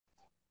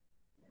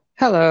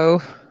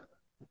Hello.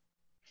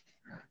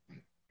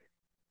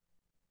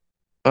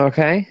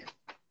 Okay.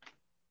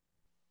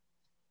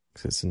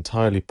 'Cause it's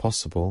entirely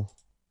possible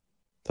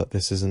that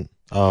this isn't.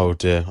 Oh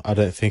dear, I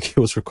don't think it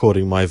was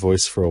recording my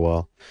voice for a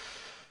while.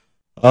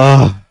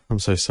 Ah, I'm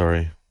so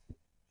sorry.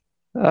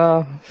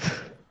 Uh,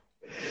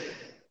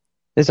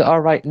 is it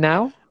all right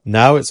now?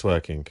 Now it's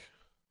working.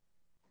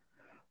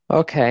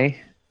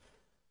 Okay.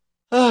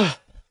 Ah,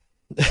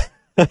 should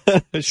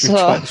we So,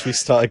 try? Should we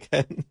start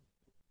again?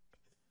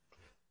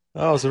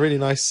 Oh, it was a really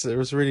nice. It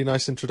was a really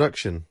nice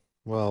introduction.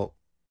 Well,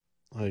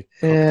 I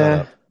cocked that yeah,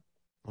 up.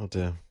 Oh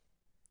dear.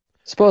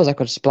 suppose I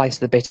could splice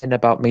the bit in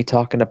about me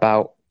talking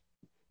about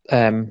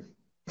um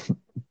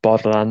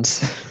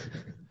Borderlands.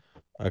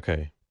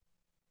 Okay.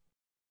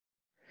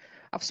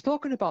 I've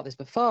spoken about this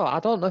before. I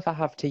don't know if I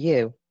have to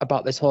you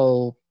about this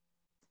whole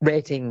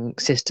rating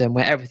system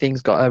where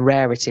everything's got a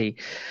rarity,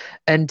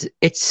 and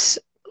I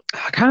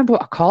can't remember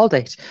what I called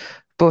it,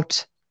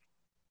 but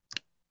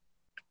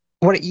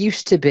what it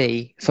used to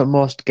be for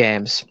most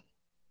games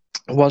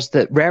was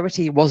that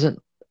rarity wasn't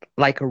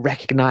like a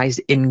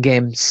recognized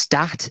in-game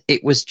stat.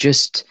 It was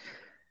just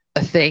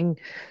a thing.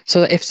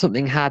 So if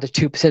something had a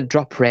 2%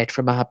 drop rate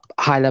from a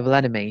high level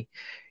enemy,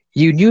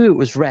 you knew it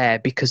was rare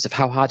because of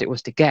how hard it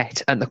was to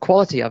get, and the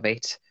quality of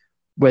it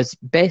was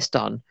based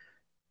on,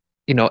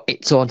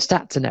 its own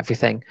stats and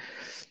everything.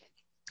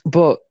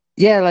 But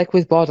yeah, like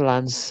with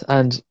Borderlands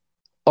and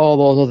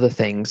all those other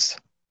things,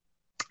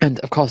 and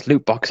of course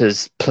loot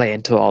boxes play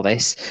into all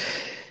this.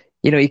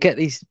 You get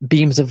these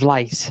beams of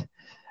light,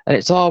 and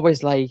it's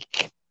always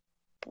like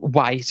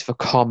white for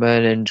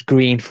common and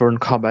green for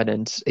uncommon,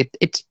 and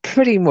it's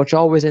pretty much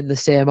always in the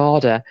same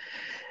order.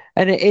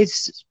 And it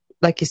is,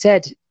 like you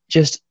said,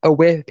 just a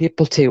way for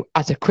people to,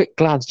 at a quick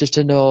glance, just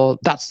to know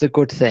that's the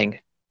good thing.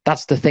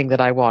 That's the thing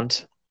that I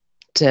want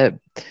to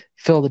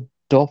fill the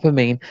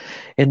dopamine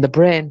in the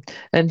brain.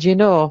 And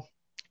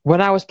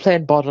when I was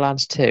playing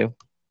Borderlands 2,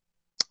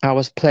 I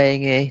was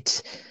playing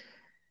it,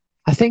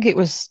 I think it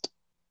was,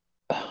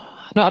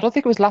 no, I don't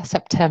think it was last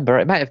September.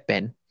 It might have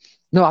been.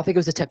 No, I think it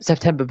was the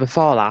September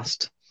before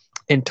last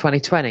in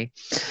 2020.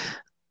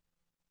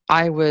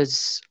 I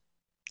was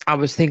I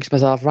was thinking to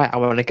myself, right, I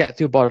want to get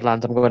through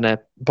Borderlands. I'm going to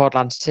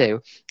Borderlands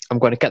 2. I'm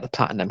going to get the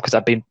platinum because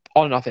I've been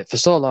on and off it for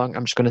so long.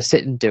 I'm just going to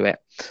sit and do it.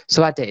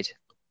 So I did.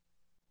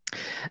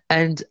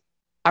 And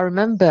I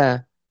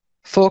remember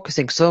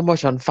focusing so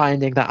much on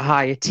finding that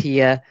higher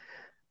tier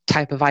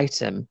type of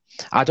item.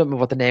 I don't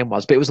remember what the name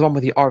was, but it was the one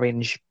with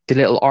the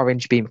little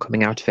orange beam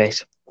coming out of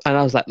it. And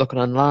I was like looking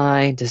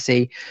online to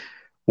see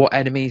what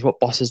enemies, what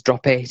bosses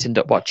drop it, and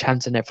at what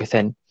chance and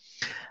everything.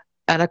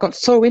 And I got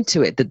so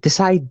into it that this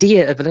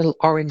idea of a little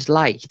orange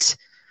light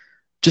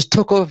just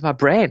took over my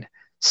brain.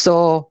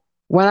 So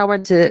when I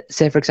went to,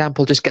 say, for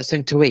example, just get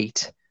something to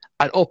eat,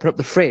 I'd open up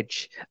the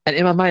fridge, and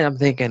in my mind, I'm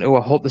thinking, "Oh,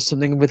 I hope there's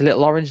something with a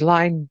little orange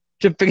line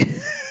jumping."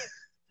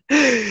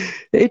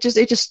 it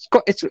just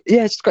got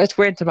it's got its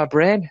way into my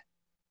brain.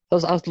 I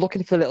was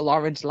looking for little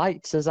orange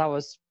lights as I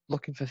was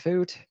looking for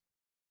food.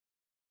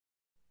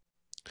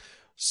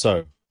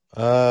 So,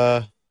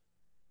 uh,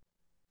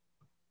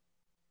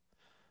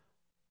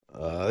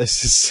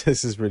 this is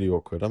this is really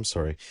awkward. I'm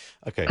sorry.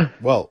 Okay.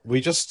 Well,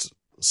 we just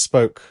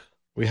spoke.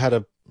 We had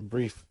a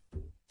brief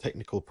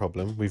technical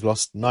problem. We've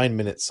lost 9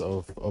 minutes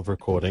of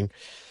recording.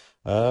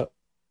 Uh,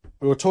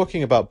 we were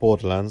talking about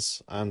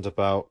Borderlands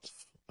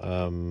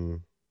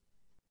um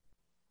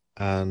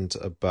and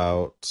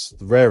about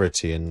the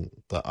rarity and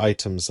the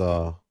items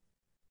are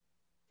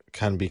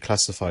can be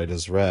classified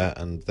as rare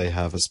and they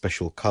have a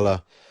special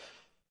color.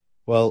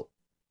 Well,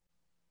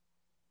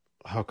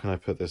 how can I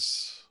put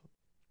this?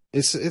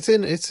 It's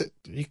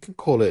you can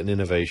call it an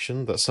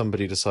innovation that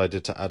somebody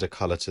decided to add a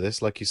color to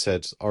this. Like you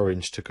said,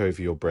 orange took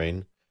over your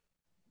brain.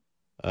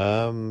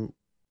 Um,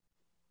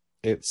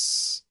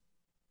 it's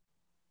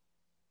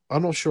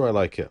I'm not sure I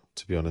like it,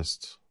 to be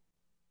honest.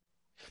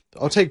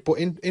 I'll take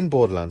in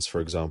Borderlands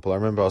for example. I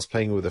remember I was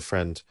playing with a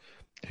friend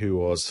who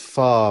was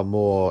far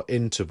more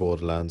into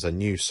Borderlands and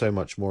knew so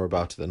much more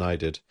about it than I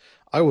did.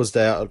 I was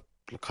there,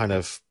 kind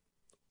of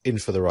in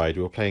for the ride.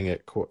 We were playing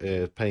it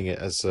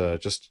as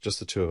just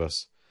the two of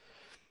us.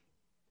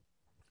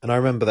 And I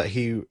remember that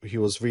he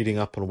was reading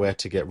up on where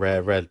to get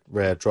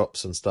rare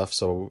drops and stuff.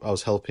 So I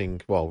was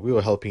helping. Well, we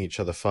were helping each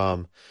other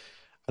farm,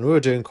 and we were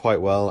doing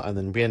quite well. And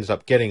then we ended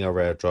up getting a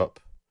rare drop,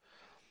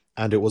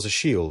 and it was a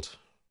shield.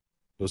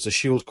 It was a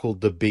shield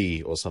called the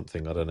Bee or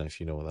something. I don't know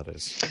if you know what that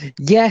is.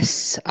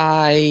 Yes,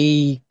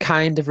 I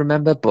kind of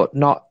remember, but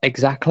not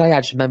exactly. I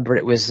just remember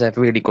it was a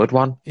really good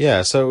one.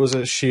 Yeah, so it was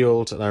a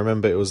shield, and I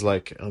remember it was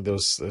like there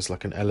was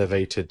like an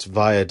elevated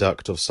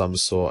viaduct of some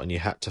sort, and you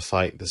had to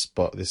fight this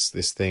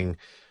thing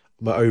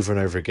over and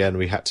over again.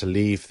 We had to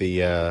leave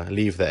the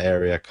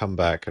area, come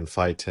back and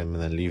fight him,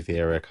 and then leave the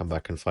area, come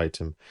back and fight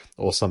him,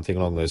 or something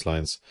along those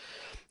lines.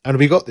 And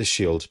we got this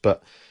shield,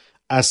 but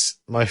as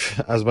my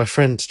as my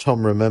friend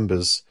Tom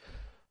remembers,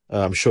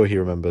 I'm sure he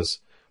remembers.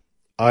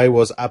 I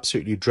was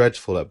absolutely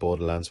dreadful at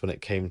Borderlands when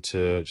it came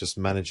to just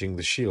managing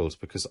the shield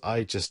because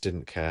I just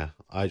didn't care.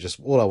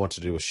 All I wanted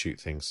to do was shoot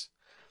things.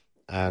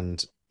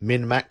 and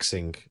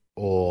min-maxing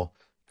or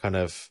kind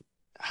of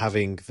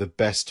having the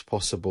best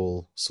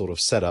possible sort of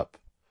setup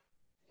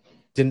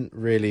didn't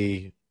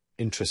really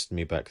interest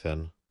me back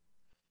then.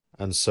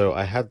 And so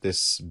I had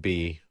this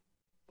B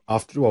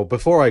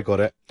before I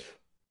got it,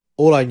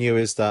 all I knew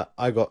is that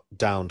I got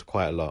downed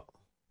quite a lot.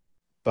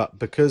 But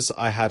because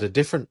I had a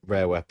different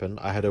rare weapon,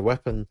 I had a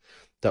weapon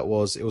it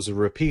was a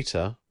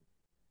repeater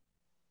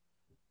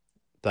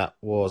that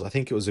was, I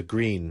think it was a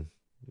green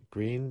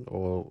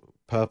or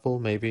purple,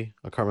 maybe.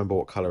 I can't remember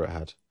what color it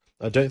had.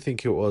 I don't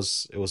think it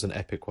was an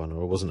epic one,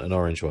 or it wasn't an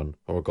orange one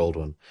or a gold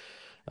one.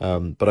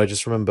 But I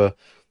just remember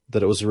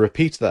that it was a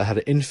repeater that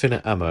had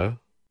infinite ammo,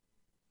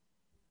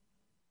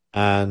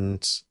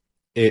 and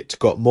it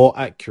got more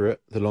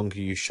accurate the longer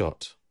you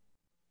shot.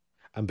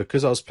 And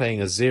because I was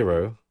playing a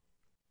zero,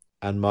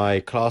 and my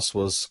class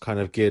was kind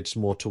of geared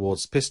more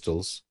towards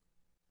pistols,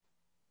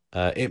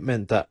 it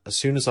meant that as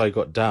soon as I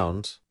got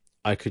downed,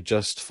 I could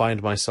just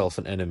find myself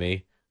an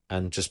enemy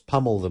and just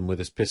pummel them with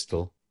his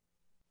pistol,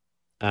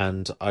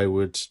 and I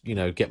would,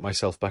 get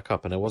myself back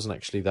up, and it wasn't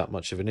actually that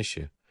much of an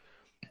issue.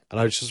 And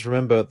I just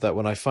remember that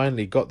when I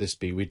finally got this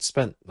B, we'd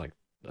spent like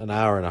an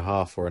hour and a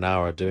half or an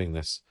hour doing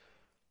this.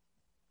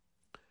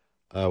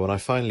 When I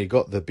finally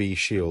got the B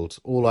shield,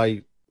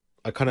 I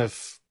kind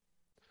of,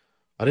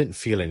 I didn't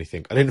feel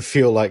anything. I didn't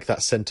feel like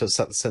that sense of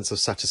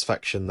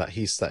satisfaction that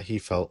he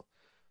felt.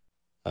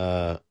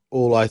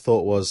 All I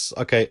thought was,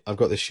 okay, I've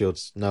got this shield.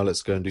 Now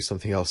let's go and do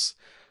something else.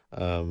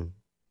 Um,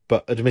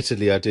 but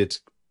admittedly, I did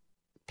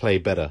play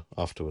better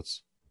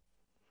afterwards.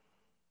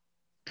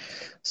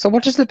 So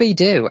what does the bee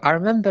do? I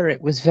remember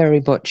it was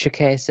very much a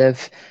case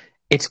of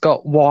it's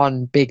got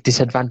one big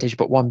disadvantage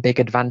but one big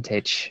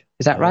advantage.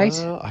 Is that right?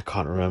 I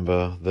can't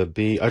remember the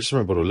B. I just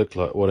remember what it looked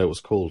like, what it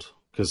was called.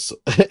 Because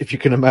if you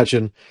can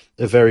imagine,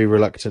 a very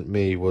reluctant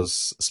me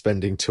was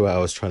spending 2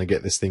 hours trying to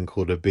get this thing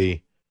called a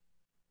B.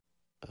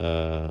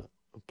 Uh,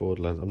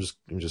 Borderlands.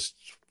 I'm just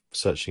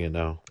searching it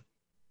now.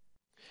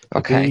 The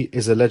Okay. B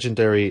is a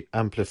legendary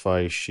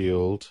amplify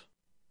shield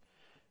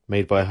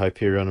made by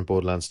Hyperion and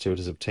Borderlands 2. It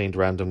is obtained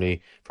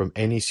randomly from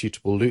any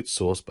suitable loot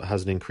source, but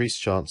has an increased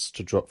chance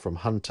to drop from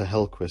Hunter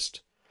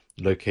Hellquist,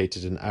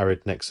 located in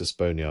Arid Nexus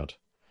Boneyard.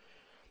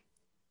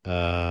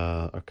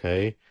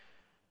 Okay.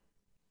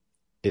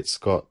 It's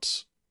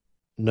got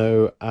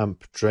no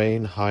amp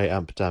drain, high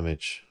amp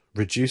damage,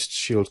 reduced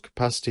shield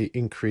capacity,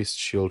 increased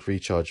shield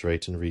recharge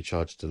rate, and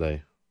recharge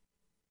delay.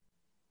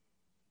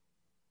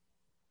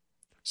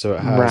 So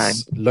it Right.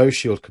 has low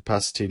shield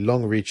capacity,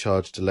 long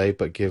recharge delay,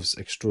 but gives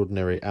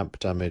extraordinary amp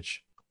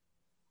damage.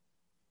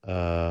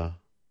 Uh,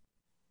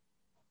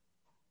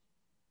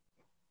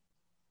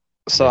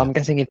 So yeah, I'm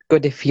guessing it's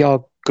good if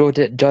you're good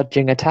at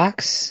dodging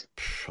attacks.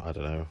 I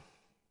don't know.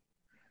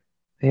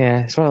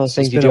 Yeah, it's one of those It's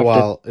things you been do a have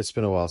to. while. It's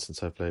been a while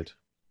since I played.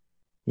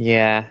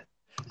 Yeah,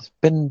 it's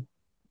been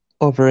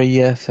over a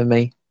year for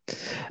me.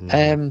 Hmm.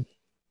 Um,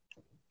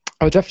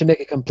 I would have to make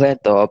a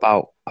complaint though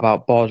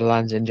about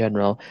Borderlands in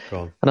general, Go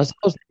on. and I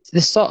suppose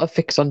this sort of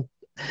fix on.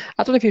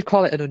 I don't know if you'd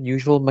call it an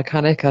unusual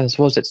mechanic. I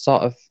suppose it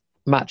sort of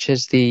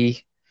matches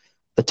the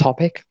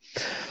topic,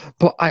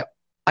 but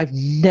I've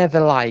never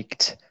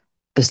liked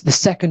the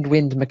second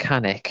wind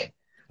mechanic.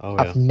 Oh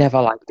I've yeah,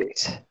 never liked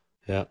it.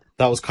 yeah.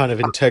 That was kind of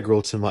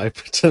integral to my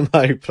to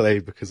my play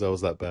because I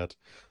was that bad.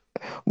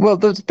 Well,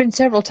 there's been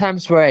several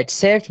times where it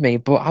saved me,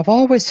 but I've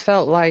always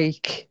felt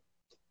like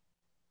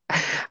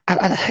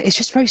it's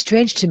just very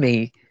strange to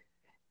me.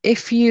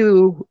 If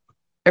you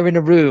are in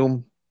a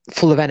room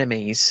full of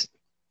enemies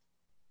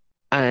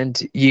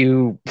and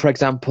you, for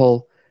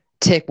example,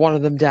 take one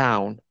of them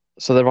down,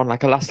 so they're on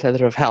like a last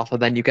slither of health,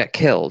 and then you get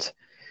killed,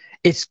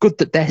 it's good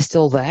that they're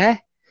still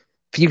there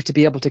for you to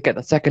be able to get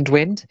the second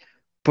wind.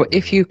 But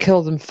if Hmm. you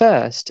kill them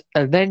first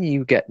and then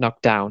you get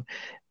knocked down,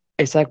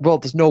 it's like, well,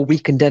 there's no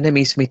weakened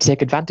enemies for me to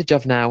take advantage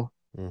of now.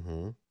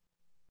 Hmm.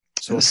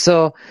 So what's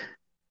So,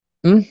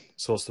 mm,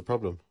 so what's the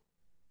problem?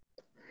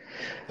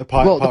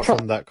 well, Apart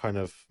from that kind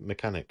of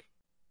mechanic.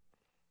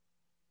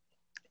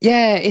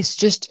 yeah, it's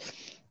just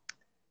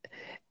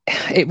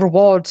it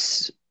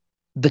rewards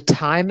the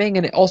timing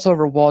and it also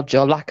rewards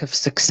your lack of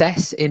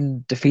success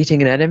in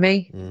defeating an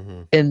enemy.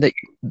 Hmm. In that,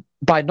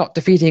 by not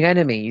defeating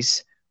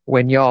enemies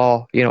when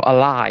you're,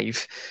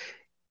 alive,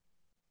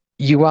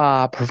 you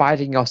are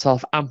providing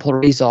yourself ample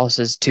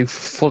resources to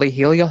fully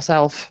heal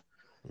yourself.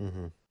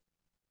 Hmm.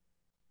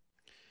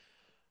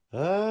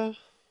 Uh,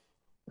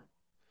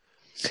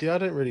 See, I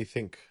don't really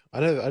think I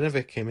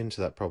never came into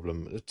that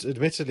problem.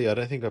 Admittedly, I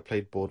don't think I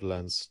played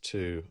Borderlands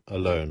 2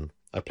 alone.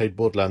 I played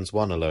Borderlands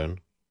 1 alone,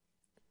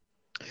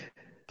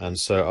 and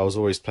so I was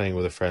always playing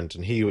with a friend,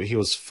 and he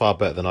was far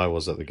better than I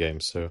was at the game.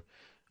 So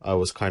I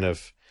was kind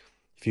of,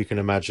 if you can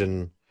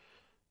imagine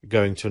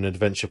going to an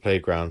adventure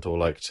playground or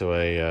like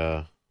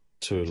to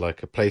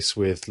like a place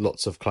with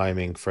lots of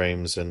climbing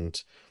frames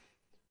and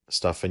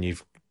stuff, and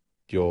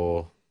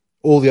you're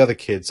all the other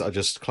kids are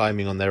just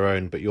climbing on their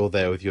own, but you're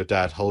there with your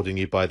dad holding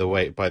you by the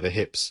weight by the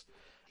hips,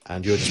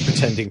 and you're just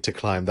pretending to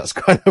climb. That's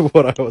kind of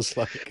what I was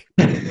like.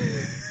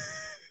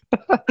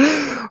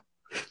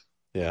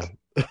 Yeah.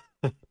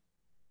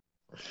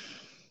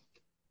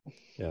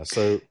 Yeah.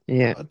 So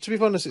Yeah. to be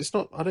honest, it's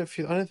not. I don't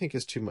think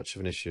it's too much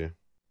of an issue.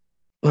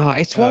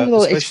 It's one of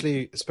those.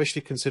 It's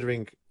Especially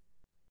considering.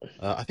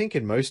 I think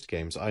in most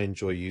games, I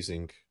enjoy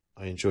using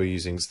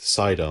the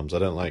sidearms. I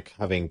don't like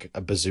having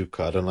a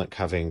bazooka. I don't like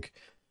having,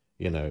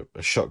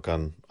 a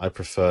shotgun. I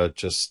prefer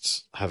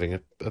just having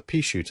a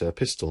pea shooter, a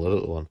pistol, a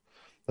little one.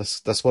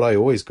 That's what I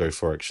always go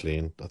for actually,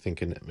 and I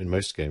think in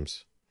most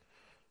games,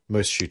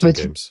 most shooting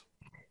it's games.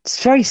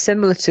 it's very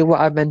similar to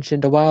what I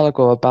mentioned a while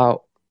ago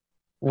about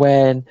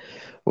when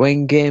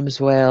when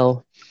games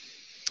will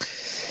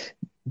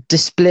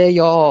display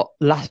your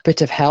last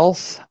bit of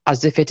health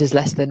as if it is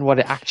less than what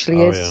it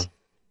actually Oh yeah. is,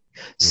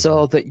 Hmm.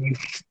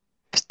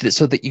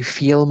 so that you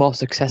feel more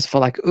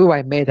successful. Like, oh,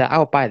 I made that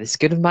out by the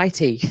skin of my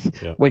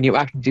teeth. Yeah. When you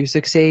actually do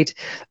succeed,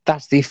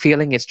 that's the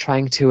feeling it's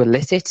trying to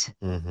elicit.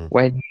 Hmm.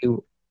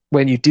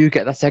 When you do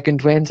get that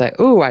second win, it's like,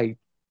 oh, I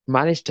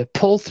managed to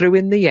pull through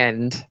in the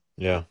end.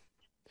 Yeah.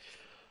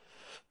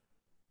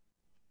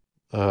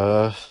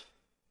 Uh,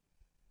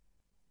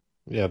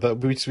 yeah. That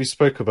we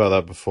spoke about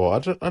that before. I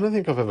don't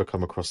think I've ever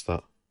come across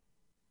that.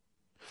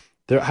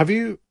 Have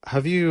you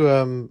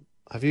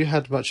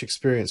had much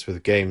experience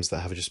with games that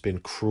have just been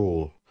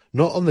cruel?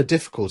 Not on the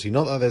difficulty,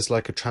 not that there's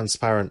like a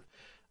transparent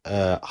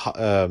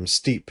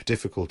steep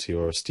difficulty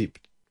or a steep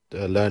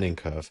learning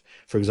curve.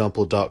 For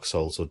example, Dark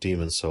Souls or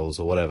Demon Souls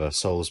or whatever,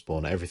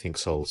 Soulsborne, everything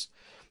Souls.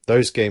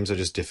 Those games are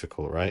just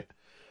difficult, right?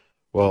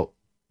 Well,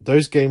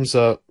 those games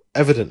are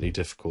evidently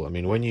difficult. I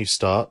mean, when you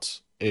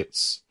start,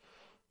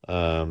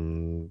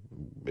 um,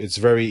 it's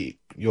very,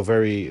 you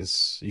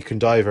can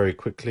die very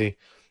quickly,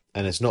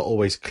 and it's not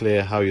always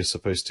clear how you're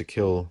supposed to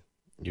kill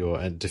your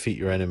and defeat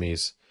your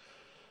enemies,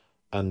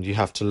 and you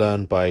have to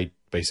learn by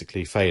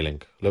basically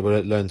failing.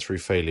 Learn through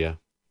failure,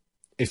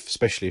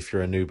 especially if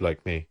you're a noob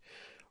like me.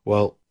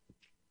 Well,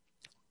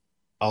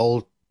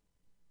 I'll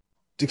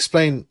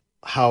explain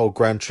how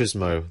Gran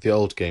Turismo, the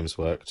old games,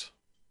 worked,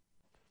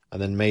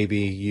 and then maybe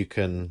you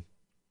can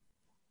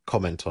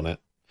comment on it.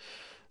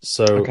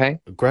 So, Okay.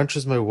 Gran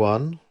Turismo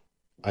 1,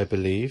 I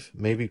believe,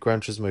 maybe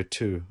Gran Turismo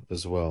 2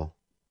 as well.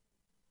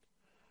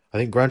 I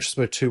think Gran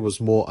Turismo 2 was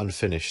more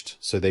unfinished,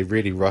 so they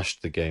really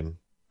rushed the game,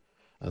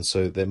 and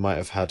so they might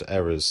have had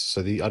errors.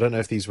 So I don't know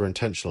if these were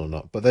intentional or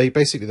not, but there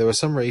were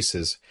some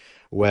races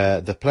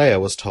where the player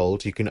was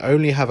told you can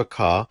only have a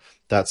car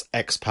that's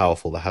X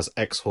powerful, that has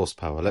X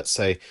horsepower. Let's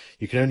say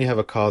you can only have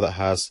a car that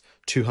has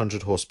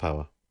 200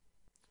 horsepower.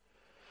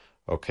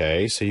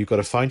 Okay, so you've got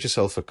to find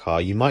yourself a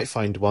car. You might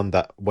find one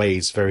that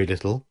weighs very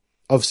little.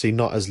 Obviously,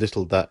 not as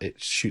little that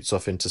it shoots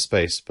off into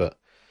space, but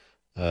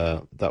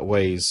that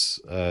weighs,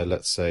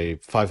 let's say,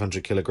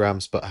 500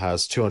 kilograms, but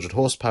has 200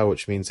 horsepower,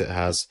 which means it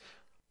has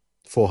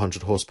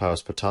 400 horsepower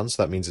per ton.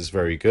 So that means it's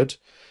very good.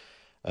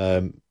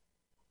 Um,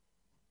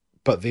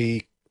 but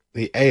the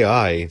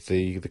AI,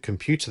 the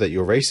computer that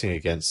you're racing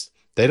against,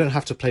 they don't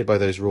have to play by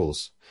those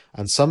rules.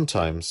 And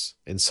sometimes,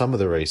 in some of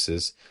the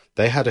races,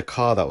 they had a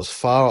car that was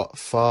far,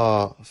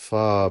 far,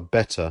 far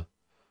better,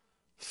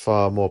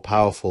 far more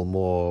powerful,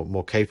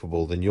 more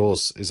capable than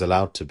yours is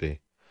allowed to be.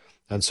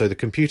 And so the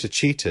computer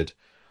cheated,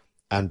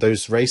 and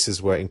those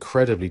races were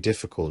incredibly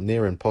difficult,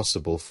 near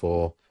impossible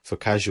for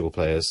casual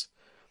players,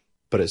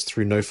 but it's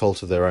through no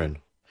fault of their own.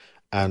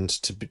 And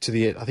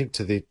I think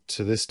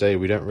to this day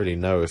we don't really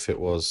know if it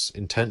was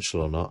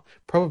intentional or not.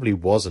 Probably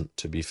wasn't,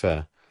 to be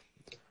fair.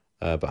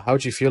 But how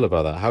do you feel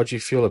about that? How do you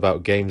feel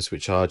about games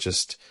which are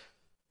just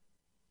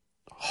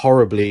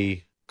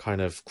horribly,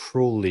 kind of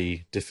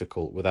cruelly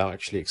difficult without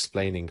actually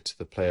explaining to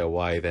the player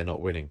why they're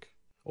not winning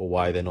or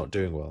why they're not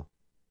doing well?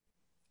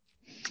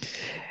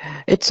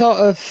 It sort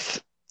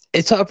of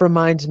it sort of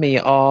reminds me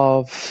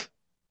of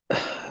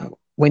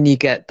when you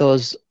get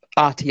those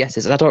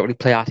RTSs, and I don't really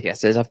play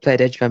RTSs. I've played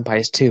Age of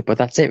Empires 2, but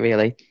that's it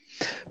really.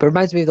 But it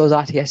reminds me of those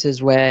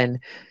RTSs when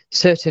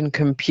certain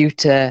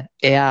computer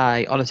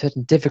AI on a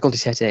certain difficulty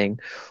setting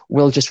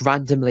will just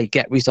randomly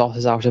get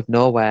resources out of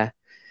nowhere.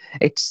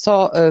 It's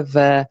sort of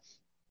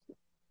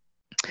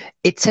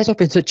it's set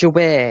up in such a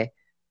way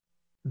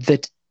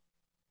that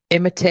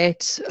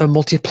imitates a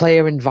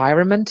multiplayer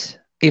environment,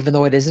 even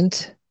though it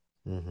isn't.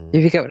 Hmm.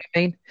 If you get what I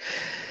mean.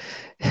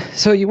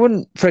 So you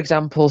wouldn't, for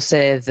example,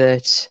 say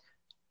that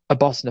a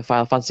boss in a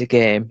Final Fantasy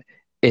game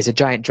is a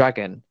giant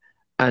dragon,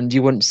 and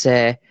you wouldn't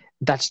say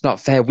that's not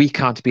fair. We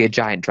can't be a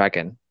giant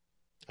dragon.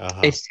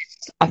 Uh-huh. It's,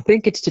 I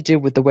think it's to do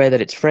with the way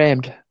that it's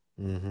framed.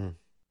 Hmm.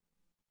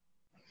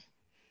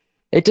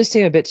 It does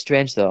seem a bit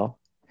strange though,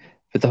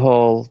 with the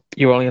whole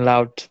you're only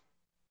allowed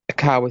a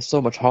car with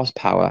so much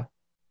horsepower.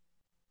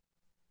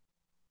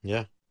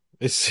 Yeah.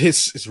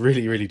 It's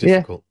really, really Yeah.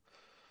 difficult.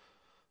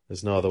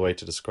 There's no other way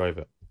to describe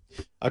it.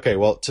 Okay,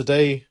 well,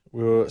 today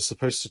we were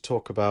supposed to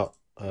talk about.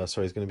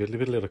 Sorry, it's going to be a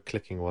little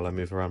clicking while I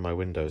move around my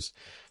windows.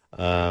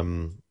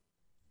 Um,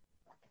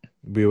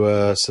 we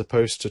were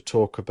supposed to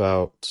talk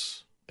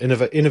about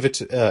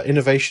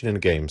innovation in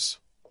games.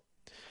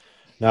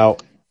 Now,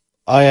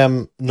 I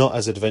am not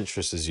as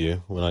adventurous as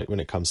you when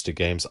it comes to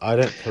games. I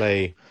don't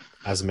play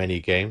as many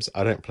games.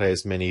 I don't play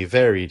as many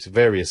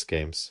various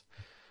games.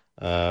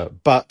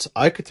 But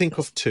I could think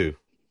of two.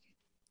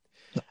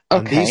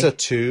 And these are Okay.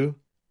 two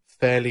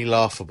fairly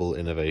laughable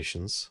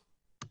innovations.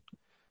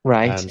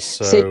 Right. And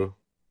so,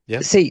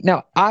 yeah.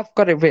 Now I've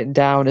got it written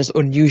down as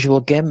unusual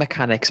game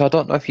mechanics, so I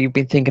don't know if you've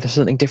been thinking of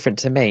something different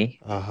to me.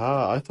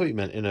 Aha, I thought you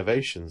meant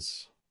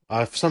innovations.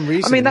 For some I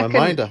reason mean, in my that can,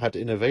 mind I had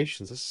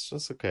innovations.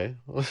 That's okay.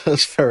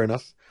 That's fair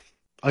enough.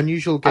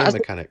 Unusual game I,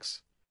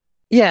 mechanics.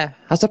 yeah,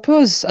 I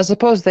suppose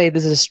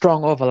there's a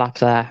strong overlap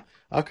there.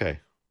 Okay.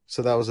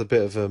 So that was a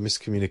bit of a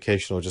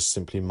miscommunication or just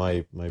simply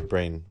my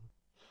brain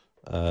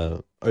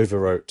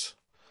overwrote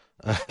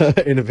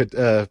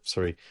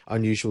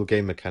unusual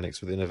game mechanics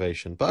with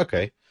innovation. But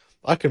okay,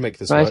 I can make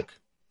this Right. work.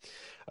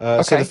 So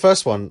the Okay.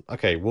 first one,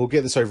 okay, we'll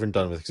get this over and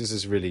done with because this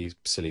is really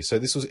silly. So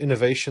this was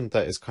innovation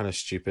that is kind of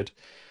stupid,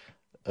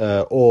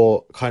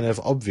 or kind of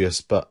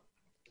obvious, but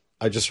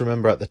I just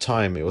remember at the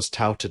time it was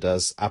touted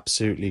as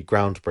absolutely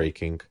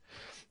groundbreaking,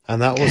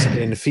 and that was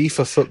in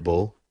FIFA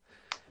football.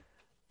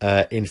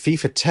 In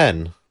FIFA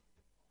 10,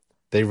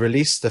 they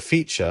released the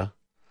feature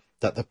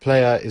that the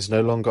player is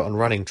no longer on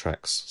running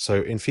tracks.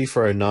 So in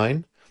FIFA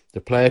 '09,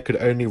 the player could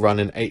only run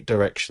in 8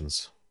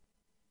 directions.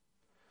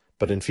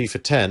 But in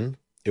FIFA 10,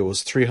 it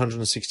was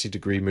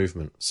 360-degree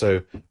movement.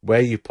 So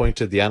where you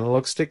pointed the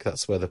analog stick,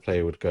 that's where the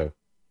player would go.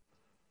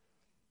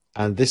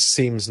 And this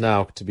seems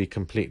now to be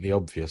completely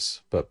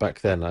obvious. But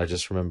back then, I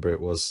just remember it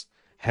was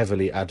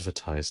heavily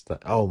advertised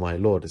that, oh my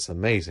lord, it's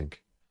amazing.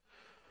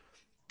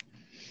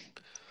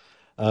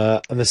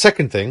 And the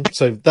second thing,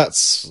 so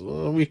that's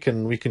we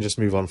can just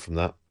move on from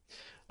that.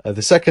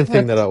 The second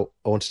thing that I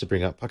wanted to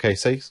bring up. Okay,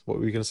 say what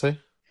were you going to say?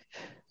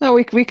 No,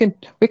 we can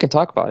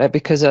talk about it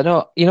because I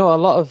know a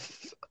lot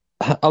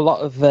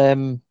of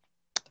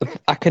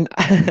I can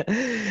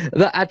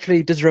that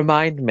actually does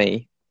remind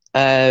me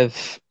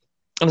of,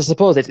 and I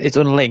suppose it's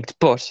unlinked,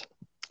 but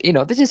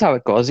this is how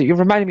it goes. You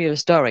reminded me of a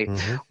story.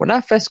 Mm-hmm. When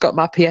I first got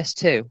my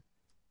PS2,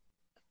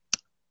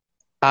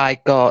 I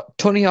got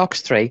Tony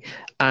Hawk's 3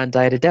 and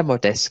I had a demo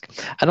disc.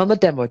 And on the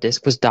demo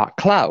disc was Dark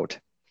Cloud.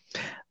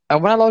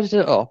 And when I loaded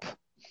it up,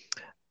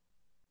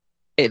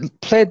 it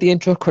played the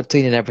intro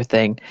cutscene and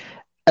everything.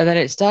 And then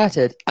it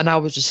started, and I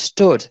was just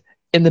stood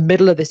in the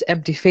middle of this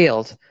empty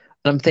field.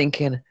 And I'm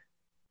thinking,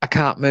 I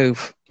can't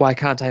move. Why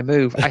can't I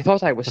move? I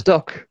thought I was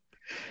stuck.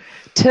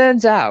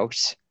 Turns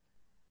out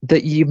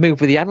that you move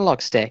with the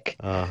analog stick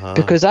Uh-huh.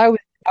 because I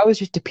was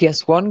used to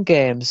PS1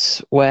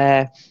 games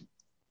where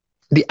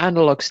the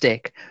analog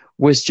stick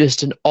was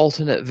just an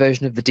alternate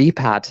version of the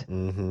D-pad.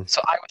 Mm-hmm.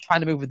 So I was trying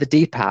to move with the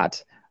D-pad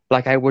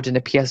like I would in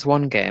a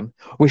PS1 game,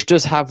 which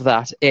does have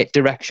that eight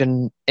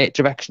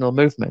directional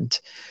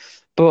movement.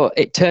 But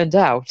it turned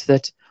out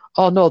that,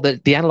 oh no,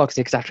 the analog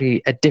stick is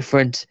actually a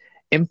different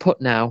input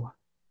now.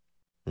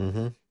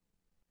 Mm-hmm.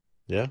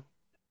 Yeah.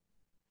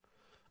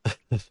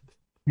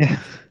 Yeah.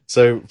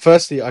 So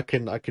firstly, I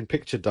can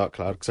picture Dark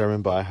Cloud because I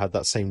remember I had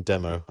that same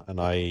demo and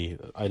I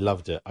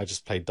loved it. I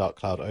just played Dark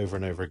Cloud over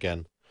and over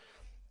again.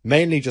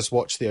 Mainly just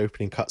watched the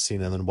opening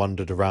cutscene and then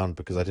wandered around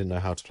because I didn't know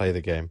how to play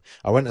the game.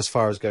 I went as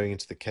far as going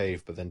into the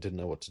cave, but then didn't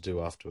know what to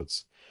do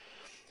afterwards.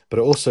 But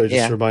it also just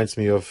Yeah. reminds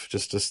me of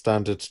just a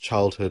standard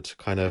childhood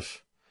kind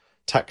of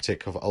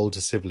tactic of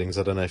older siblings.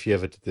 I don't know if you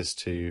ever did this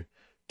to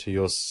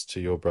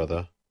your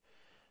brother,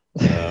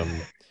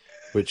 um,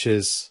 which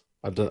is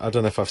I don't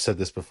know if I've said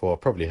this before. I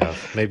probably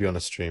have, maybe on a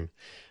stream,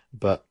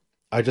 but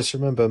I just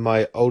remember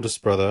my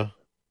oldest brother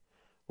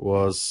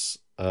was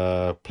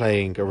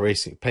playing Gran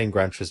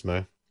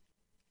Turismo,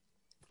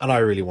 and I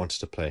really wanted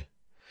to play.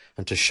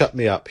 And to shut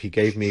me up, he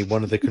gave me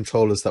one of the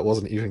controllers that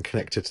wasn't even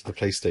connected to the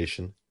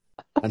PlayStation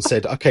and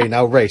said, "Okay,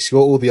 now race.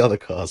 You're all the other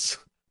cars."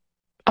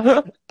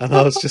 And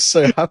I was just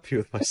so happy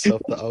with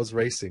myself that I was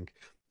racing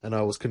and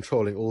I was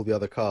controlling all the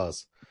other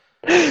cars.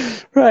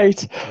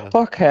 Right. Yeah.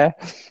 Okay.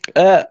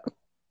 Uh,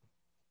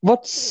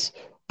 what's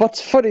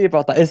what's funny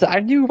about that is that I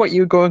knew what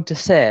you were going to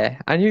say.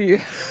 I knew you.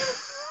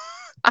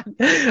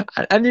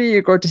 I knew you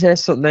were going to say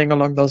something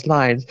along those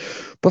lines,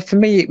 but for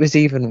me, it was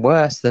even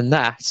worse than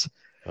that.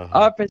 Uh-huh.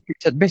 I've been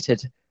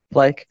admitted,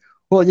 like,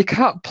 well, you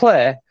can't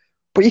play,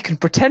 but you can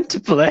pretend to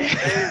play.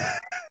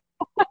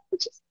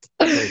 Just,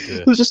 Oh it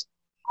dear. was just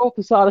no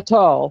facade at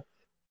all.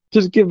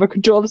 Just give him a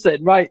controller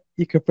saying, right,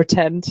 you can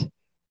pretend.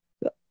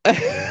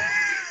 Yeah.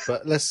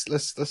 But let's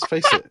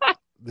face it.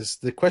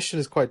 The question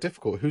is quite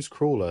difficult. Who's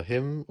crueler,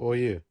 him or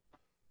you?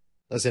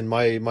 As in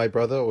my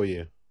brother or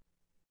you?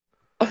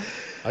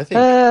 I think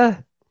Uh,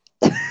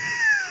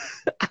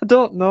 I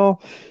don't know.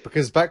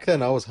 because back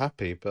then I was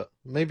happy, but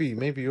maybe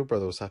your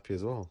brother was happy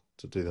as well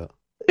to do that.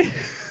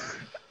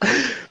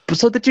 But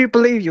so did you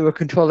believe you were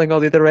controlling all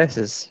the other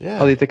races, all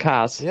Yeah. the other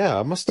cars? Yeah,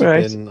 I must have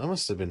Right, been I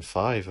must have been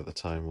 5 at the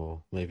time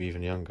or maybe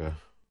even younger.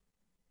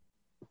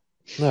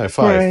 No,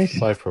 five. right,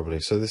 Five probably.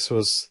 So this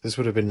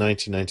would have been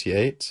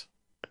 1998.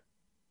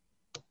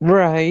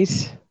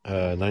 right.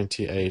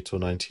 98 or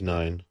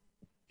 99.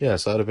 Yeah,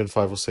 so I'd have been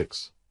 5 or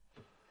 6.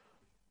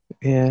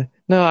 Yeah.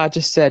 No, I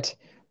just said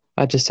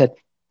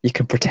you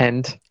can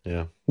pretend.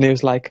 Yeah. And he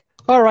was like,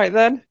 "All right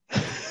then."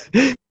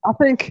 I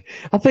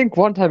think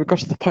one time it got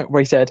to the point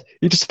where he said,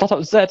 "You just flat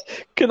out said,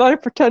 can I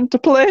pretend to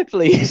play,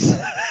 please?"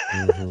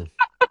 Hmm.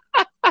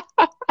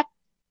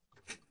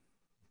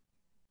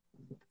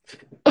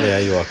 Yeah,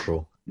 you are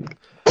cruel.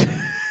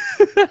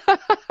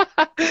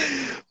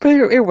 But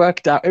it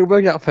worked out. It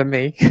worked out for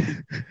me.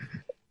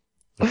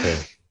 Okay.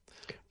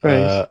 Right.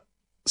 Uh,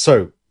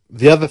 so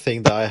the other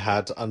thing that I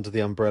had under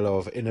the umbrella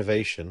of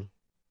innovation,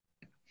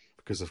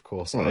 because of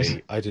course What?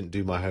 I didn't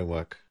do my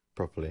homework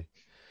properly.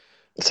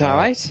 It's all Uh,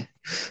 right.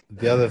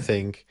 the other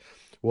thing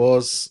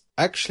was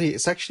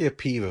it's actually a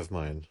peeve of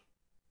mine.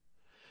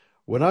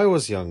 When I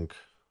was young,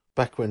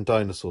 back when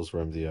dinosaurs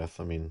roamed the earth,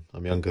 I mean,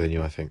 I'm younger than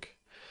you, I think.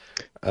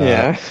 Uh,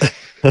 Yeah.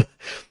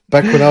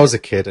 back when I was a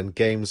kid and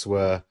games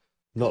were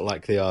not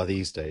like they are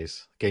these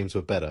days, games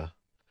were better.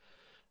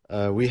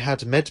 We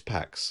had med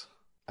packs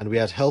and we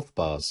had health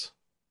bars,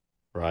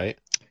 right?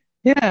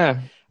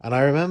 Yeah. And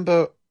I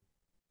remember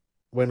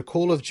when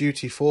Call of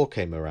Duty 4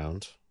 came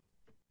around,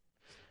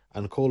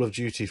 and Call of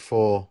Duty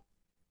 4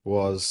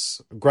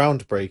 was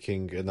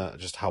groundbreaking in that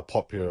just how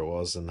popular it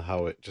was and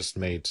how it just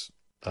made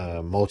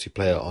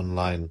multiplayer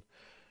online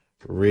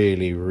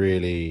really,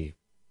 really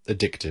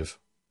addictive.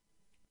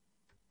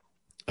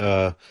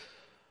 Uh,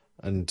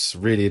 and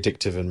really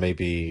addictive and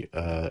maybe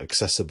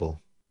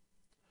accessible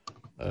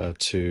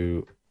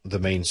to the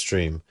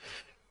mainstream.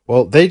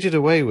 Well, they did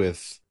away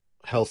with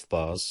health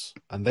bars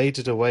and they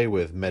did away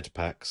with med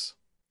packs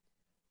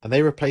and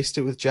they replaced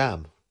it with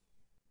jam.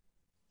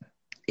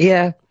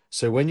 Yeah.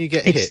 So when you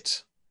get It's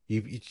hit,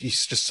 you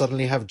just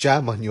suddenly have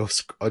jam on your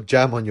or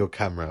jam on your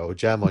camera or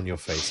jam on your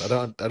face.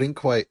 I didn't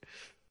quite.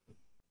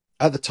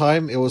 At the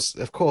time, it was,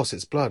 of course,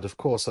 it's blood. Of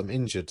course, I'm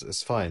injured.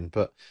 It's fine.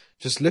 But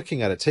just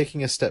looking at it,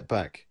 taking a step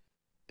back,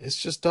 it's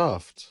just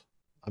daft.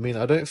 I mean,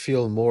 I don't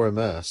feel more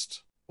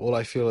immersed. All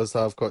I feel is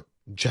that I've got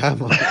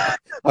jam on.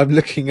 I'm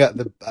looking at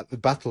the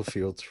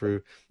battlefield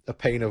through a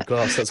pane of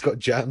glass that's got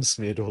jam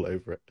smeared all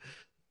over it.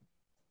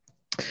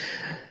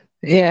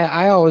 yeah.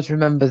 I always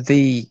remember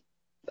the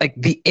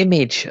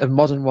image of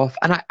Modern Warfare,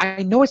 and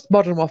I know it's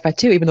Modern Warfare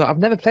 2, even though I've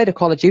never played a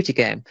Call of Duty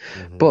game,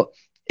 Hmm. but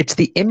it's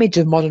the image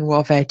of Modern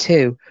Warfare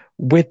 2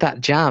 with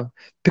that jam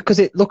because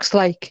it looks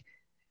like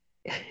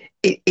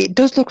it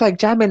does look like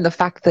jam in the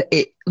fact that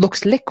it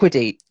looks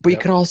liquidy, but you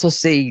Yep. can also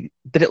see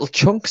the little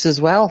chunks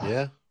as well.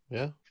 Yeah.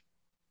 Yeah.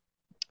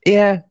 Yeah,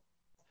 yeah.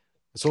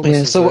 It's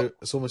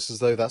almost as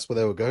though that's what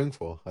they were going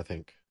for, I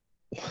think.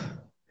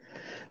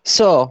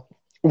 So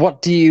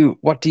what do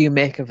you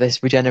make of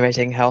this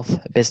regenerating health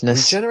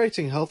business?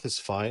 Regenerating health is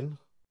fine.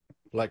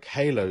 Like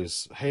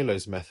Halo's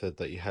method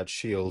that you had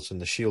shields and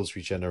the shields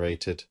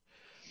regenerated.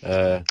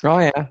 Uh, Oh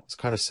yeah. it's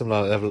kind of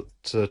similar level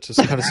to it's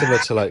kind of similar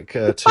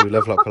to to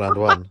Level Up Land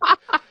 1.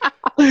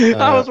 I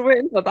Uh, was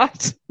waiting for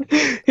that. so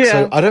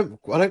Yeah. I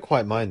don't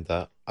quite mind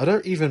that. I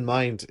don't even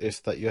mind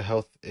if that your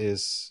health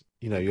is,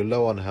 you're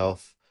low on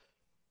health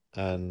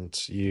and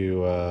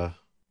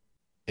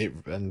it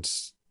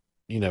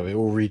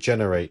will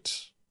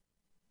regenerate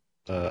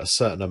a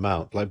certain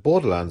amount. Like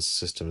Borderlands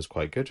system is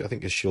quite good. I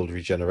think the shield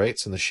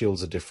regenerates, and the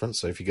shields are different.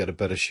 So if you get a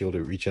better shield,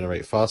 it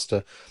regenerate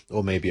faster,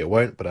 or maybe it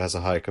won't, but it has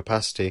a higher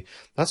capacity.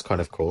 That's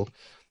kind of cool.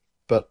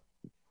 But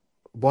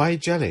why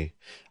jelly?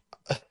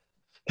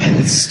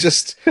 It's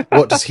just,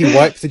 what does he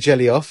wipe the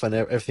jelly off, and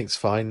everything's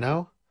fine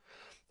now?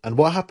 And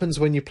what happens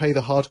when you play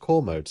the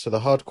hardcore mode? So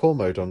the hardcore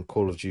mode on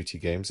Call of Duty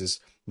games is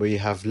where you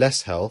have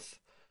less health.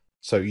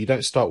 So you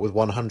don't start with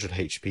 100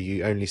 HP.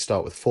 You only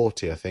start with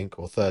 40, I think,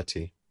 or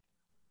 30.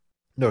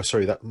 No,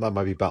 sorry, that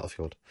might be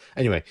Battlefield.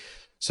 Anyway,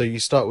 so you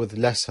start with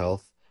less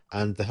health,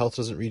 and the health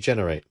doesn't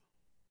regenerate,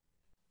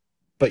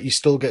 but you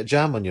still get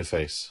jam on your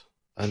face,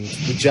 and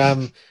the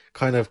jam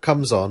kind of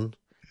comes on,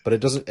 but it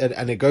doesn't,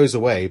 and it goes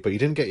away, but you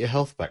didn't get your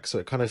health back, so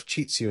it kind of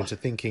cheats you into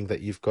thinking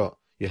that you've got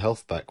your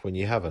health back when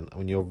you haven't,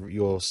 when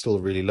you're still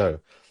really low.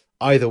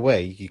 Either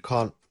way, you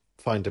can't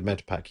find a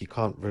med pack, you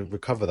can't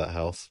recover that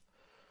health,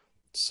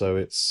 so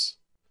it's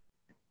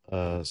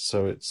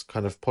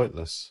kind of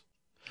pointless.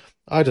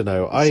 I don't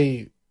know.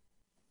 I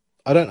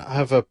don't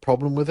have a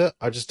problem with it.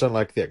 I just don't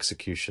like the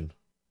execution.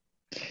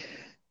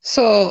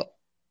 So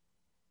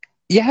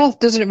your health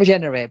doesn't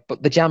regenerate,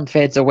 but the jam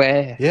fades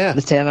away Yeah,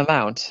 the same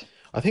amount.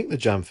 I think the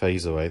jam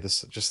fades away.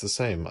 This just the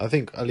same. I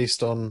think at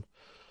least on.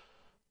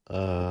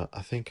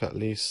 I think at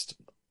least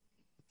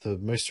the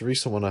most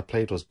recent one I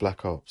played was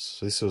Black Ops.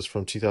 So this was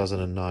from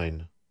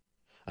 2009,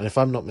 and if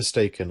I'm not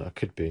mistaken, I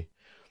could be.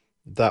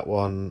 That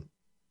one,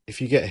 if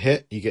you get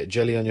hit, you get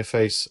jelly on your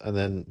face, and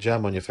then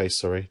jam on your face.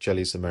 Sorry,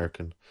 jelly's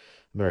American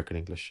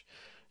English.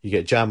 You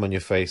get jam on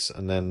your face,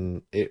 and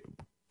then it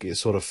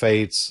sort of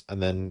fades,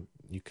 and then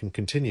you can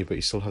continue, but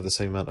you still have the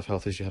same amount of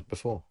health as you had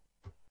before.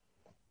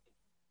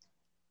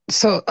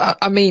 So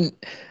I mean,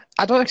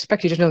 I don't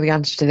expect you to know the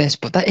answer to this,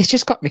 but it's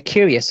just got me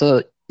curious.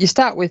 So you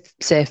start with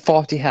say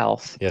 40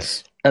 health,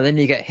 Yes. and then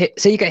you get hit.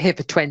 Say you get hit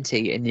for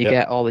 20, and you Yep.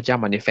 get all the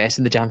jam on your face,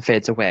 and the jam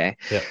fades away.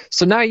 Yep.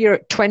 So now you're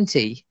at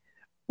 20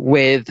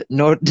 with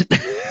no.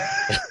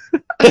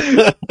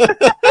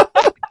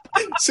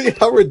 See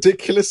how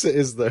ridiculous it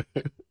is, though.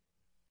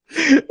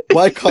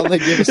 Why can't they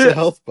give us a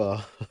health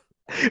bar?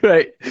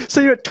 Right.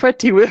 So you're at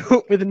 20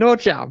 with no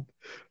jam,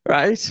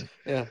 right?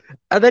 Yeah.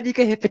 And then you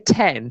get hit for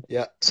 10.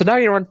 Yeah. So now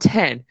you're on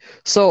 10.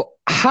 So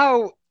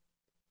how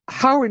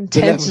how The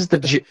intense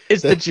level,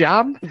 is the the,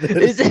 jam?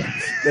 Is the,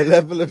 it the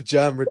level of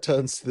jam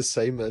returns to the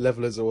same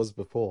level as it was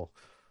before.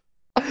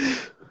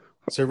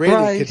 So really,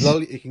 right?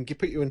 it can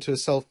put you into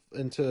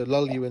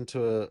lull you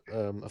into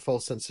a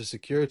false sense of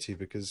security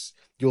because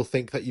you'll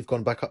think that you've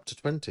gone back up to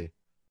 20.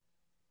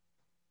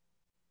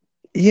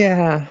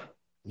 Yeah,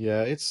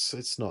 Yeah,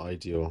 it's not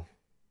ideal.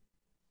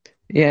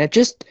 yeah.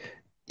 Just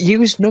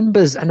use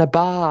numbers and a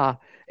bar.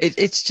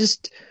 It's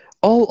just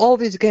all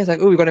these games like,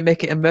 oh, we're going to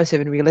make it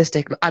immersive and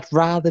realistic. I'd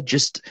rather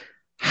just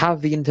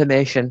have the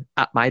information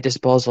at my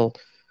disposal.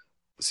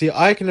 See,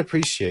 I can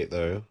appreciate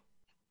though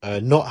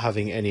not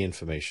having any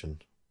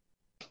information.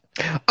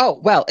 Oh,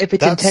 well, if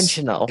it's That's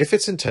intentional. if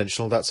it's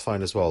intentional, that's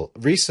fine as well.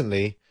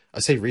 Recently, I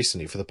say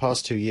recently, for the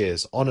past 2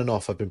 years, on and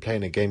off, I've been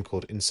playing a game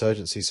called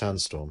Insurgency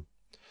Sandstorm,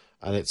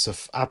 and it's a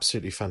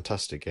absolutely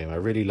fantastic game. I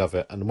really love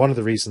it, and one of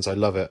the reasons I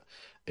love it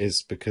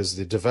is because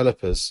the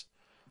developers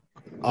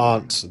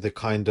aren't the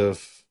kind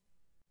of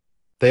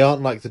they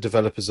aren't like the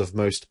developers of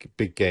most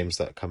big games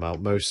that come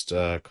out. Most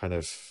kind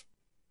of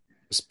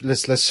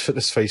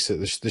let's face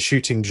it, the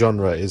shooting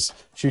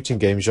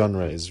game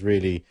genre is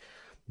really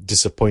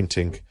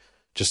disappointing,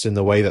 just in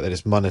the way that it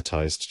is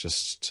monetized,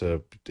 just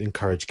to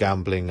encourage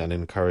gambling and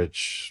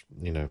encourage,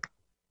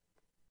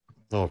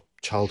 oh,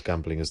 child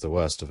gambling is the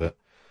worst of it.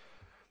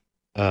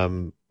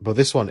 But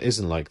this one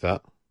isn't like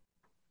that.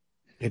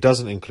 It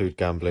doesn't include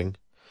gambling,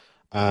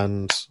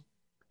 and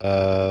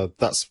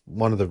that's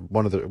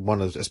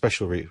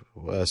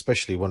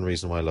especially one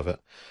reason why I love it.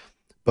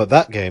 But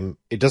that game,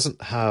 it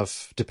doesn't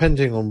have,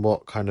 depending on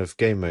what kind of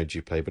game mode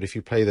you play, but if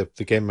you play the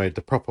game mode,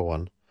 the proper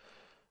one,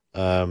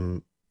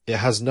 it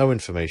has no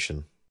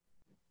information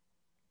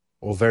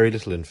or very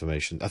little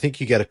information. I think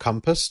you get a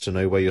compass to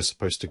know where you're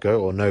supposed to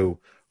go or know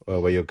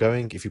where you're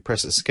going. If you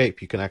press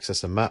escape, you can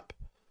access a map.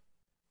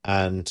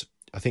 And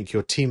I think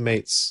your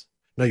teammates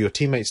don't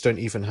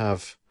even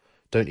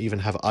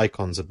have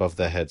icons above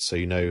their heads, so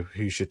you know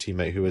who's your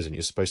teammate, who isn't.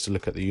 You're supposed to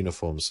look at the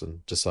uniforms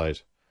and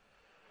decide.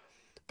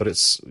 But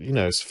it's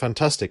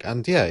fantastic.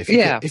 And yeah,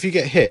 Yeah, if you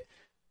get hit,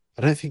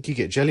 I don't think you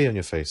get jelly on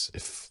your face.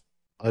 If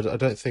I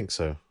don't think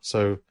so.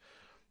 So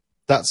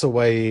that's a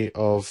way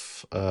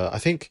of I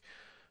think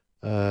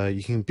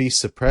you can be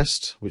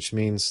suppressed, which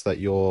means that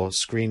your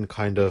screen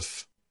kind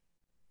of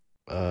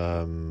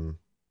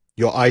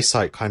your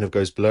eyesight kind of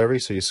goes blurry,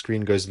 so your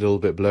screen goes a little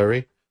bit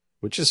blurry,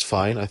 which is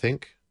fine, I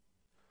think.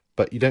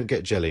 But you don't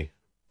get jelly,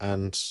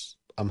 and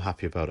I'm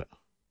happy about it.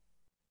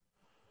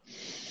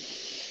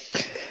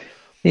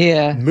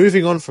 yeah.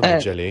 Moving on from the Uh,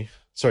 jelly.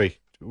 Sorry,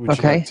 would you like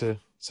okay. to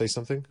say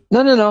something?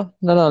 No.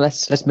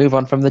 Let's move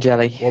on from the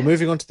jelly Well,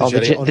 moving on to the or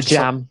jelly, the onto some.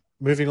 jam.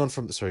 Moving on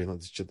from sorry,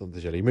 not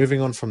the jelly.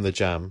 Moving on from the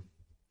jam.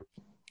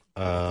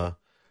 Uh,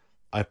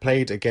 I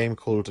played a game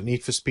called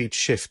Need for Speed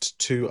Shift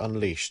 2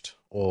 Unleashed,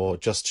 or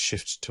just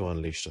Shift 2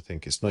 Unleashed, I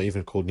think. It's not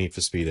even called Need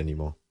for Speed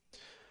anymore.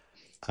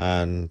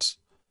 And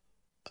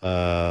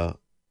uh,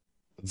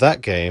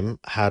 that game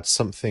had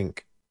something,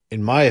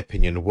 in my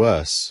opinion,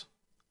 worse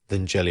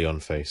than jam on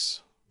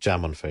face.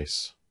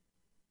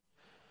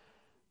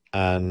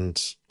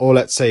 Or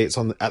let's say it's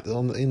in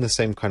the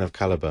same kind of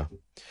caliber.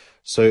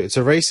 So it's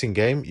a racing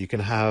game. You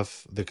can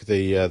have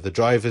the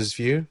driver's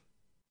view,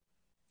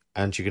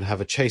 and you can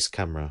have a chase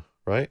camera,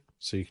 right?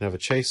 So you can have a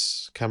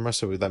chase camera,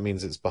 so that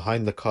means it's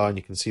behind the car and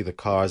you can see the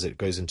car as it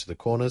goes into the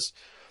corners.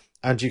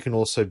 And you can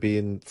also be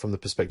in from the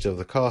perspective of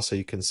the car, so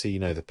you can see,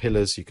 the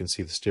pillars, you can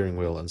see the steering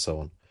wheel and so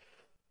on.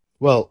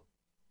 Well,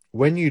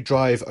 when you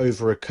drive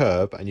over a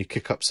curb and you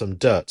kick up some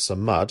dirt,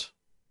 some mud,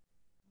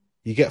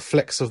 you get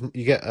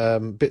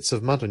bits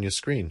of mud on your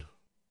screen.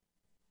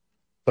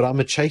 But I'm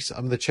the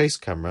chase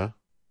camera,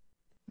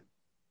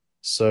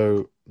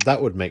 so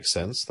that would make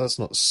sense. That's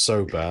not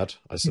so bad,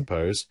 I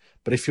suppose.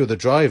 But if you're the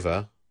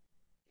driver,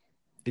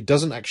 it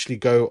doesn't actually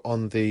go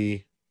on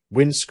the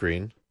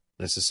windscreen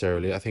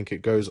necessarily. I think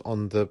it goes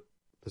on the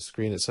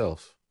screen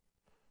itself.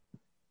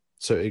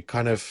 So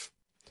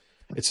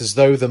it's as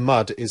though the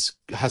mud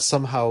has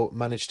somehow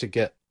managed to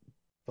get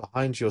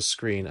behind your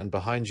screen and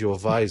behind your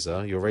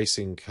visor, your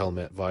racing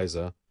helmet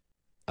visor,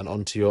 and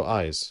onto your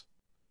eyes.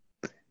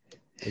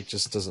 It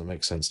just doesn't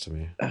make sense to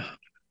me.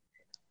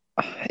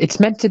 It's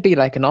meant to be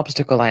like an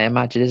obstacle, I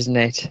imagine, isn't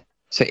it?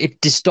 So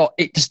it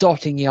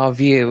distorting your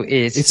view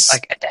is It's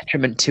like a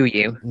detriment to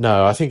you.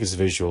 No, I think it's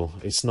visual.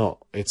 It's not.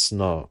 It's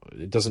not.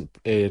 It doesn't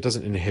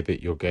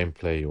inhibit your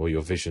gameplay or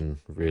your vision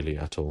really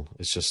at all.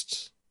 It's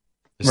just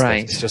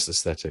aesthetic. It's Right. just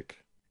aesthetic.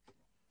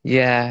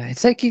 Yeah.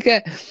 It's like you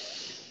get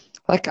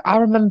like I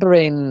remember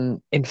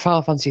in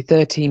Final Fantasy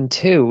 13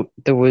 too,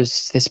 there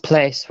was this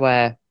place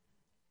where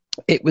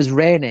it was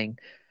raining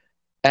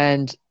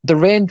and the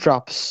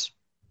raindrops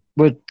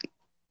would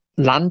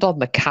land on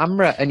the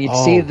camera and you'd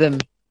see Oh, them.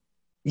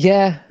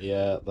 Yeah.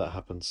 yeah, that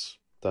happens.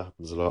 That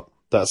happens a lot.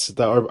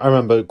 I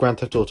remember Grand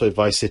Theft Auto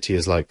Vice City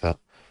is like that.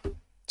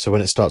 So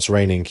when it starts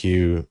raining,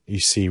 you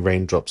see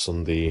raindrops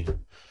on the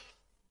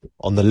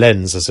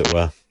lens, as it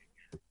were.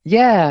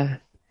 Yeah.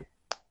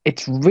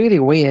 It's really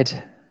weird.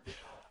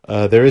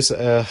 There's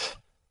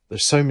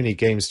so many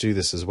games do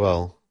this as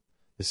well.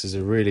 This is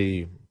a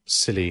really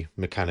silly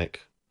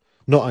mechanic,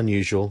 not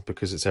unusual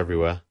because it's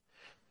everywhere,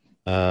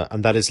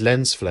 and that is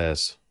lens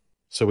flares.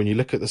 So when you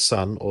look at the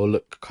sun or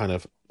look kind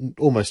of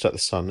almost at the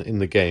sun in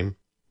the game,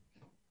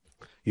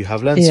 you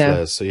have lens Yeah.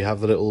 flares. So you have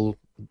the little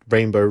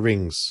rainbow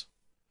rings,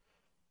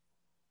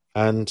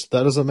 and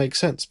that doesn't make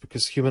sense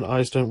because human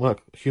eyes don't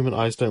work. Human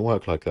eyes don't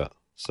work like that.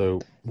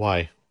 So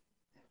why?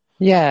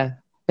 Yeah.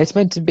 It's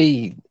meant to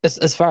be,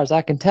 as far as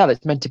I can tell,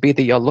 it's meant to be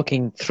that you're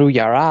looking through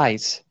your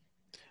eyes.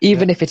 Yeah,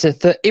 Even if it's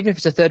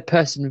a third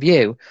person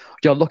view,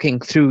 you're looking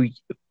through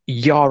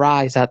your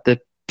eyes at the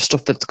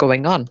stuff that's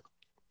going on.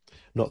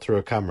 not through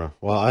a camera.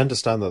 Well, I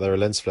understand that there are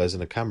lens flares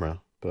in a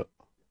camera, but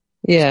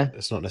Yeah.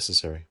 it's not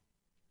necessary.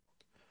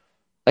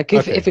 Like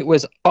Okay, if it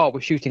was, oh,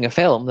 we're shooting a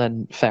film,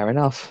 then fair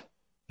enough.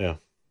 yeah.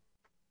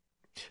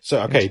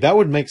 So okay, that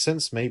would make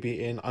sense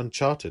maybe in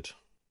Uncharted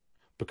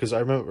because I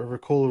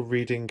recall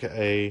reading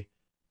an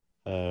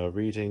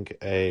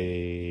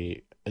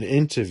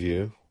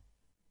interview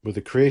with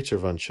the creator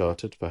of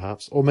Uncharted,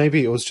 perhaps, or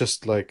maybe it was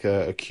just like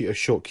a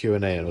short Q&A,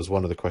 and it was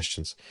one of the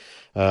questions.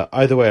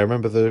 Either way, I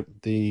remember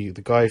the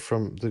guy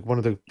from one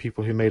of the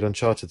people who made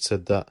Uncharted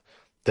said that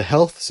the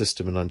health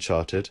system in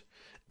Uncharted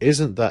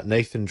isn't that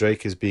Nathan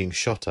Drake is being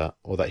shot at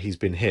or that he's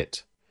been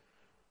hit.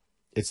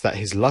 It's that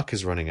his luck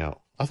is running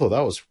out. I thought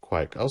that was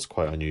quite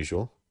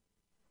unusual.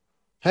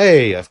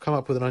 Hey, I've come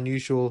up with an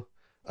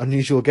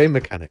unusual game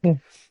mechanic. Yeah.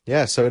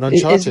 Yeah, so in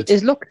His, Uncharted,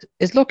 his luck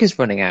his luck is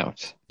running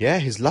out. yeah,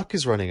 his luck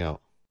is running out.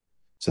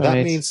 So that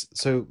Right. means,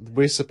 so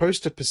we're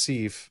supposed to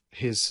perceive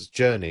his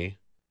journey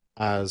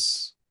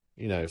as,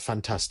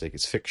 fantastic.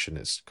 It's fiction.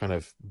 It's kind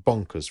of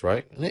bonkers,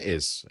 right? And it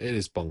is. It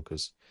is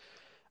bonkers.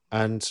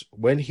 And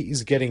when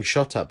he's getting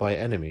shot at by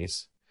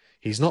enemies,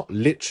 he's not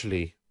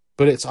literally,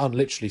 bullets aren't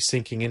literally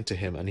sinking into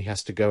him and he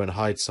has to go and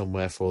hide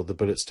somewhere for the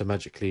bullets to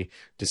magically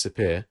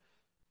disappear.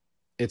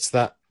 It's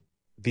that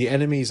the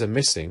enemies are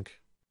missing,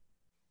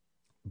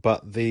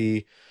 but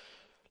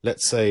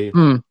let's say,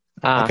 Hmm.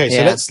 Ah, okay, so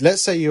yeah.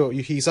 let's say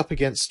he's up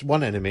against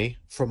one enemy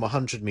from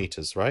 100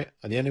 meters, right?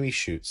 And the enemy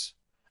shoots,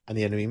 and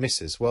the enemy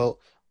misses. Well,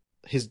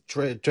 his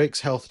Drake's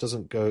health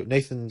doesn't go.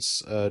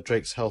 Nathan's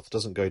Drake's health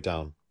doesn't go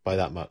down by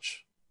that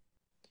much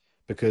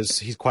because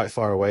he's quite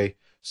far away.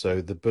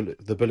 So the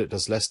bullet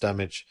does less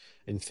damage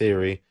in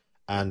theory,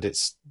 and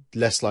it's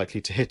less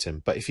likely to hit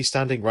him. But if he's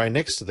standing right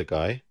next to the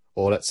guy,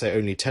 or let's say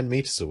only 10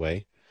 meters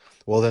away,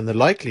 well, then the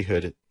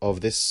likelihood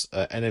of this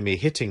enemy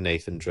hitting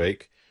Nathan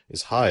Drake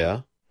is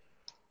higher,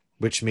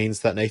 which means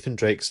that Nathan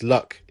Drake's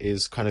luck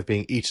is kind of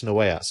being eaten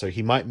away at. So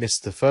he might miss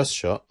the first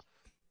shot,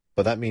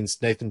 but that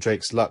means Nathan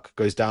Drake's luck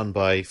goes down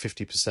by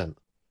 50%.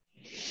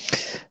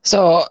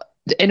 So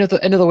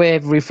another way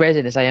of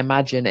rephrasing this, I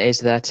imagine, is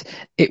that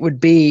it would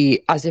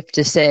be as if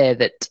to say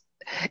that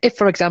if,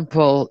 for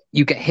example,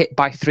 you get hit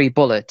by 3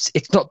 bullets,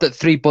 it's not that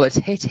 3 bullets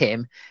hit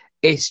him,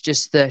 it's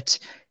just that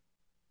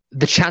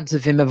the chance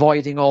of him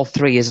avoiding all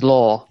 3 is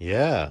low.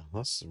 Yeah,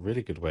 that's a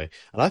really good way.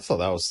 And I thought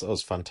that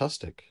was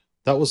fantastic.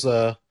 That was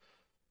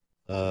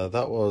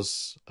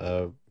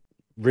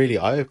really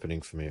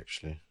eye-opening for me,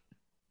 actually.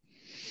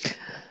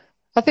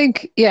 I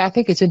think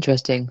it's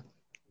interesting.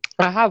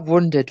 I have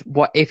wondered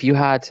what if you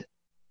had,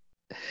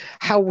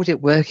 how would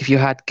it work if you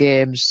had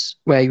games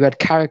where you had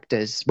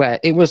characters where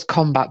it was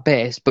combat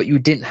based, but you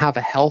didn't have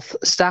a health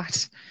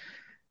stat?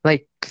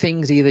 Like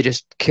things either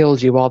just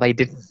killed you or they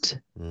didn't.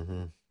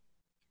 Hmm.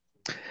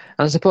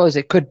 And I suppose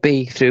it could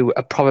be through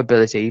a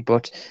probability,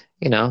 but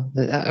I mean,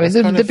 That's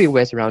kind there'd be of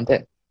ways around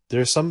it.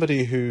 There's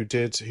somebody who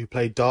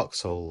played Dark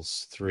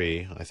Souls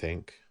 3, I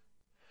think,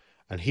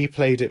 and he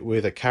played it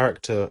with a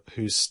character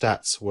whose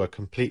stats were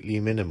completely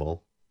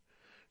minimal,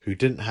 who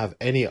didn't have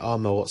any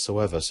armor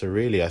whatsoever. So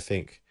really, I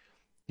think,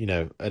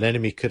 an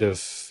enemy could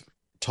have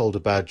told a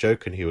bad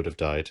joke and he would have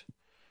died.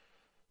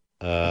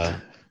 Uh,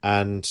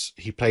 and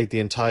he played the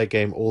entire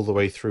game all the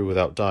way through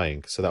without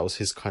dying. So that was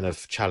his kind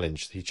of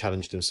challenge. He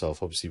challenged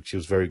himself, obviously, because he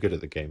was very good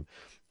at the game.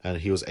 And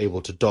he was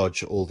able to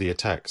dodge all the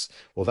attacks.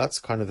 Well, that's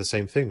kind of the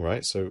same thing,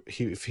 right? So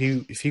if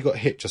he got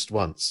hit just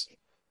once,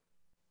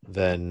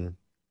 then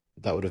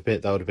that would have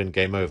been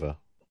game over,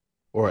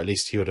 or at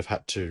least he would have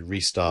had to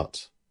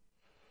restart.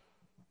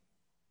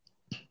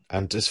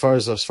 And as far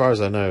as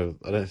I know,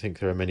 I don't think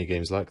there are many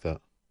games like that.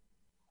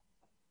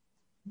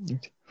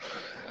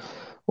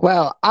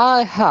 Well,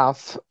 I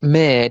have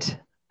made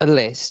a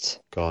list.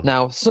 Go on.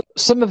 Now,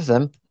 some of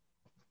them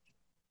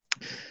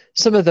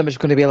are just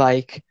going to be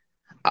like,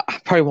 I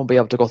probably won't be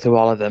able to go through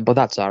all of them, but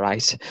that's all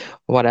right.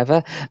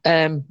 Whatever.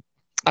 Um,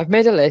 I've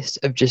made a list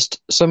of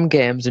just some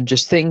games and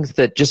just things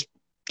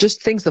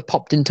that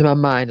popped into my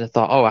mind. And I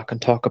thought, oh, I can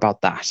talk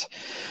about that.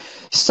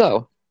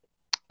 So,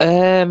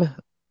 um,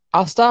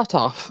 I'll start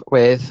off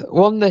with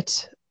one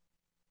that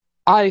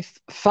I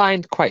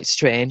find quite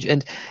strange,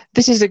 and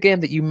this is a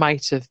game that you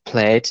might have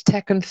played,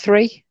 Tekken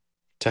 3.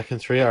 Tekken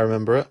 3, I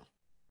remember it.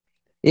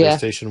 Yeah,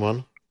 PlayStation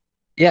 1.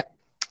 yeah.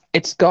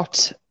 It's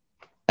got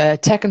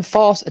Tekken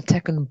Force and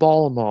Tekken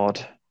Ball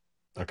mode.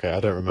 Okay, I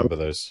don't remember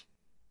those.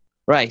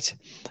 Right.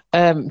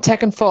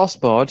 Tekken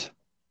Force mode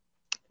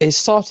is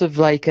sort of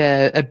like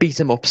a beat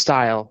 'em up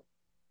style.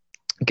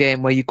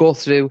 game where you go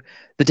through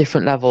the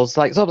different levels,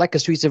 like sort of like a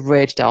Streets of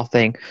Rage style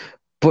thing,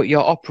 but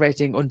you're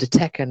operating under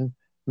Tekken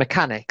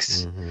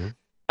mechanics, Mm-hmm.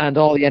 and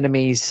all the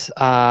enemies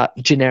are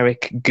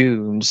generic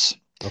goons.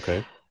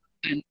 Okay.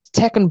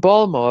 Tekken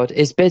Ball mode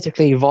is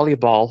basically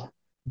volleyball,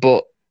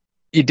 but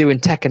you're doing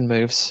Tekken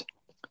moves.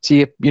 So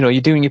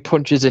you're doing your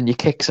punches and your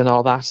kicks and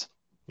all that.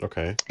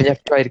 Okay. And you have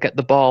to try to get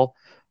the ball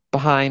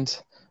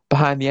behind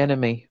the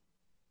enemy.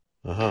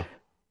 Uh-huh.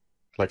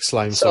 Like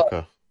slime So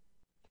soccer.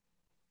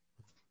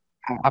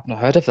 I've not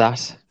heard of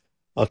that.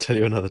 I'll tell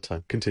you another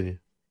time. Continue.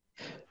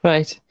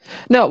 Right.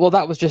 No, well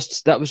that was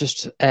just one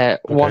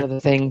Okay. of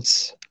the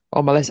things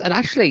on my list. And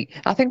actually,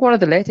 I think one of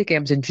the later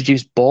games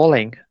introduced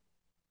bowling,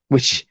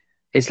 which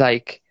is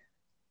like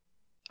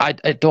I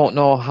don't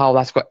know how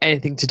that's got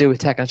anything to do with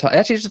Tekken at all. It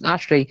actually doesn't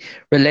actually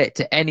relate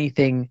to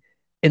anything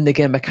in the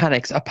game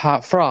mechanics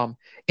apart from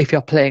if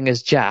you're playing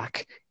as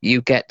Jack,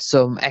 you get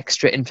some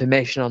extra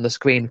information on the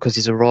screen because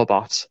he's a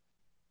robot.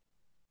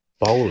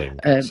 Bowling.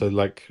 Um, So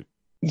like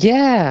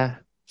yeah,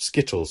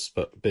 Skittles,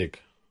 but big.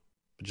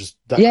 Just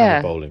that kind of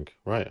yeah, bowling.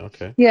 Right,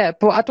 okay. yeah,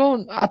 but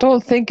I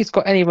don't think it's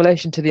got any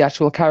relation to the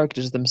actual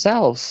characters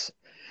themselves.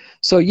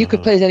 So you could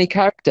Uh-huh. play as any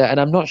character, and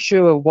I'm not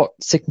sure what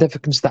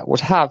significance that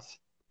would have,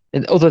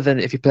 other than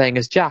if you're playing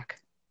as Jack.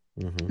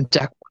 Mm-hmm.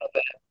 Jack,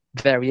 whatever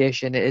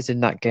variation it is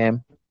in that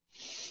game.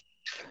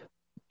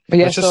 But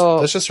yeah, That's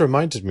so just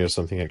reminded me of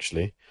something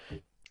actually.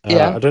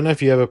 yeah. I don't know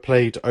if you ever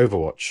played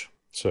Overwatch.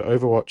 So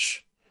Overwatch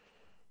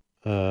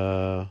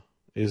uh,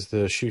 is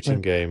the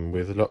shooting game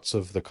with lots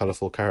of the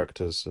colorful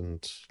characters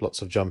and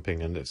lots of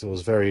jumping, and it's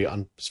very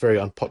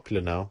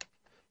unpopular now,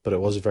 but it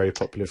was very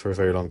popular for a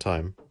very long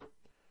time,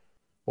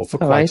 or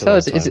for All right. quite a So long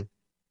is it time.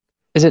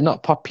 is it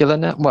not popular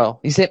now? Well,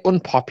 you say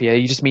unpopular,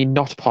 you just mean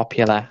not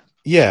popular.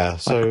 Yeah. Like,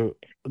 So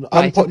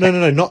right, no, okay. no,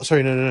 no, not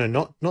sorry, no, no,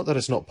 no, not that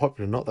it's not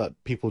popular, not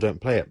that people don't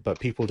play it, but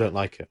people don't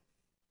like it.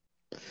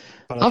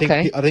 But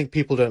Okay. I think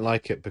people don't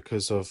like it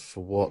because of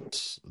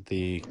what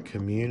the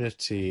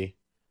community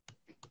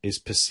is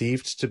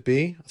perceived to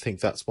be. I think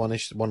that's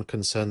one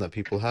concern that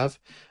people have,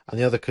 and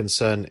the other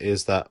concern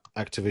is that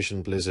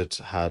Activision Blizzard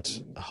had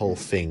a whole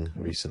thing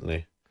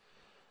recently,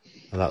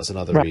 and that's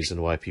another Right.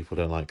 reason why people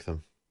don't like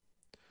them.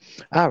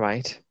 All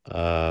right.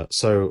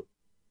 So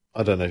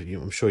I don't know.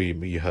 I'm sure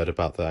you heard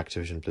about the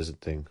Activision Blizzard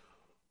thing.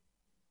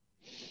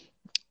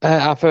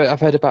 I've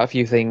heard about a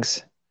few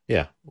things.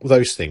 Yeah,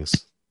 those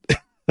things.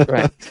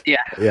 Right.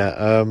 Yeah.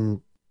 Yeah.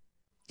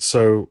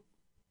 So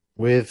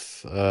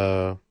with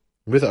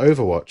with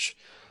Overwatch,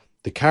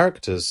 the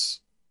characters,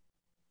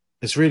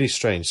 it's really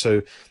strange.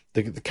 So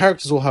the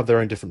characters all have their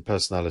own different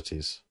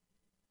personalities,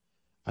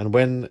 and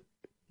when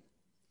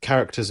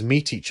characters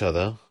meet each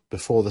other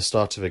before the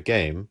start of a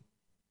game,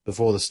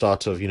 before the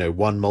start of,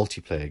 one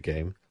multiplayer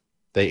game,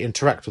 they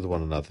interact with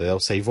one another. They'll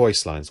say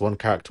voice lines. One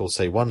character will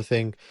say one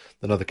thing,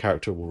 another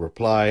character will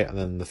reply, and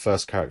then the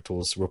first character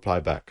will reply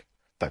back.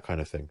 That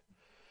kind of thing.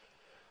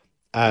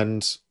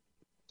 And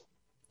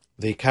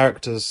the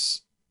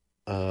characters,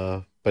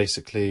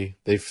 basically,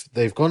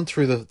 they've gone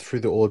through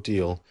the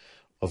ordeal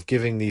of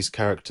giving these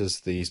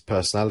characters these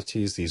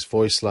personalities, these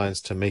voice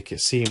lines, to make it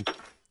seem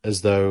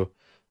as though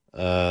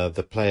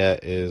the player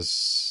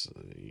is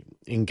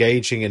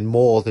engaging in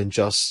more than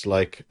just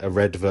like a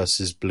red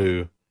versus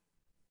blue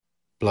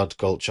Blood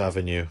Gulch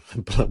Avenue,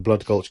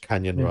 Blood Gulch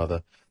Canyon Mm.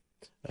 rather,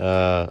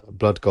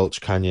 Blood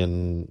Gulch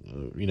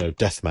Canyon,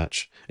 death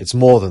match. It's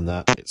more than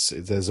that.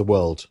 There's a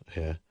world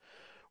here.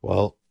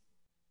 Well,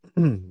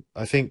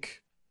 I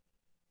think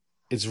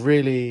it's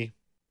really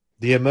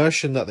the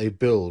immersion that they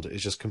build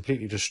is just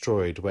completely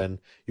destroyed when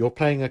you're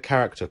playing a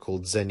character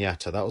called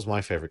Zenyatta. That was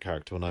my favorite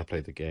character when I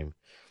played the game.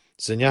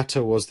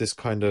 Zenyatta was this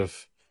kind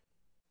of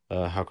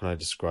how can I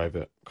describe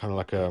it? Kind of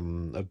like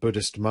a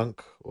Buddhist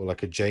monk or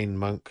like a Jain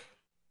monk,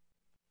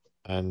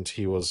 and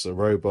he was a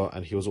robot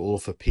and he was all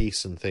for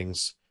peace and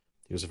things.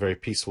 He was a very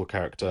peaceful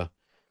character,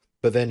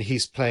 but then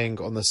he's playing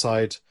on the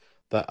side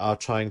that are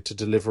trying to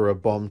deliver a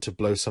bomb to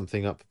blow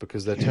something up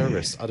because they're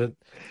terrorists. I don't.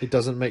 It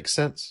doesn't make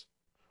sense.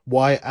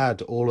 Why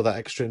add all of that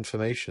extra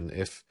information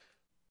if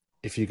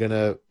you're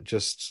gonna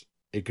just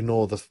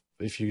ignore the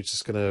if you're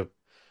just gonna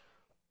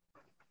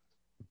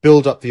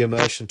build up the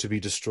immersion to be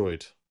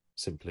destroyed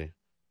simply,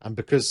 and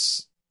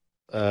because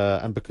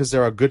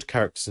there are good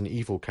characters and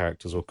evil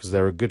characters, or because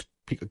there are good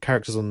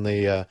characters on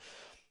the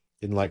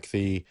in like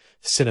the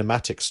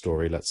cinematic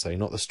story, let's say,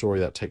 not the story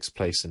that takes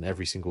place in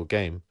every single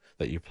game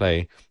that you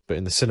play, but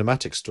in the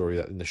cinematic story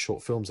that in the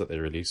short films that they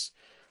release,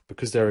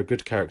 because there are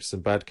good characters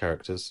and bad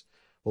characters.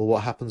 Well,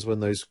 what happens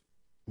when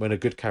a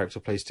good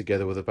character plays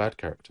together with a bad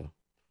character?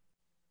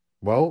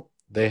 Well,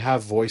 they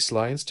have voice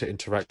lines to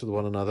interact with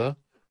one another,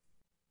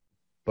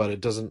 but it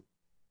doesn't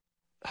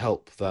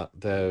help that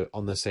they're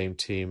on the same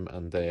team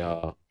and they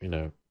are,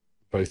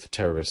 both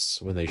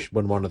terrorists when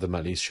when one of them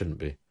at least shouldn't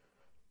be.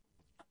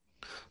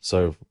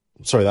 So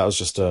sorry, that was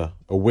just a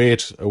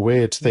weird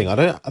thing. I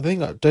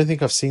don't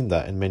think I've seen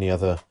that in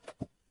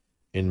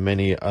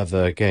many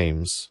other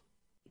games.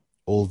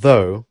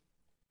 Although,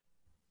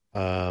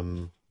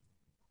 um,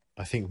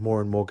 I think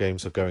more and more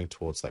games are going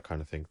towards that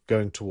kind of thing,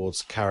 going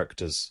towards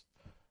characters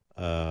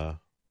uh,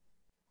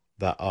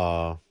 that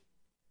are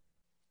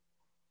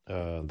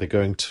they're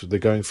going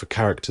for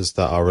characters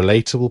that are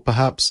relatable,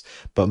 perhaps,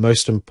 but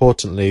most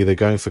importantly, they're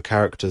going for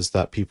characters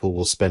that people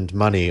will spend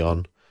money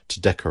on to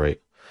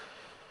decorate.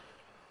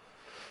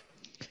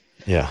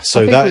 Yeah, I so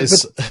think that with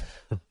is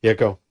yeah.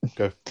 Go.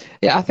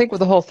 yeah, I think with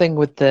the whole thing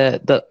with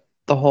the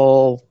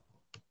whole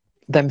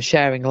them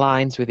sharing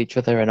lines with each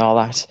other and all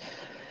that,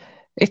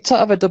 it's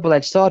sort of a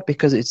double-edged sword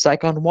because it's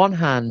like on one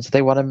hand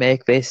they want to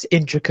make this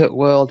intricate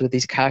world with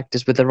these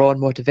characters with their own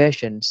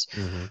motivations,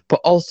 Hmm. but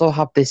also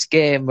have this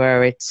game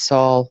where it's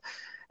all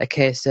a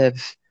case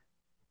of,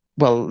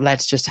 well,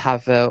 let's just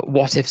have a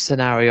what if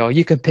scenario.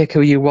 You can pick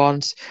who you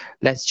want.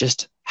 Let's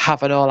just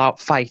have an all out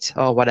fight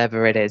or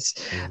whatever it is.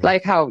 Hmm.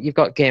 Like how you've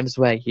got games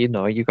where,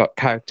 you've got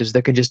characters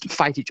that can just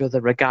fight each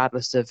other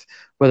regardless of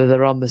whether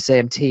they're on the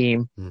same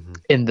team Hmm.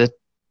 in the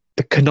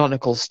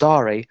canonical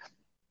story,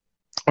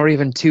 or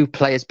even two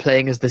players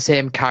playing as the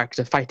same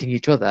character fighting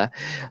each other.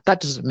 That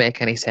doesn't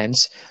make any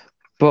sense.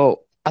 But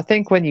I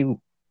think when you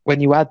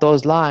add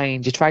those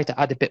lines, you try to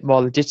add a bit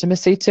more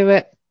legitimacy to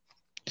it.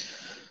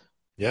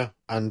 Yeah,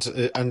 and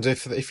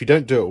if you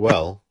don't do it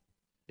well,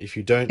 if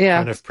you don't Yeah.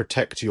 kind of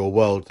protect your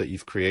world that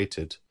you've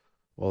created,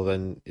 well,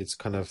 then it's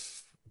kind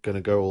of gonna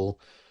go all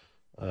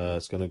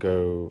it's gonna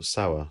go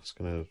sour. It's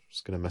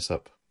gonna mess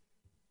up.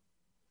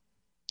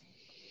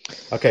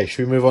 Okay,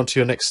 should we move on to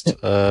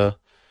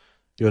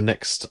your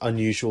next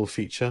unusual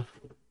feature?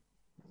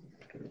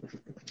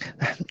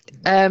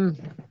 Um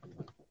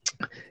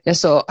Yeah,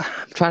 so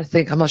I'm trying to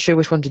think. I'm not sure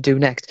which one to do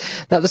next.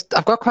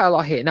 I've got quite a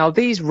lot here. Now,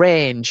 these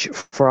range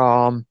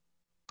from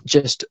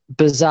just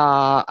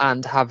bizarre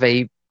and have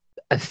a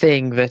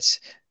thing that,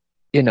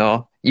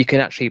 you can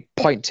actually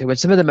point to. And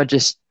some of them are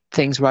just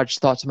things where I just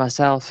thought to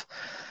myself,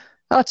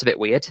 oh, that's a bit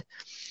weird.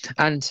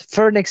 And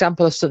for an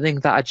example of something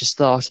that I just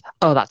thought,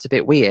 oh, that's a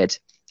bit weird,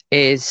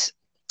 is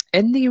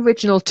in the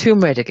original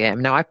Tomb Raider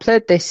game. Now, I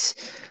played this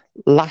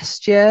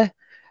last year.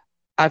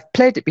 I've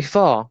played it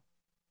before,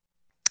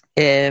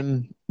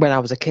 when I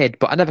was a kid,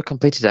 but I never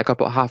completed it. I got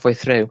about halfway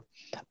through.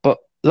 But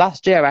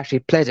last year I actually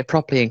played it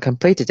properly and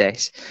completed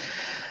it.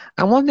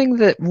 And one thing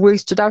that really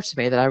stood out to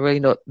me that I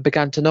really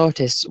began to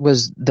notice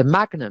was the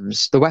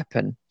magnums, the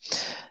weapon.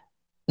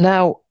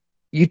 Now,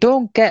 you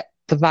don't get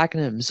the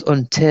magnums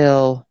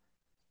until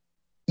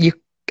you.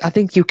 I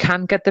think you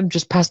can get them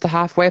just past the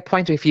halfway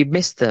point. Or if you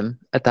miss them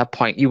at that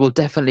point, you will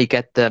definitely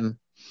get them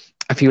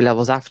a few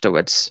levels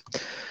afterwards.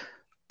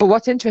 But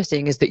what's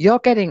interesting is that you're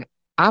getting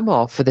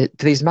ammo for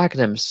these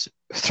magnums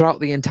throughout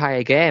the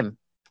entire game.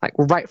 Like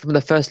right from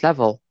the first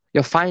level,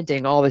 you're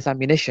finding all this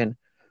ammunition Mm.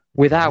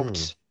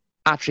 without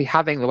actually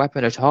having the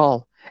weapon at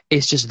all.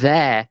 It's just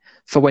there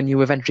for when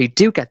you eventually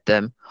do get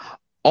them.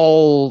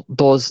 All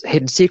those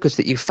hidden secrets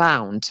that you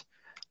found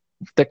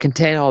that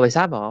contain all this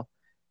ammo,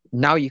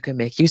 now you can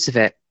make use of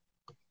it.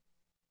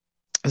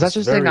 That's That's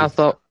just the thing I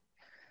thought.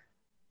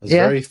 that's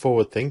Yeah, very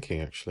forward thinking,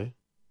 actually.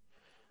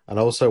 And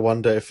I also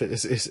wonder if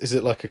is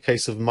it like a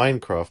case of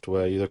Minecraft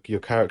where your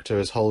character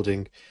is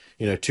holding,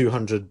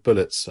 200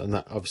 bullets, and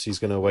that obviously is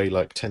going to weigh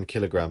like 10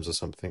 kilograms or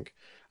something,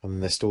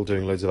 and they're still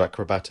doing loads of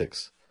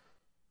acrobatics.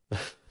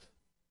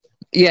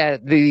 yeah.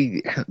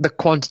 The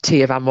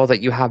quantity of ammo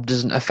that you have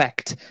doesn't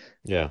affect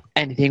Yeah.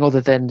 anything other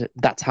than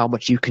that's how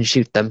much you can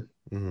shoot them.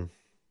 Hmm.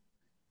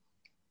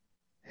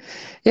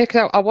 Yeah,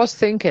 because I was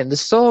thinking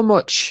there's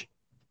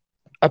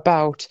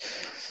about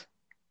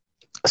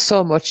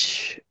so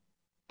much.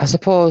 I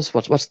suppose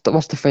what's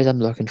the phrase I'm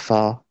looking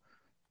for?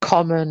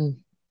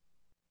 Common.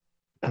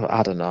 Oh,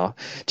 I don't know.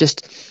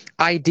 Just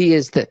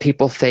ideas that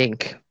people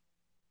think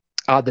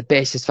are the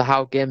basis for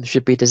how games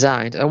should be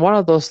designed. And one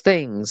of those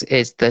things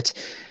is that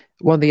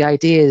one of the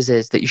ideas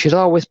is that you should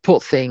always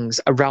put things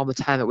around the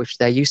time at which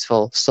they're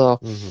useful. So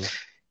Hmm.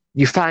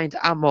 you find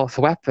ammo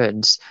for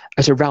weapons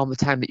at around the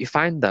time that you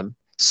find them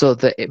so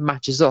that it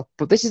matches up.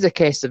 But this is a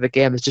case of a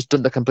game that's just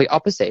done the complete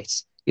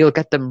opposite. You'll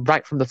get them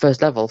right from the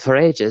first level for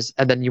ages,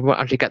 and then you won't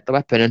actually get the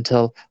weapon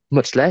until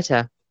much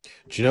later.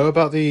 Do you know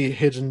about the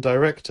hidden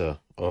director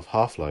of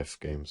Half-Life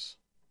games,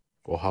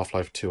 or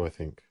Half-Life 2, I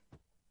think?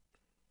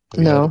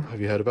 No.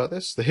 Have you heard about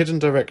this? The hidden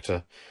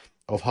director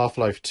of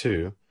Half-Life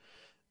 2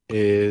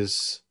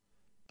 is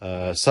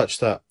such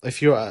that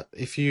if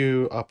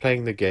you are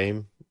playing the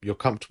game, your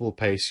comfortable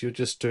pace, you're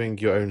just doing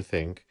your own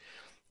thing.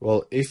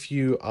 Well, if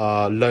you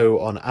are low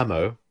on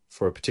ammo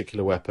for a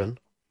particular weapon,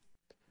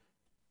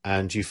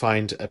 and you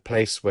find a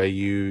place where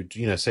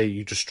say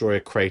you destroy a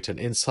crate, and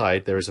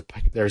inside there is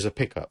a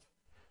pickup.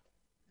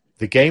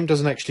 The game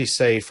doesn't actually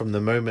say from the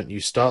moment you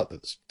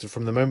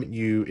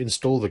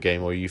install the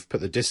game or you've put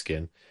the disc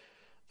in.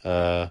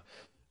 Uh,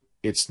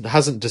 it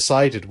hasn't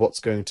decided what's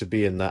going to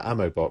be in that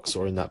ammo box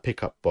or in that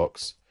pickup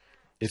box.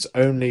 It's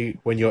only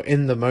when you're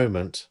in the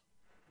moment,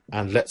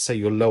 and let's say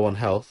you're low on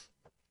health,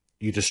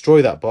 you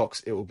destroy that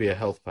box, it will be a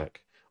health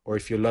pack. Or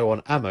if you're low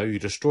on ammo, you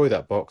destroy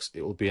that box,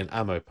 it will be an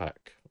ammo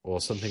pack or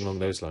something along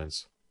those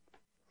lines.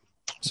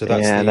 So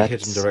that's Yeah, the hidden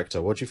that's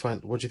director. What do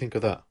you think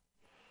of that?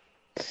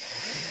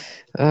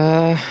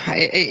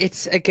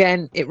 It's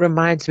again, it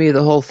reminds me of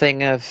the whole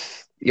thing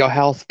of your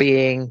health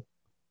being,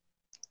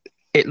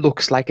 it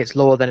looks like it's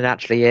lower than it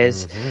actually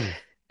is. Hmm.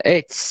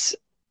 It's,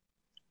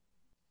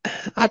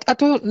 I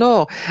don't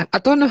know. I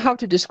don't know how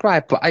to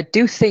describe, but I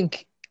do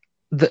think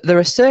that there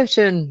are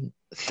certain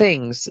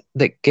things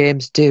that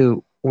games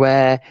do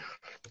where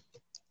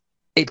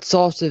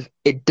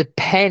it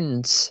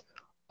depends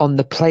on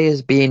the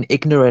players being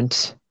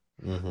ignorant.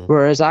 Hmm.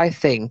 Whereas I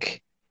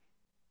think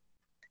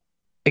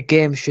a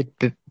game should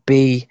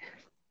be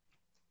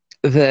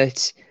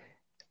that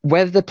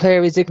whether the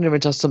player is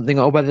ignorant of something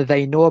or whether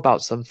they know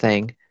about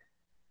something,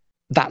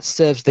 that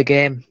serves the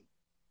game.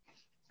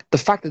 The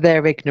fact that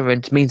they're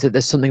ignorant means that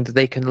there's something that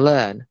they can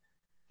learn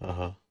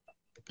Uh-huh.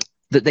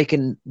 that they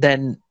can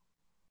then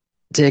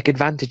take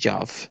advantage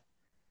of.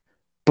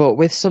 But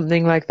with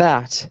something like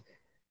that,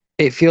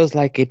 it feels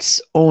like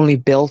it's only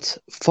built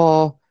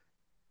for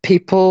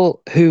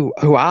people who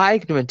are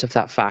ignorant of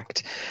that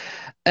fact.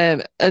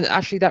 And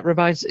actually, that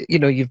reminds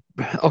you've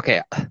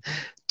okay.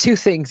 Two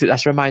things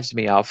that reminds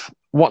me of.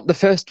 What the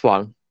first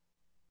one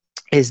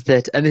is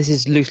that, and this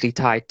is loosely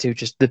tied to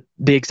just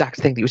the exact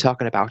thing that you were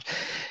talking about.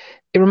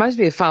 It reminds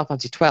me of Final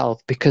Fantasy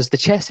 12 because the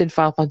chests in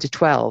Final Fantasy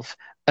 12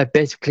 are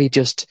basically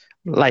just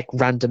like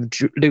random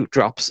loot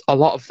drops. A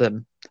lot of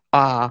them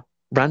are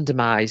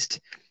randomized.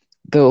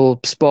 They'll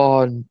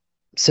spawn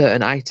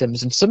certain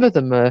items, and some of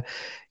them are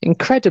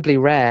incredibly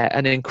rare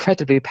and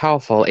incredibly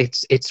powerful.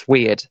 It's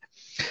weird.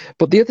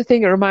 But the other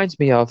thing it reminds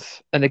me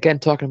of, and again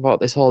talking about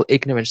this whole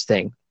ignorance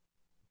thing,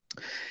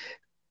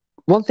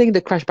 one thing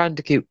that Crash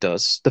Bandicoot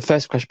does, the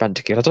first Crash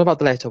Bandicoot, I don't know about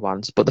the later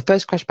ones, but the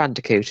first Crash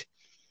Bandicoot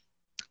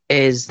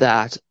is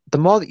that the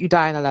more that you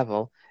die in a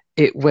level,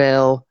 it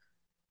will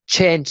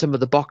change some of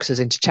the boxes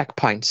into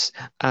checkpoints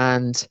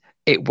and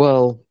it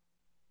will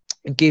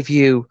give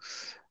you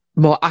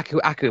more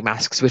Aku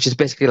masks, which is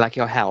basically like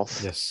your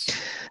health. Yes.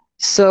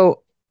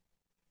 So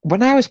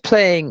when I was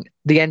playing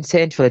the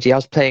Insane Trilogy, I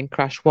was playing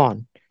Crash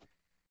 1.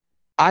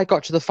 I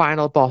got to the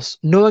final boss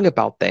knowing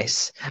about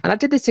this. And I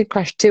did this in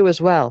Crash 2 as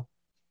well.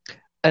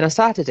 And I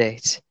started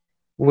it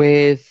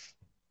with,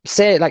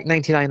 say, like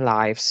 99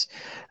 lives.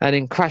 And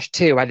in Crash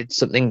 2, I did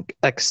something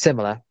like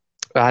similar.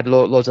 I had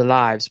loads of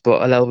lives,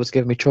 but a level was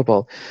giving me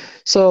trouble.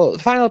 So the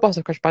final boss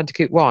of Crash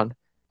Bandicoot 1,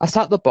 I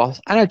start the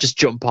boss and I just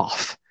jump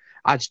off.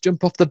 I just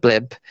jump off the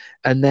blimp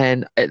and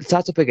then it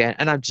starts up again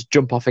and I just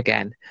jump off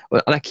again.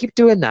 And I keep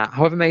doing that,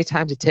 however many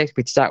times it takes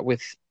me to start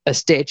with a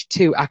stage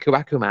 2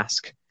 Aku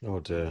mask. Oh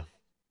dear.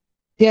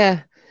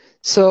 Yeah.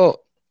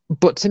 So,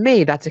 but to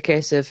me, that's a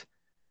case of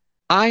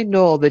I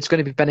know that it's going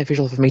to be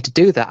beneficial for me to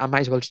do that. I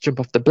might as well just jump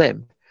off the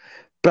blimp.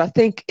 But I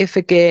think if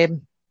a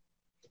game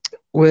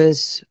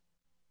was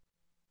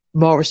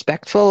more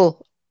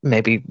respectful,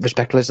 maybe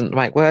respectful isn't the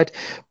right word,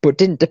 but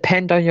didn't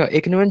depend on your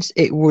ignorance,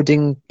 it would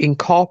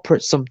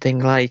incorporate something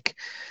like,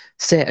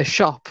 say, a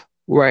shop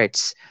where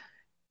it's,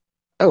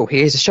 oh,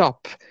 here's a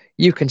shop.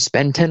 You can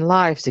spend 10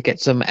 lives to get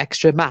some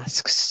extra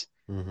masks.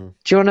 Hmm.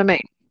 Do you know what I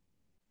mean?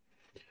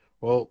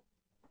 Well,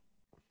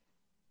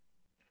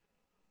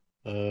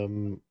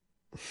 um,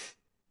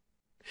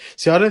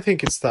 see, I don't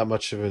think it's that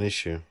much of an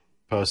issue,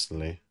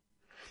 personally.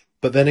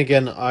 But then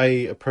again, I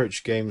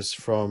approach games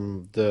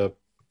from the.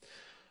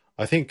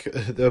 I think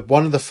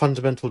one of the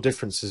fundamental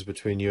differences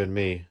between you and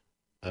me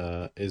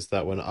is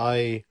that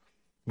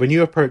when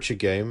you approach a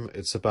game,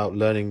 it's about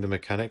learning the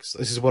mechanics.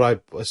 This is what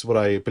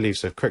I believe.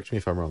 So correct me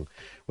if I'm wrong.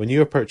 When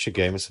you approach a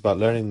game, it's about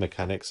learning the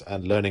mechanics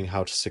and learning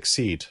how to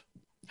succeed,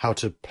 how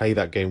to play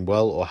that game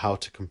well, or how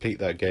to complete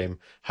that game,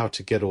 how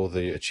to get all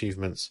the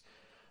achievements,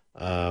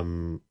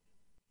 um,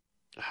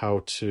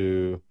 how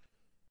to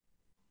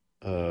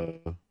uh,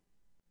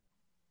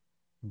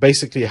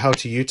 basically how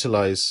to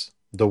utilize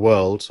the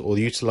world, or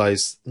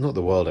utilize not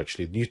the world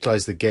actually,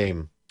 utilize the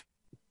game,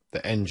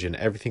 the engine,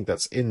 everything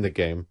that's in the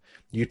game,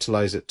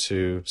 utilize it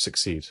to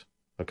succeed.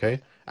 Okay?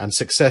 And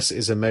success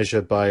is a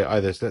measure by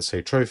either, let's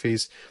say,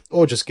 trophies,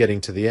 or just getting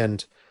to the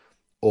end,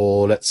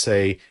 or let's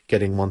say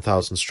getting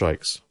 1,000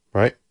 strikes,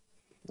 right?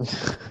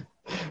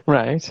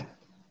 Right.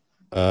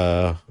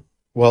 Uh,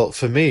 well,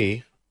 for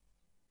me,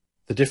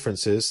 the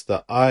difference is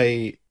that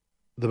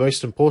the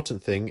most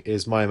important thing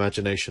is my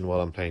imagination while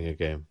I'm playing a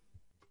game.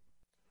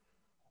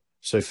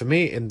 So for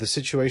me, in the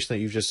situation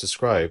that you've just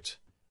described,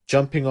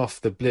 jumping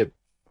off the blip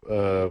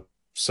uh,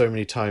 so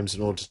many times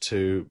in order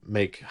to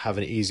have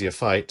an easier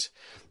fight,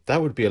 that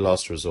would be a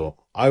last resort.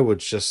 I would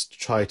just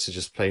try to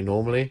just play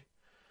normally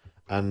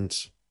and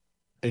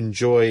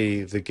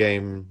enjoy the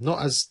game,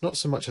 not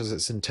so much as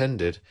it's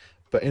intended,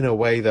 but in a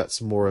way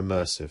that's more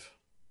immersive.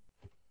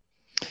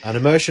 And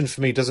immersion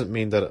for me doesn't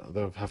mean that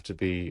there have to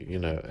be,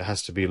 it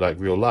has to be like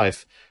real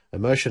life.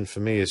 Immersion for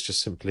me is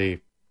just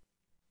simply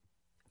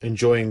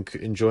enjoying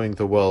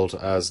the world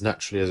as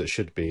naturally as it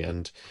should be,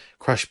 and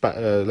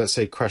let's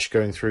say Crash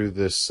going through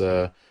this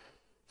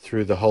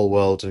through the whole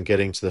world and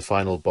getting to the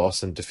final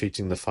boss and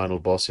defeating the final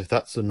boss. If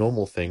that's the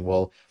normal thing,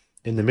 well,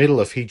 in the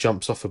middle, if he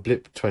jumps off a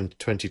blip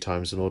 20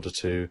 times in order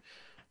to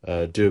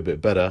do a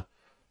bit better,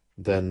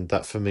 then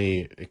that for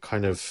me it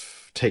kind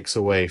of takes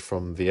away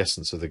from the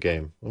essence of the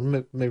game.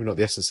 Well, maybe not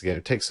the essence of the game.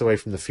 It takes away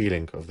from the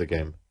feeling of the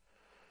game.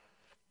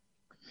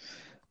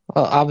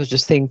 Well, I was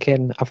just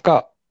thinking, I've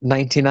got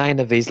 99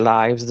 of these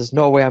lives. There's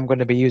no way I'm going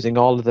to be using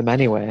all of them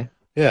anyway.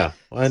 Yeah,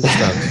 I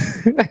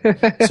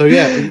understand. So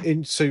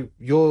yeah, so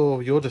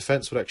your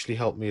defense would actually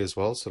help me as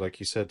well. So like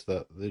you said,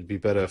 that it'd be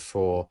better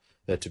for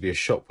there to be a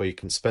shop where you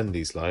can spend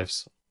these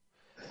lives.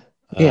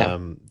 Yeah.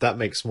 That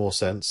makes more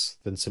sense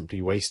than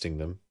simply wasting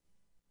them.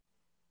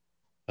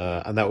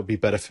 And that would be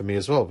better for me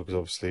as well, because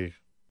obviously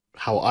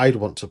how I'd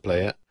want to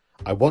play it,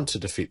 I want to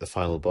defeat the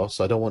final boss.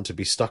 I don't want to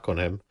be stuck on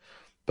him,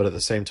 but at the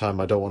same time,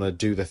 I don't want to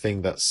do the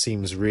thing that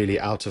seems really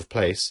out of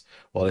place.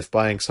 Well, if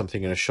buying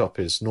something in a shop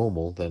is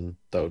normal, then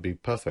that would be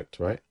perfect,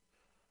 right?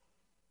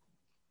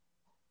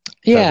 That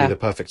would be Yeah. the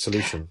perfect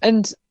solution.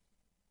 And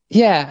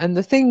yeah, and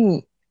the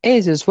thing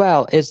is as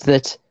well is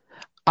that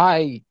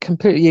I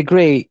completely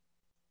agree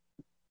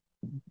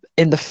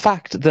in the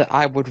fact that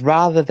I would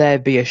rather there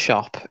be a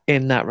shop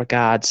in that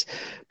regards,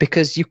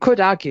 because you could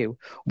argue,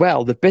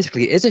 well, there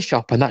basically is a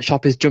shop and that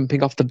shop is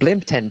jumping off the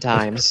blimp 10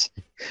 times.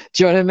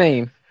 Do you know what I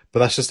mean? But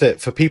that's just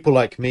it. For people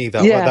like me,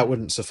 Yeah, that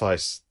wouldn't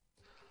suffice.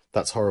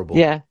 That's horrible.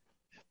 yeah.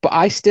 But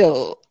I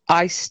still,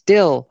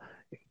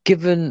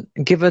 given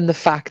the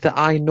fact that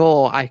I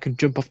know I can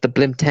jump off the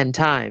blimp 10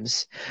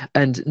 times,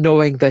 and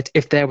knowing that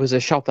if there was a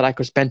shop that I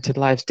could spend 10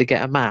 lives to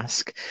get a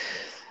mask,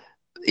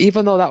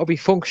 even though that would be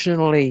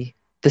functionally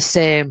the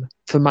same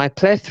for my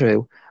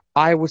playthrough,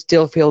 I would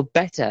still feel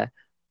better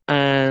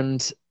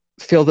and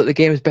feel that the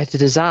game is better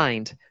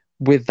designed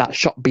with that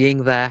shop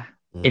being there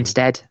Hmm.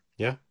 instead.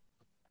 Yeah,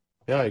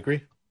 yeah, I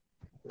agree.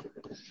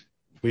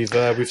 We've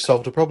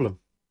solved a problem.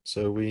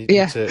 So Yeah. we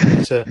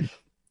need to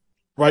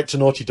write to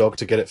Naughty Dog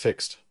to get it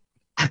fixed.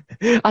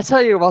 I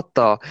tell you what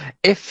though,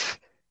 if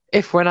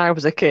if when I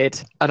was a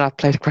kid and I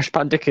played Crash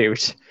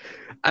Bandicoot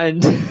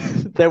and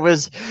there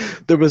was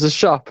a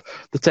shop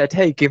that said,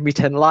 "Hey, give me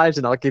 10 lives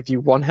and I'll give you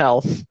 1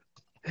 health,"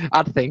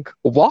 I'd think,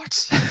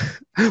 "What?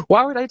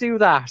 Why would I do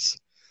that?"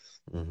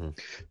 Hmm.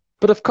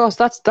 But of course,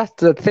 that's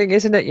the thing,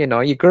 isn't it? You know,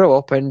 you grow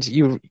up and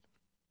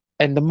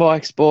the more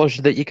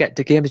exposure that you get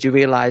to games, you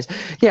realize,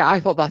 yeah, I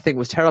thought that thing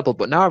was terrible,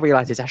 but now I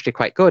realize it's actually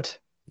quite good.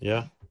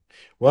 Yeah.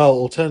 Well,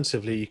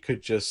 alternatively, you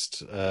could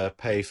just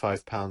pay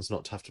 £5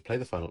 not to have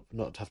to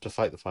not to have to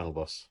fight the final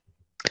boss.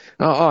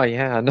 Oh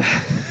yeah,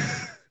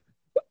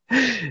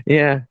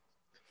 yeah,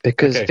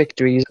 because Okay.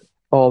 victory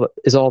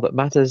is all that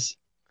matters.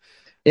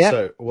 Yeah.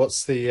 So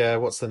what's the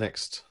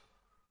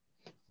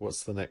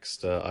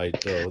next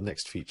idea, or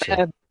next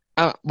feature?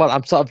 Um, well,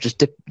 I'm sort of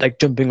just like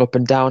jumping up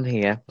and down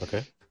here,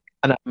 Okay.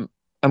 and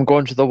I'm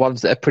going to the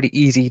ones that are pretty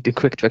easy and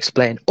quick to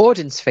explain.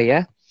 Odin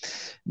Sphere.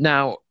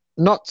 Now,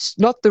 not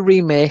the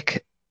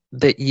remake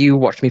that you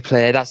watched me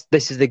play.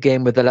 This is the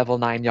game with the level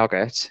 9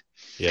 yogurt,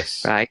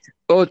 Yes. right?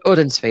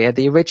 Odin Sphere,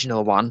 the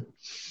original one.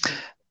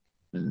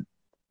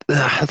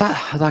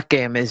 That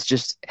game is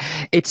just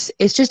it's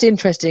just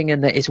interesting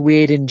in that it's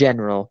weird in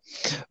general.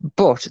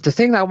 But the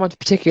thing that I want to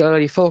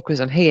particularly focus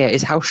on here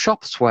is how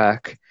shops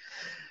work.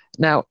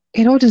 Now,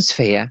 in Odin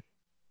Sphere,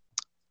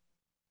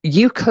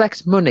 you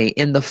collect money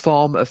in the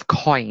form of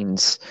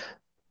coins.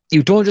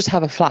 You don't just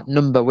have a flat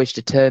number which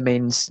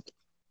determines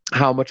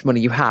how much money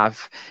you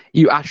have.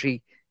 You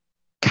actually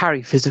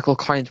carry physical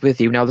coins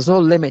with you. Now, there's no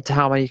limit to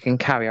how many you can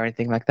carry or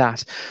anything like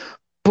that.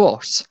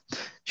 But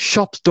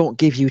shops don't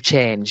give you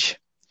change.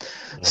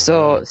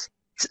 So, Uh-huh.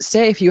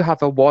 say if you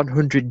have a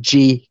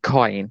 100G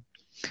coin,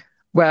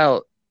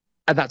 well,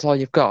 and that's all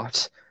you've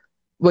got,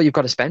 well, you've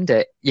got to spend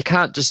it. You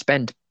can't just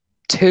spend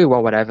two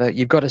or whatever.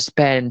 You've got to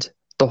spend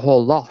the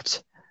whole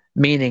lot,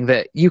 meaning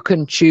that you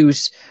can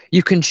choose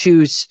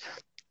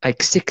like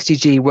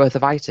 60G worth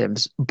of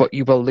items, but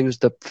you will lose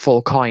the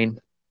full coin.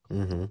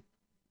 Hmm.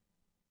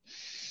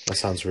 That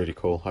sounds really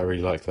cool. I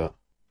really like that.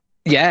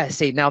 Yeah,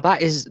 see, now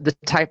that is the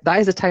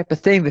type of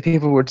thing that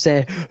people would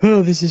say,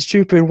 "Oh, this is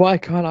stupid. Why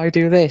can't I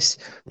do this?"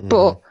 Hmm.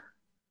 But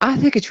I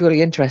think it's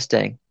really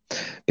interesting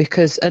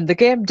because, and the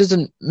game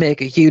doesn't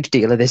make a huge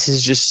deal of this.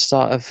 Is just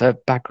sort of a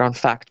background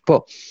fact,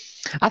 but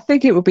I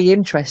think it would be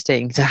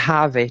interesting to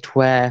have it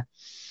where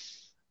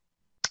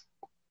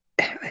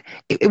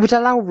it would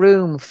allow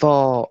room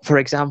for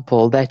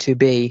example, there to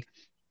be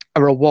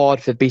a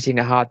reward for beating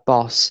a hard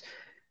boss,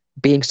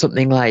 being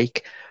something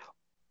like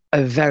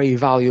a very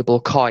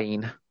valuable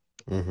coin.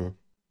 Hmm.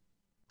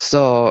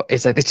 So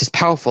it's like this is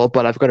powerful,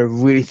 but I've got to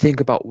really think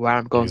about where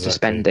I'm going to Exactly.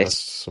 spend it.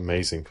 That's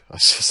amazing.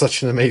 That's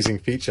such an amazing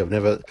feature.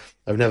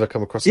 I've never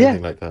come across Yeah,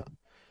 anything like that.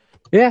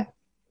 yeah.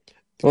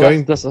 Well, that's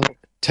Going that's a,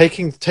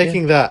 yeah.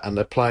 taking that and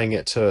applying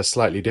it to a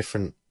slightly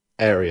different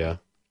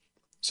area.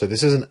 So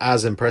this isn't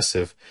as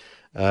impressive,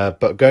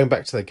 but going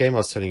back to the game I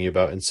was telling you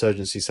about,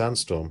 Insurgency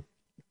Sandstorm.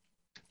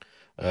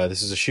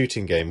 This is a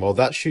shooting game. Well,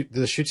 the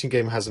shooting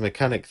game has a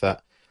mechanic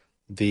that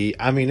the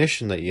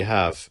ammunition that you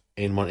have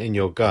in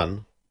your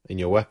gun, in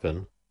your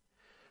weapon,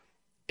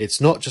 it's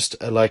not just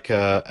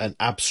an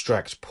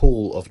abstract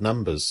pool of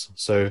numbers.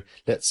 So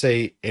let's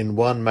say in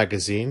one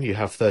magazine you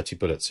have 30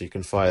 bullets, so you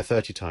can fire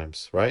 30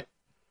 times, right?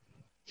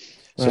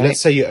 So let's Right.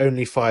 say you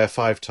only fire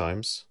 5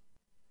 times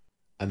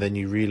and then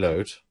you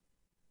reload.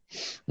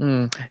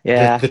 The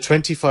Yeah.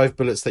 25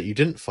 bullets that you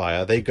didn't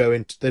fire, they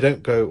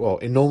don't go, well,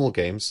 in normal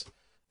games,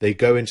 they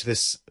go into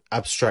this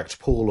abstract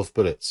pool of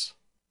bullets.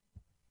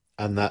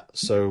 And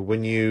so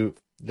when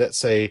let's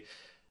say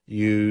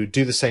you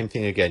do the same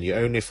thing again, you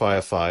only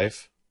fire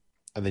 5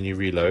 and then you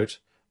reload,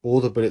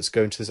 all the bullets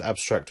go into this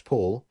abstract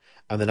pool.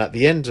 And then at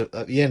the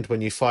end,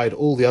 when you fired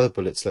all the other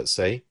bullets, let's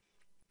say,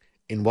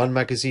 in one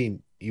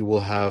magazine, you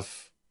will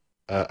have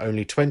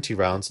only 20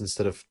 rounds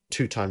instead of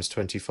 2 times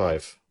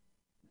 25,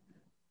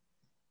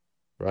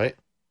 right?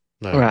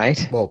 No.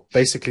 Right. Well,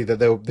 basically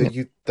they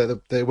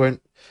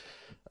won't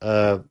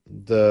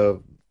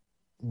the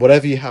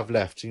whatever you have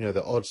left,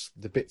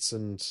 the bits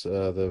and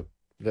the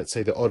let's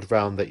say the odd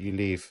round that you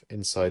leave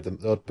inside the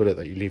odd bullet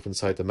that you leave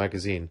inside the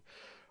magazine.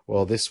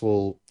 Well, this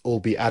will all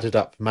be added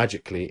up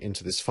magically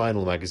into this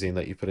final magazine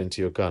that you put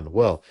into your gun.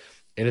 Well,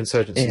 in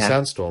Insurgency Yeah.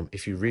 Sandstorm,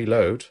 if you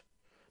reload,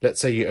 let's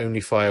say you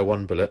only fire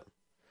one bullet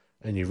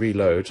and you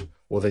reload,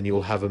 well, then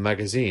you'll have a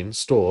magazine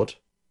stored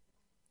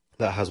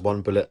that has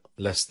one bullet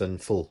less than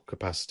full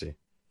capacity.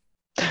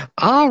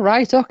 All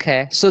right.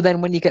 Okay. So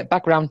then when you get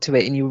back round to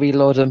it and you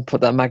reload and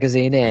put that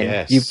magazine in,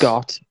 you've Yes,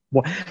 got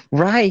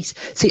right.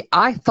 See,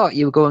 I thought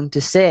you were going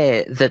to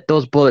say that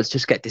those bullets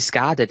just get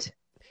discarded.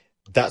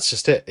 that's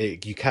just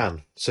it. You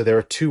can. So there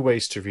are two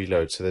ways to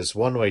reload. So there's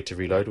one way to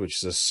reload, which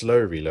is a slow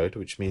reload,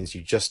 which means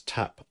you just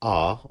tap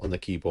R on the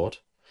keyboard.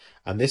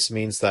 And this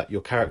means that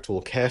your character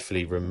will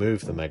carefully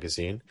remove the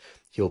magazine.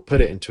 He'll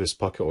put it into his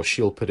pocket, or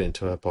she'll put it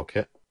into her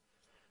pocket.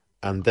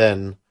 And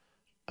then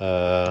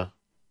uh,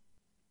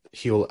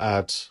 he'll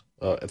add,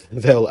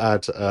 they'll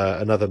add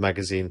another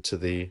magazine to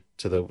the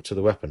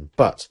weapon.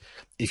 But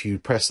if you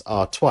press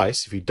R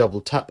twice, if you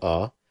double tap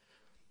R,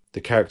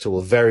 the character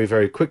will very,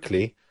 very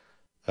quickly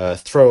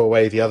throw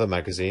away the other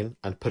magazine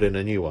and put in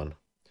a new one.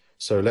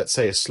 So let's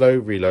say a slow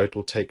reload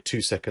will take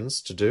 2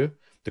 seconds to do.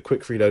 The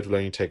quick reload will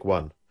only take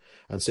one.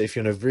 And so if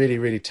you're in a really,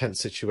 really tense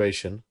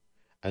situation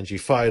and you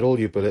fired all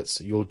your bullets,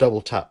 you'll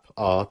double tap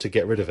R to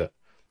get rid of it,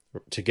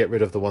 to get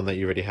rid of the one that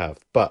you already have.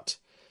 But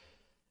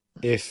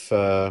if,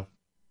 for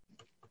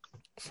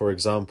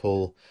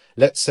example,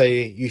 let's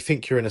say you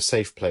think you're in a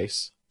safe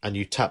place and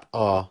you tap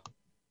R,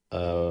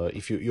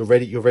 if you're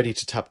ready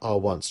to tap R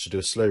once to do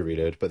a slow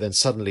reload, but then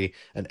suddenly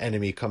an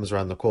enemy comes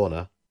around the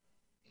corner,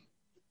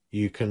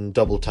 you can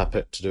double tap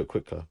it to do it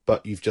quicker,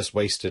 but you've just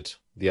wasted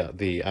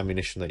the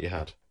ammunition that you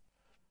had.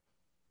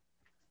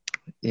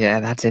 Yeah,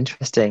 that's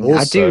interesting.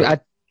 I do. Also,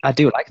 I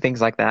do like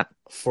things like that.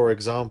 for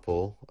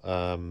example,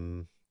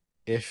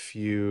 if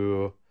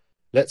you,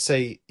 let's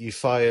say you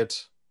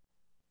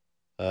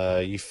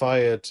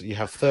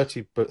have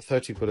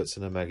 30 bullets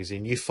in a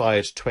magazine, you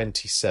fired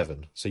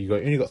 27, so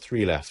only got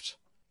three left,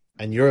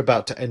 and you're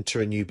about to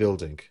enter a new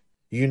building.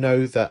 You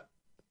know that,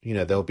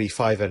 there'll be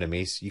five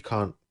enemies. You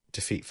can't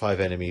defeat five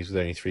enemies with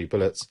only three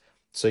bullets,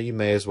 so you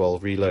may as well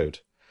reload.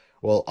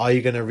 Well, are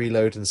you going to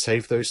reload and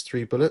save those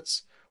three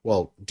bullets?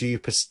 Well, do you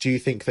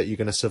think that you're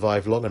going to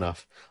survive long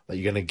enough that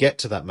you're going to get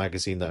to that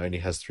magazine that only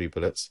has three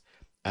bullets?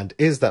 And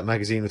is that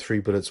magazine with three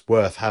bullets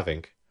worth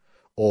having?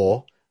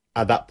 Or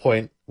at that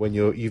point, when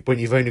you've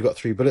only got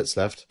three bullets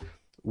left,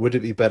 would it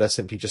be better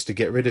simply just to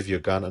get rid of your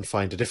gun and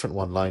find a different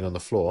one lying on the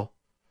floor?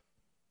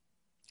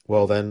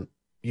 Well, then,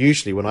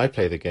 usually when I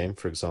play the game,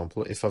 for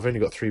example, if I've only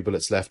got three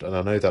bullets left and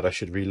I know that I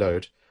should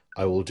reload,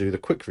 I will do the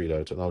quick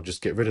reload and I'll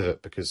just get rid of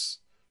it because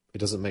it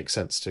doesn't make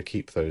sense to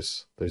keep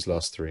those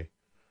last three.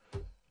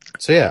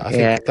 So yeah, I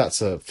Yeah. think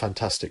that's a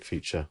fantastic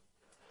feature.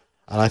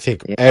 And I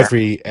think Yeah.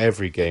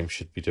 every game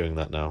should be doing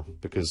that now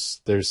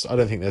because I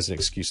don't think there's an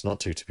excuse not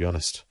to be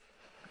honest.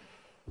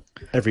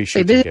 Every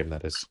See, shooting game,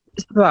 that is.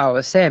 this is what I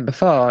was saying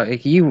before.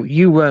 Like,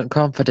 you weren't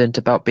confident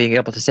about being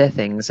able to say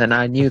things, and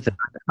I knew that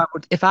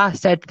if I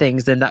said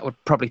things, then that would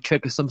probably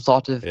trigger Yeah. some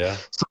sort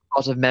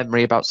of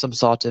memory about some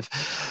sort of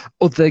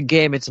other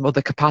game in some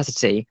other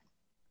capacity.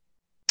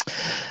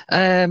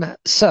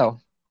 So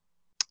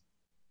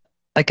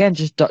again,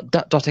 just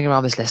dotting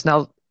around this list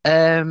now.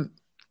 Do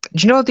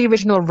you know the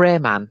original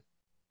Rayman?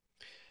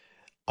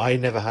 I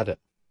never had it.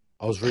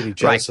 I was really Right.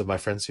 jealous of my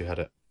friends who had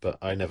it, but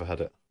I never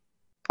had it.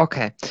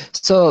 Okay.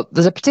 So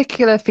there's a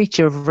particular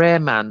feature of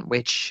Rayman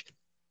which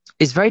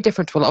is very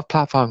different to a lot of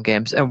platform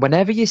games, and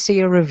whenever you see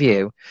a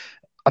review,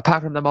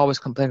 apart from them always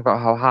complaining about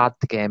how hard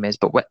the game is,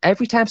 but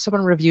every time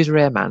someone reviews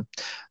Rayman,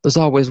 there's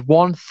always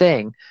one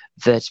thing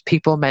that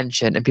people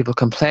mention and people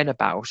complain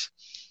about,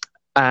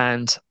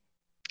 and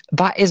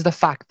that is the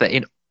fact that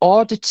in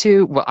order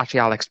to, well,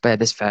 actually, I'll explain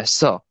this first.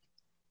 So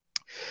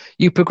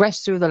you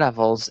progress through the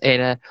levels in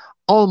a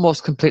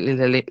almost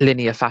completely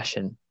linear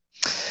fashion,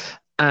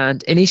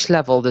 and in each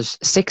level, there's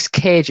 6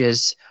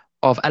 cages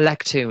of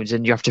electoons,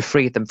 and you have to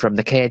free them from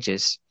the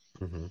cages.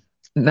 Hmm.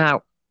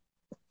 Now,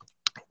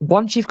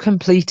 once you've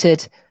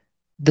completed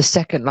the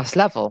second last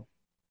level,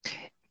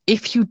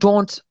 if you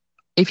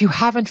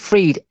haven't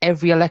freed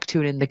every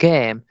electoon in the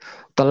game,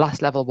 the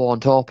last level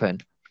won't open.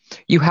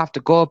 You have to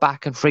go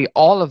back and free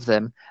all of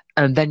them,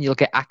 and then you'll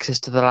get access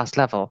to the last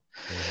level.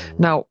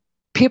 Hmm. Now,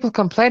 people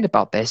complain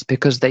about this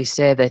because they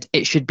say that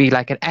it should be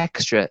like an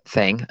extra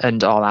thing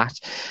and all that.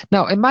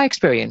 Now, in my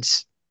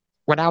experience,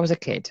 when I was a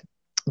kid,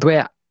 the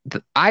way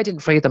I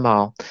didn't free them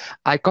all.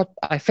 I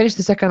finished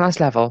the second last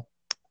level,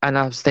 and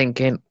I was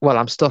thinking, well,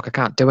 I'm stuck. I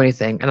can't do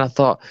anything. And I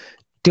thought,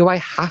 do I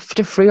have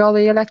to free all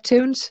the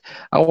Electoons?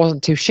 I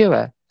wasn't too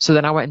sure. So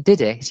then I went and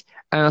did it,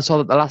 and I saw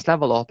that the last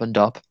level opened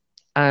up,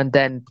 and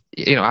then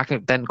I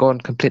could then go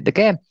and complete the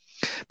game.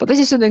 But this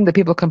is something that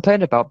people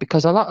complain about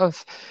because a lot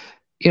of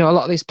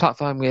these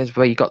platform games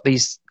where you got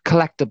these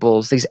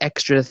collectibles, these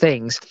extra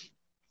things,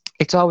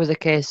 it's always a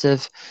case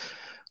of,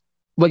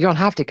 well, you don't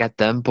have to get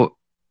them, but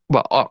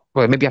well,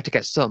 maybe you have to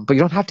get some, but you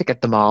don't have to get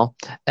them all.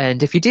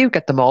 And if you do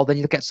get them all, then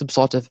you'll get some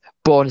sort of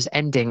bonus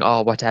ending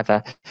or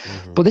whatever.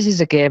 Hmm. But this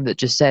is a game that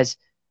just says,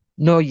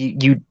 no,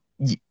 you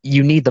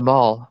need them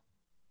all.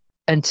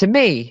 And to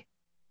me,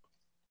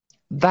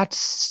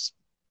 that's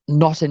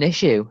not an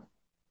issue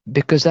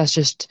because that's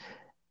just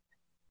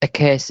a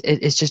case.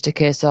 It's just a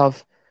case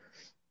of,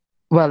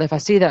 well, if I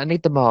see that I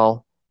need them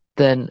all,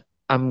 then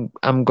I'm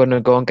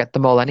gonna go and get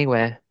them all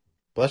anyway.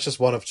 But that's just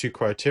one of two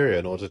criteria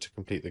in order to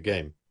complete the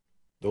game,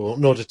 or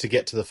in order to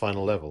get to the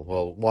final level.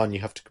 Well, one, you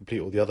have to complete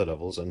all the other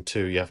levels, and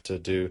two, you have to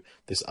do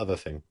this other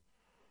thing.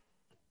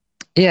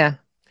 Yeah,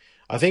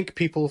 I think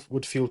people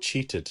would feel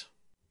cheated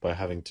by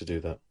having to do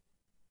that.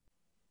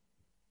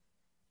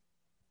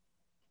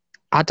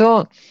 I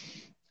don't.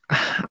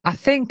 I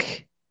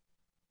think.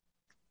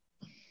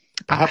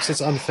 Perhaps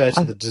it's unfair to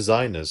I, the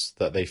designers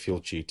that they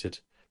feel cheated,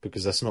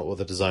 because that's not what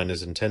the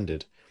designers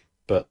intended.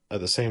 But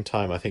at the same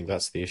time, I think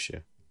that's the issue.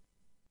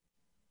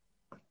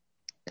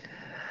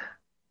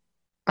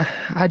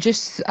 I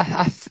just.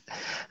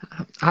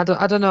 I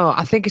don't know.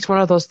 I think it's one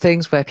of those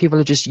things where people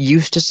are just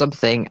used to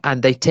something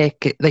and they take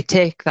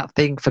that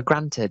thing for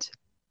granted.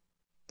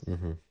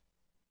 Hmm.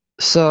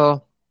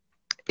 So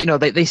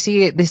they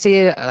see it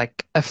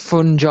like a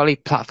fun, jolly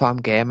platform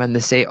game, and they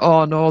say,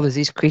 "Oh no, there's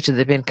these creatures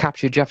that have been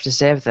captured. You have to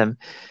save them."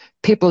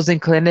 People's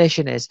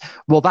inclination is,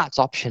 "Well, that's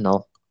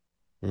optional."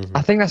 Hmm.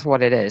 I think that's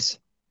what it is.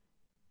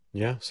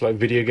 Yeah, it's like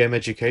video game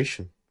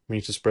education. We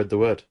need to spread the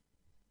word.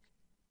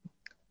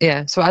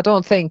 Yeah. So I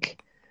don't think.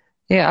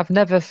 Yeah, I've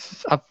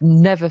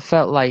never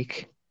felt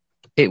like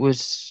it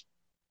was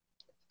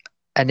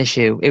an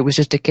issue. It was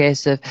just a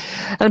case of,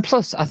 and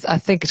plus, I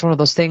think it's one of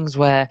those things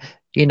where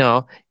you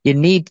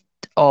need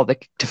all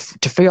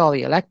to free all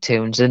the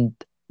Electoons, and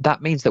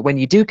that means that when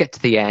you do get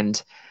to the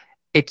end,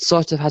 it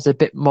sort of has a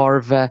bit more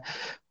of a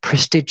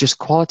prestigious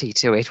quality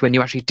to it when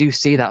you actually do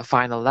see that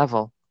final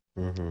level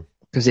Hmm.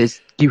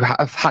 because you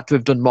have had to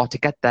have done more to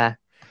get there.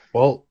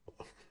 Well,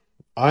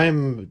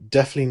 I'm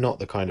definitely not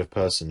the kind of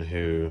person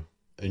who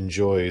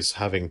enjoys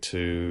having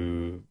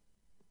to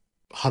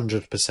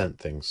 100%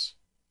 things.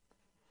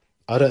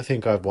 I don't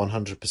think I've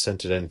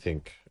 100%ed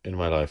anything in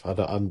my life. I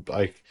don't,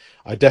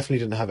 I definitely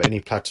didn't have any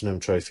platinum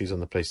trophies on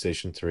the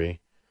PlayStation 3.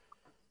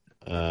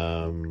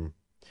 Um,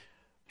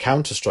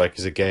 Counter-Strike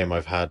is a game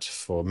I've had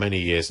for many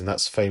years, and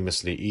that's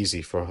famously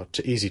easy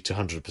to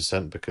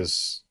 100%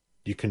 because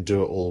you can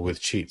do it all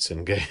with cheats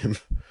in game.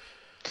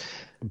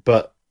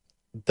 But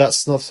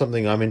that's not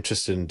something I'm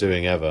interested in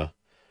doing ever.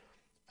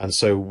 And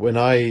so when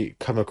I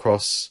come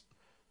across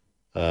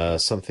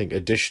something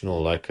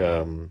additional, like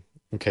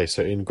okay,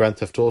 so in Grand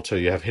Theft Auto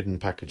you have hidden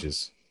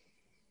packages,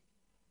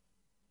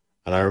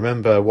 and I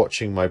remember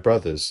watching my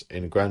brothers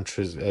in Grand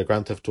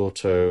Theft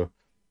Auto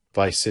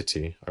Vice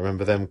City. I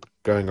remember them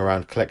going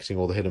around collecting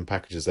all the hidden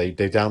packages. They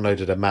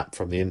downloaded a map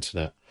from the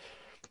internet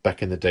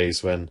back in the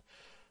days when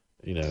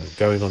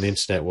going on the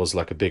internet was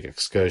like a big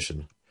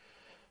excursion.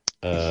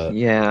 Uh,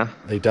 Yeah,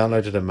 they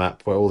downloaded a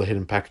map where all the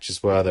hidden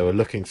packages were. They were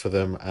looking for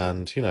them,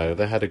 and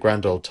they had a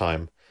grand old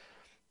time.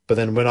 But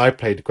then when I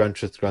played Grand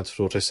Theft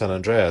Auto San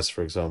Andreas,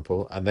 for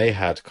example, and they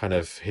had kind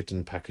of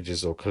hidden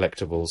packages or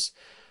collectibles,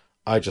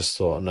 I just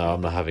thought, no,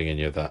 I'm not having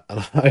any of that.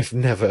 And I've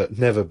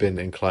never been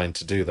inclined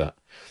to do that.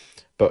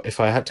 But if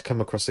I had to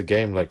come across a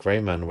game like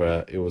Rayman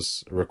where it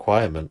was a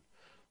requirement,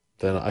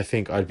 then I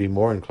think I'd be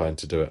more inclined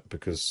to do it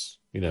because,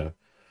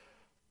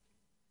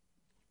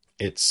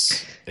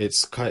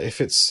 it's kind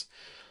if it's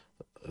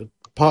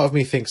part of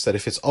me thinks that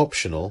if it's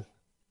optional,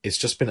 it's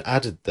just been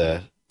added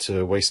there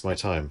to waste my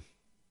time.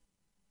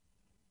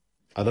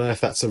 I don't know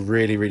if that's a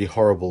really, really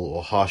horrible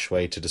or harsh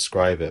way to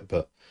describe it,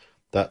 but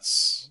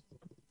that's,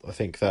 I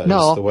think that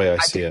is the no, way I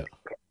see it.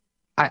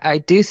 I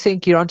do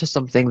think you're onto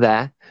something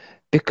there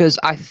because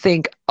I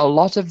think a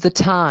lot of the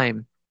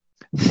time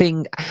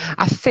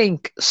I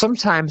think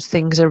sometimes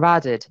things are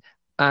added,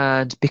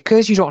 and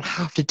because you don't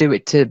have to do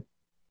it to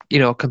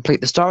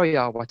complete the story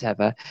or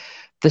whatever,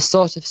 they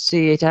sort of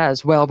see it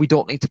as, well, we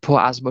don't need to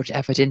put as much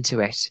effort into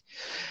it.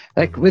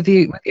 Like Hmm. with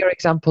your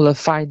example of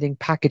finding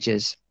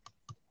packages,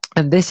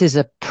 and this is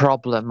a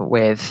problem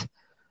with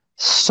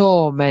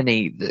so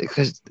many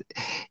because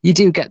you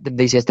do get them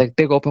these days, like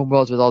big open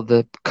worlds with all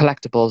the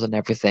collectibles and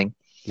everything.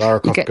 Lara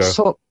You Croft get Go.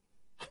 so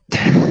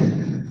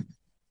you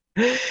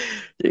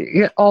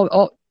get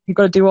all you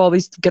got to do all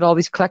these get all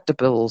these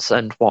collectibles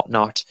and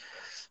whatnot,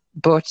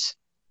 but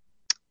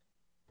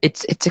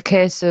it's a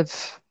case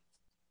of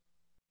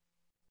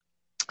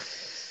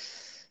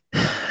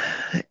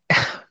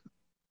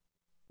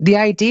The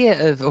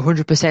idea of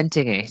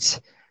 100%ing it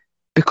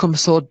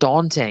becomes so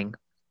daunting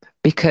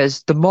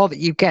because the more that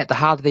you get, the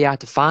harder they are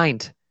to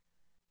find.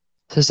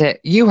 So say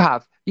you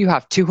have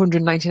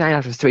 299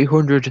 out of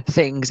 300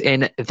 things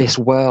in this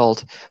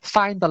world.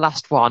 Find the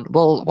last one.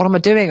 Well, what am I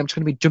doing? I'm just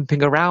going to be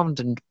jumping around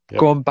and Yep.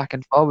 going back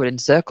and forward in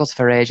circles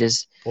for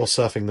ages. Or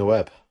surfing the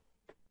web.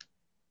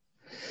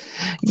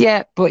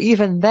 Yeah, but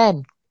even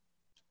then,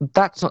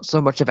 that's not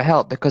so much of a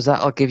help because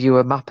that'll give you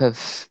a map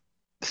of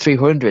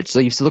 300. So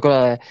you've still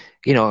got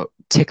to,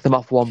 tick them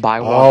off one by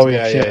one Oh to make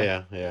yeah, yeah, sure.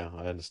 yeah, yeah.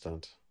 I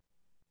understand.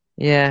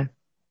 Yeah.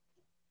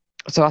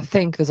 So I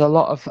think there's a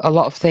lot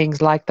of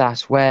things like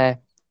that where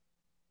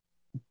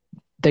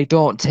they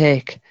don't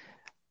take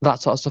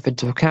that sort of stuff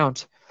into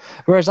account.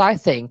 Whereas I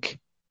think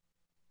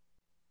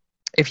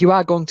if you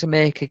are going to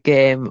make a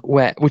game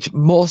which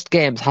most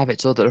games have it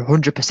so that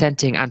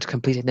 100%ing and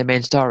completing the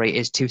main story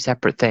is two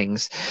separate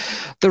things,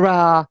 there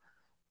are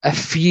a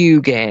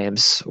few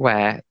games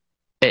where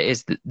it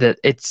is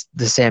it's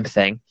the same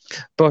thing.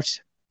 But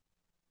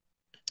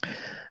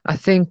I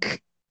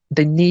think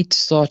they need to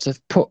sort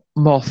of put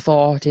more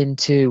thought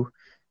into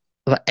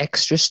the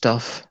extra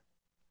stuff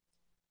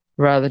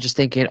rather than just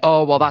thinking,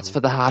 oh, well, that's Hmm. for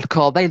the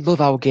hardcore. They love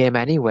our game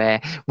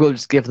anyway. We'll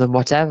just give them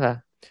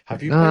whatever.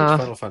 Have you played Ah,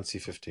 Final Fantasy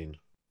 15?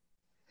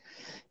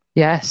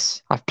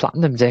 yes, I've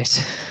platinumed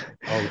it.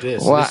 Oh dear.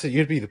 So What?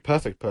 you'd be the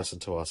perfect person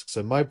to ask.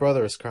 So my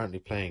brother is currently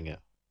playing it,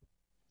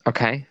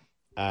 Okay.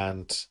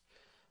 and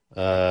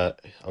I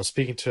was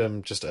speaking to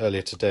him just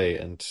earlier today,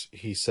 and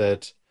he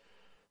said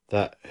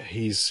that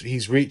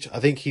he's reached. I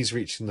think he's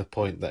reaching the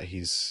point that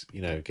he's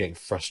getting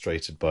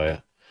frustrated by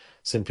it,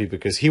 simply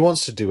because he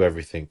wants to do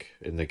everything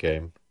in the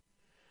game,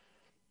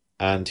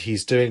 and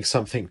he's doing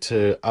something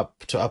to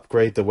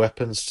upgrade the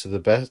weapons to the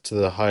best to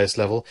the highest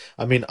level.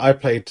 I mean, I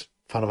played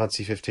Final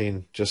Fantasy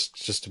 15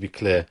 just to be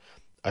clear.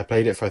 I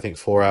played it for I think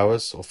 4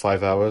 hours or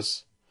 5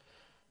 hours,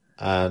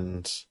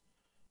 and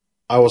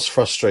I was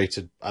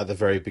frustrated at the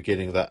very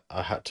beginning that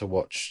I had to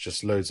watch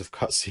just loads of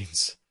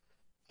cutscenes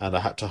and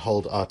I had to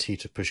hold RT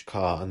to push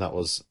car, and that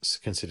was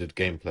considered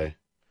gameplay.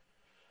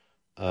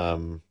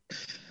 Um,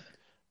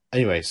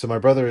 anyway, so my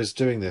brother is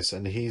doing this,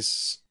 and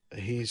he's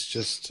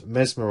just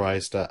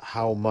mesmerized at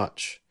how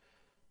much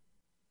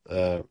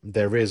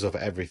there is of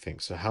everything.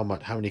 So how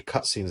many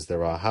cutscenes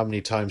there are, how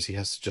many times he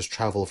has to just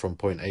travel from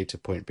point A to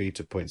point B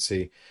to point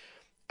C,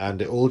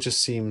 and it all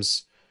just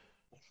seems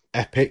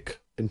epic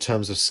in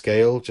terms of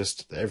scale.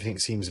 Just everything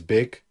seems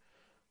big,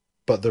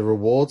 but the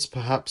rewards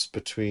perhaps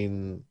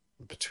between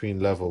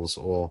levels,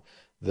 or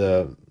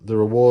the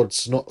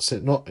rewards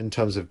not in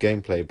terms of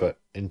gameplay but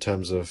in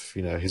terms of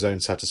his own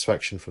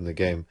satisfaction from the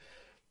game,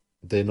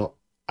 they're not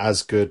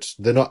as good,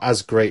 they're not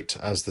as great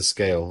as the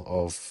scale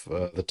of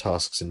the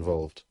tasks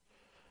involved.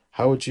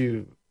 How would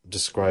you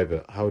describe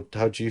it? How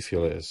do you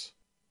feel it is,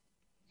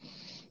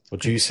 or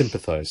do you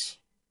sympathize?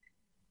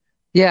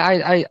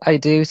 Yeah, I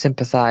do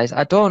sympathise.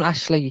 I don't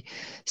actually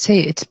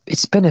see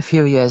it's been a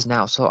few years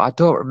now, so I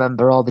don't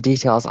remember all the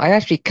details. I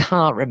actually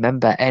can't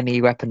remember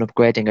any weapon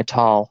upgrading at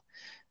all.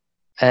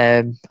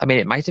 I mean,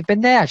 it might have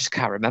been there, I just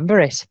can't remember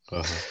it.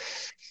 Uh-huh.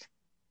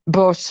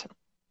 But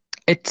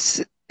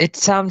it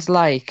sounds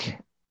like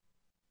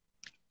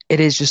it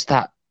is just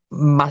that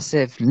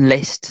massive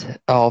list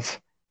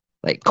of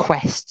like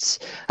quests.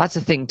 That's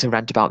the thing to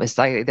rant about this,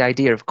 like the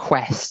idea of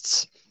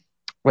quests,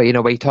 where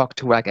you talk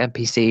to like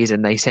NPCs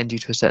and they send you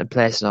to a certain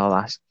place and all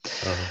that.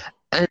 Uh-huh.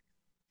 And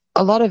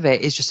a lot of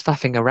it is just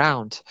faffing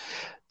around.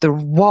 There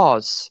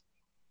was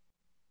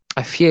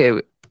a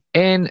few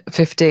in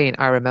 15,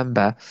 I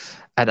remember,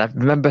 and I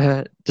remember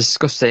her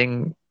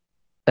discussing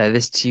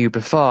this to you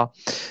before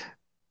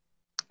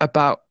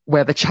about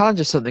where the challenge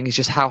of something is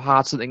just how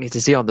hard something is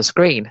to see on the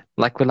screen,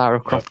 like with Lara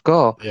Yep. Croft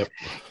Go. Yep.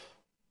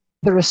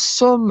 There are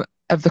some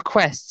of the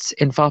quests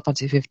in Final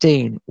Fantasy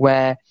 15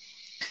 where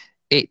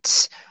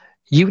it's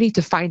you need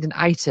to find an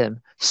item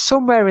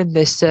somewhere in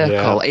this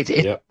circle. Yeah. It's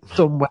Yep.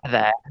 somewhere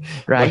there,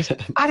 right?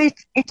 My- And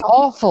it's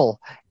awful.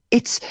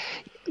 It's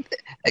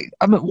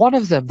I mean one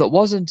of them that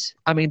wasn't.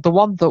 I mean the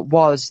one that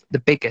was the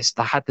biggest,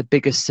 that had the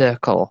biggest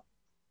circle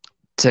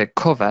to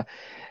cover.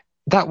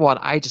 That one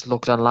I just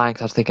looked online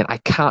because I was thinking I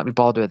can't be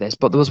bothered with this.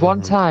 But there was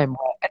one Mhm. time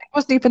where, and it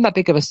wasn't even that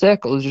big of a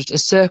circle. It was just a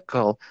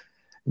circle.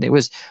 And it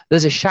was,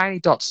 there's a shiny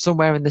dot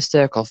somewhere in the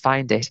circle,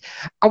 find it.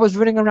 I was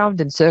running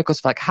around in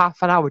circles for like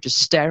half an hour just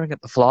staring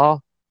at the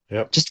floor.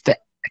 Yep. Just for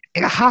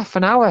half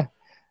an hour.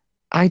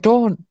 I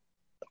don't.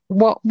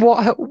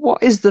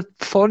 What is the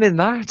fun in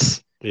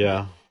that? Yeah,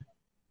 I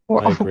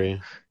What, agree.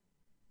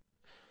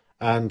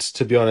 And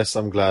to be honest,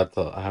 I'm glad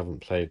that I haven't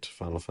played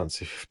Final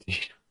Fantasy 15.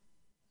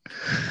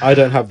 I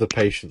don't have the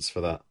patience for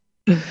that.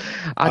 I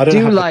I don't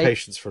do have the like.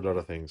 patience for a lot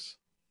of things.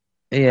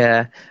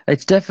 Yeah,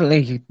 it's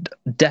definitely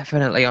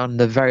on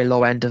the very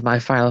low end of my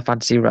Final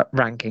Fantasy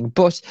ranking.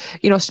 But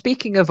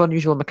speaking of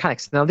unusual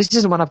mechanics, now this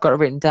isn't one I've got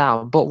written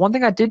down. But one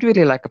thing I did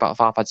really like about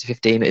Final Fantasy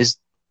 15 is,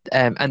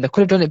 and they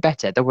could have done it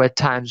better. There were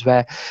times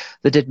where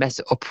they did mess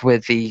it up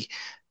with the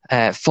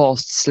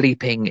forced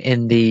sleeping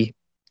in the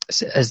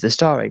as the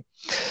story.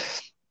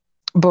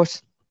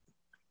 But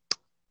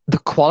the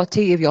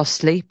quality of your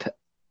sleep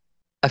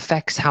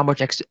affects how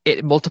much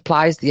it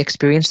multiplies the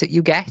experience that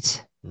you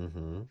get.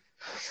 Mm-hmm.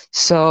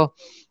 So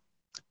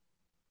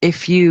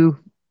if you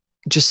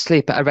just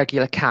sleep at a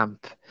regular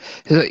camp,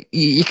 so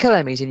you kill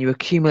enemies and you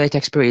accumulate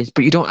experience,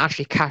 but you don't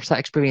actually cash that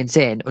experience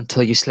in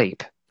until you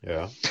sleep.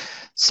 Yeah.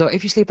 So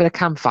if you sleep at a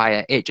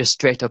campfire, it just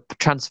straight up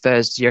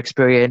transfers your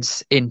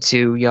experience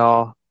into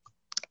your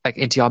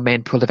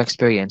main pool of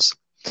experience.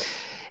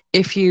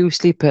 If you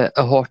sleep at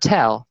a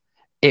hotel,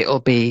 it'll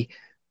be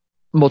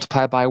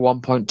multiplied by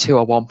 1.2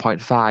 or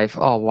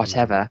 1.5 or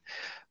whatever. Mm-hmm.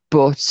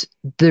 But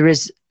there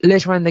is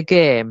later on in the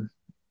game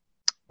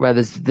where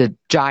there's the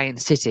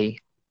giant city,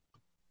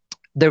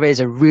 there is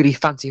a really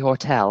fancy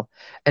hotel,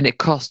 and it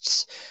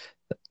costs,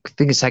 I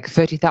think it's like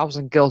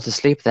 30,000 gil to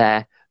sleep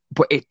there,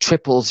 but it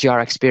triples your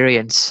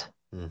experience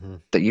Mm-hmm.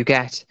 that you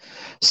get.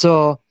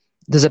 So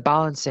there's a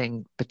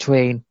balancing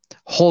between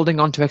holding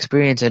on to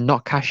experience and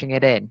not cashing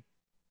it in,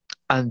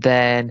 and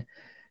then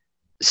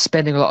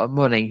spending a lot of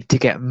money to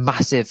get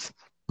massive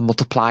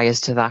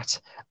multipliers to that.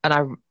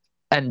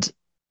 And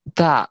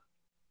that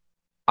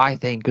I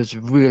think was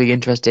really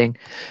interesting.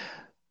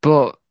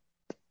 But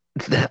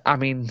I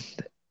mean,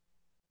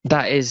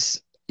 that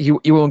is you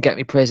won't get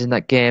me praising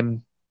that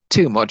game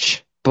too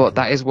much, but Mm-hmm.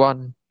 that is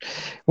one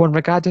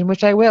regard in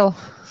which I will.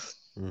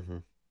 Mm-hmm.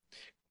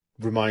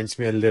 Reminds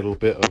me a little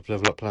bit of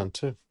Level Up Plan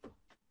 2.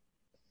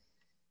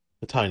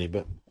 A tiny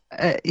bit.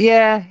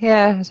 Yeah,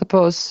 I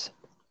suppose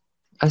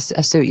I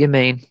see what you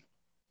mean.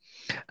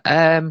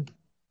 Um,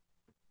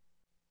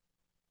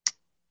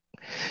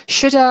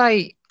 should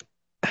I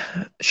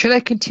should I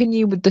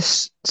continue with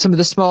this some of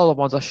the smaller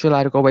ones, or should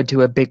I go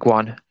into a big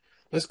one?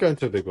 Let's go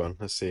into a big one.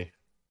 Let's see.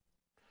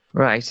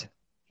 Right.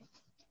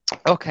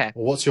 Okay.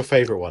 Well, what's your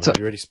favorite one? So Have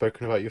you already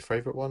spoken about your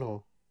favorite one,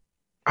 or?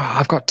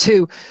 I've got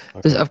two.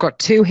 Okay. I've got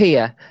two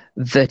here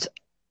that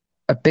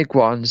are big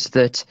ones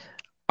that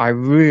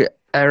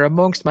are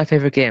amongst my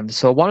favorite games.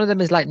 So one of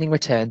them is Lightning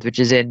Returns, which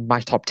is in my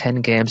top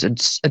 10 games, and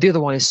the other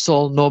one is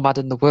Soul Nomad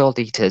and the World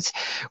Eaters,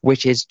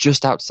 which is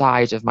just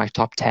outside of my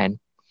top 10.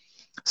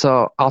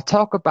 So I'll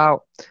talk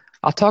about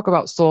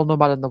Soul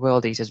Nomad and the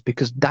World Eaters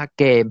because that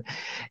game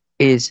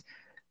it's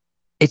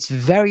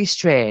very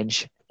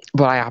strange,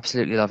 but I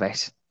absolutely love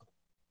it.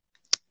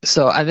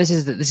 So, and this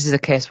is a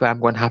case where I'm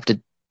going to have to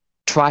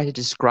try to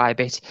describe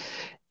it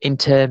in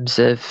terms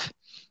of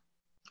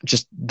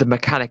just the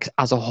mechanics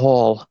as a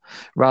whole,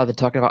 rather than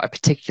talking about a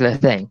particular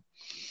thing.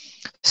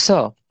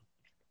 So,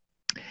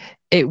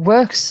 it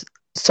works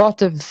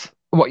sort of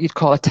what you'd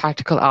call a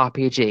tactical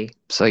RPG.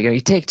 So, you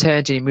take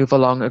turns and you move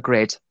along a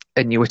grid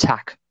and you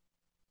attack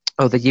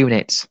other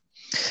units.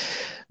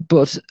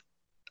 But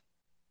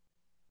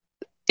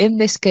in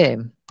this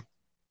game,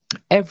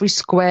 every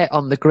square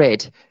on the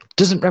grid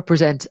doesn't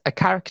represent a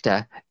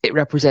character, it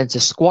represents a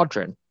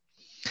squadron.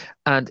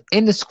 And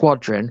in the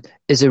squadron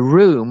is a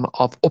room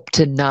of up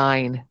to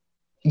 9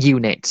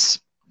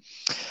 units.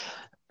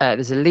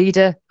 There's a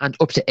leader and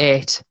up to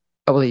 8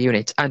 other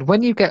units. And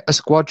when you get a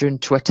squadron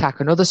to attack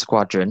another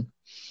squadron,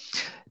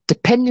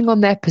 depending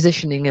on their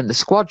positioning in the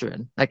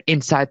squadron, like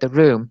inside the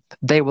room,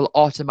 they will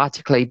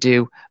automatically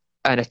do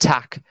an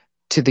attack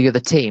to the other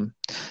team.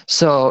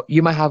 So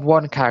you might have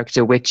one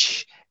character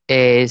which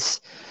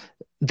is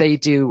they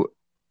do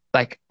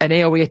like an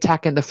AoE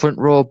attack in the front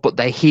row, but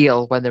they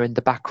heal when they're in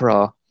the back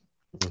row. Or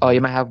Mm-hmm.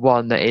 you might have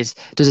one that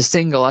does a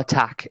single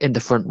attack in the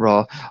front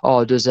row,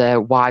 or does a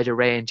wider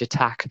range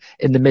attack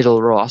in the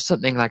middle row, or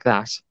something like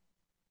that.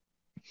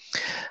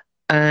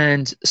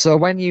 And so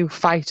when you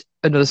fight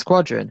another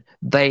squadron,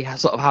 they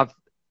sort of have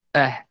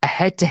a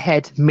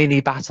head-to-head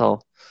mini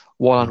battle,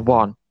 Mm-hmm.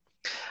 one-on-one.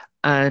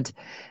 And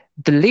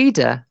the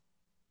leader,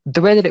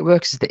 the way that it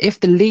works is that if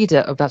the leader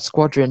of that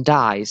squadron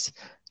dies,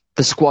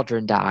 the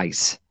squadron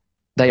dies.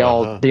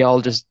 Uh-huh. They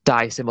all just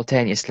die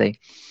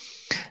simultaneously.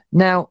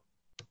 Now,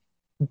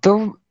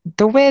 the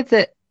the way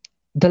that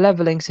the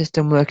leveling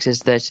system works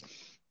is that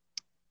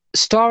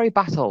story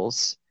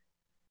battles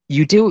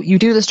you do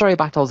the story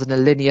battles in a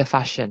linear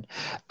fashion,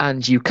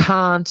 and you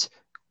can't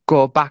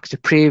go back to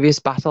previous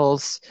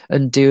battles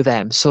and do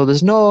them. So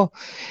there's no,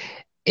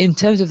 in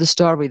terms of the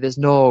story, there's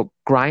no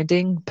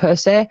grinding per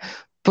se,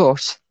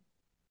 but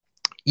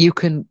you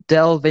can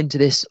delve into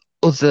this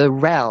other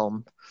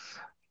realm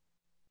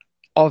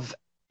of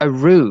a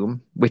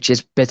room, which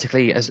is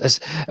basically as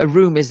a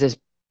room is this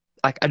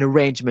like an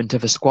arrangement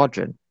of a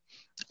squadron.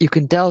 You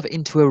can delve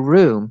into a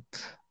room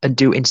and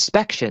do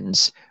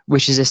inspections,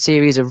 which is a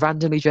series of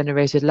randomly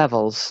generated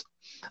levels.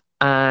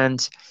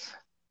 And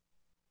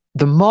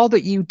the more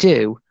that you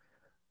do,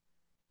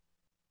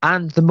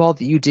 and the more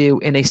that you do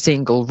in a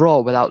single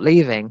row without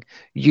leaving,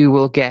 you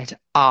will get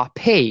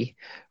RP,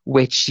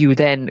 which you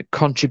then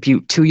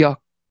contribute to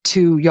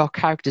your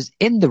characters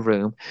in the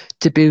room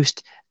to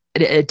boost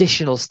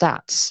additional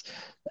stats,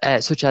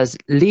 such as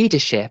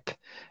leadership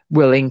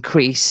will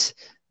increase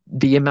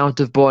the amount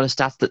of bonus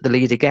stats that the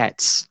leader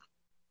gets.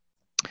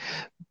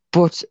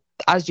 But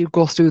as you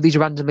go through these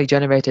randomly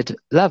generated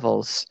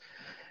levels,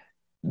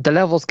 the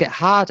levels get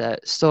harder.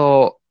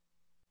 So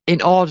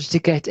in order to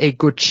get a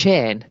good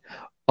chain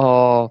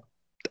or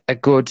a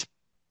good,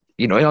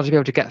 in order to be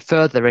able to get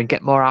further and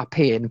get more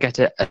RP and get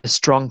a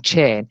strong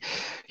chain,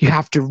 you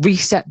have to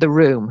reset the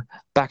room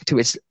back to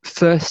its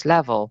first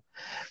level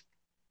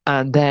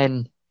and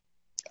then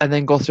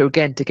go through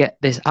again to get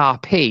this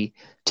RP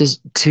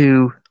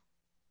to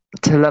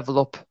level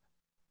up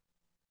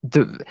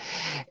the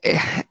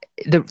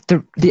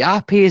the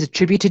RP is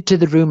attributed to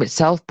the room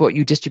itself, but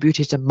you distribute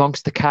it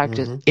amongst the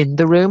characters in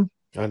the room.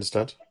 I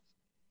understand.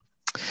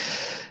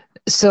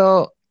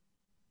 So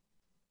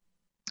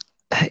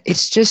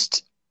it's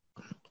just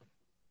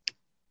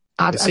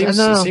I don't It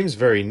know. seems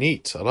very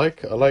neat. I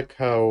like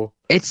how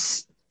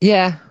It's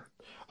yeah.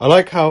 I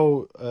like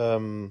how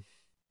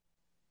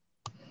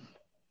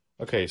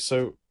okay,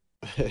 so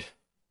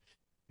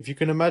if you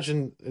can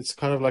imagine, it's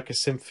kind of like a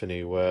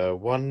symphony where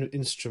one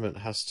instrument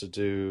has to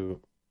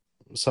do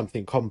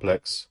something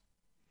complex,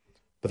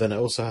 but then it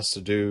also has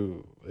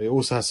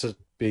to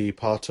be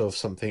part of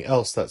something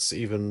else that's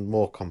even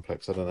more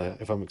complex. I don't know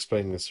if I'm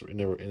explaining this in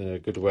a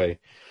good way,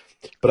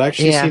 but it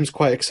actually Yeah. seems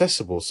quite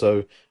accessible.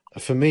 So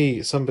for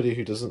me, somebody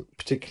who doesn't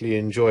particularly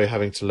enjoy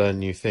having to learn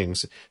new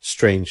things,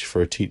 strange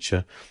for a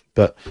teacher,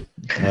 but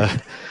uh,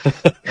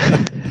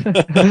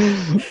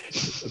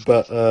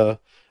 but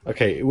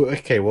okay,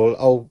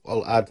 well,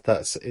 I'll add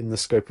that in the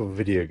scope of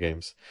video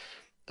games.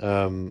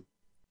 Um,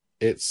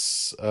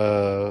 it's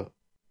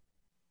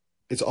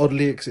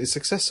it's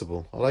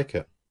accessible. I like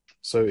it.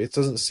 So it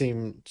doesn't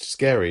seem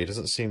scary. It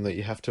doesn't seem that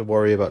you have to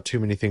worry about too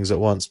many things at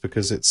once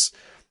because it's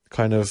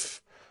kind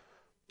of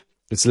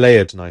it's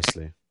layered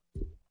nicely.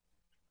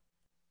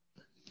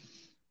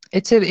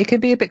 It can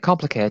be a bit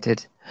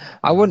complicated.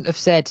 I Hmm. wouldn't have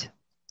said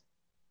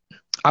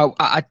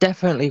I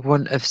definitely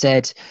wouldn't have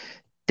said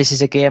this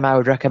is a game I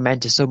would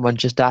recommend to someone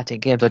just starting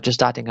games or just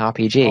starting Oh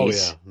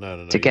RPGs yeah,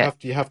 no. to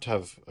get. You have to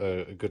have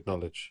a good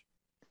knowledge.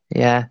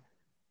 Yeah,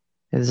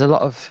 there's a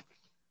lot of.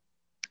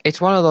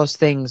 It's one of those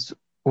things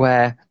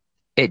where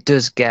it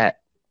does get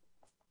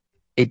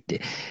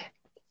it.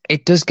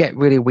 It does get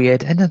really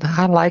weird, and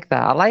I like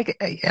that. I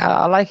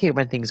like it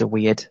when things are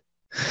weird.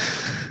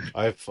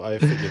 I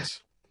figured.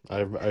 I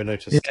Yeah.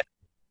 noticed.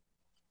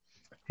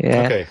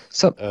 Yeah. Okay.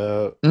 So,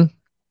 Uh, mm,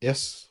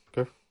 yes.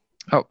 Go.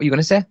 oh, you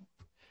gonna say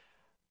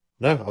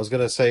No, I was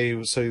gonna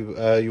say. So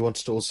you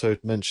wanted to also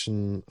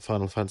mention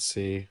Final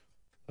Fantasy,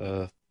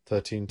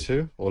 13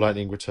 too, or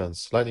Lightning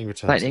Returns. Lightning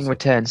Returns Lightning is it?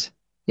 Returns? That's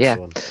the Yeah.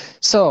 one.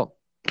 So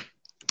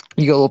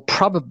you'll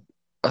probably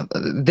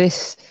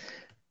this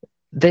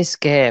this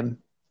game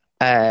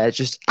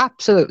just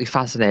absolutely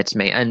fascinates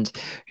me, and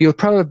you'll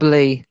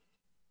probably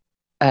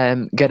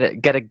get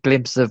a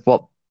glimpse of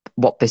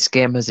what this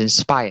game has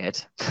inspired.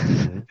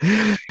 Hmm.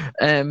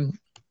 um,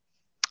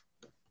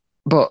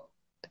 but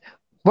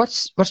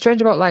what's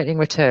strange about Lightning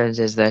Returns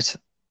is that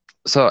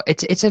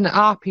it's an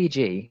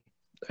RPG,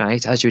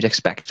 right, as you'd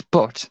expect,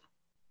 but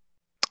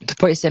to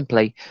put it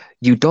simply,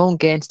 you don't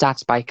gain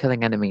stats by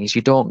killing enemies.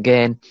 You don't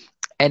gain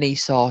any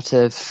sort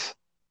of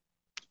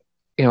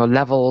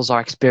levels or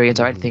experience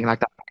or anything Hmm. like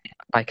that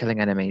by killing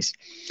enemies.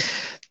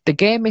 The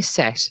game is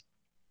set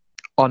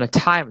on a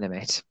time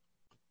limit,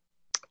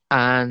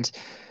 and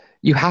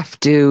you have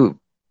to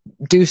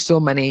do so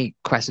many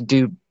quests and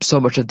do so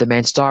much of the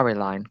main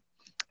storyline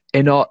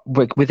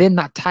within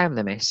that time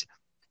limit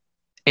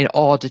in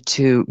order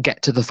to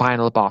get to the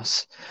final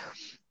boss.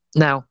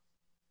 Now,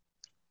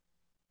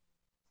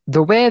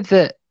 the way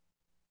that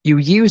you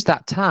use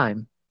that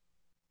time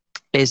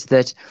is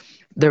that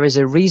there is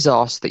a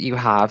resource that you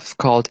have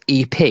called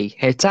EP.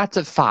 It starts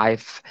at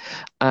 5,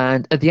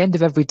 and at the end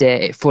of every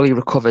day, it fully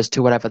recovers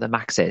to whatever the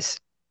max is.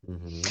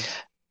 Hmm.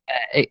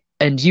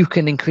 And you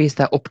can increase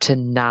that up to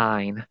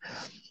 9.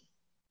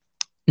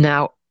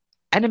 Now,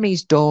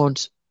 enemies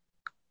don't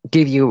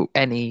give you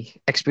any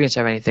experience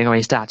or anything or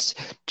any stats.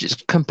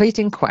 Just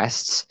completing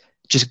quests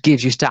just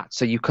gives you stats.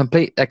 So you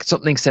complete like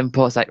something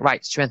simple. It's like,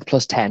 right, strength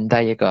plus 10.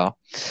 There you go.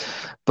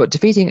 But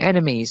defeating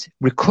enemies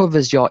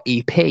recovers your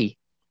EP,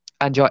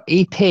 and your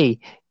EP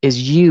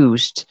is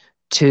used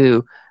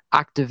to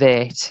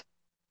activate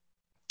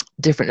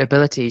different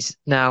abilities.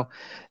 Now,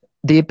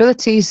 the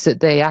abilities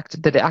that it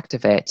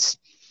activates,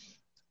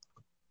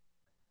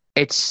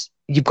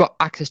 you've got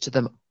access to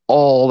them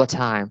all the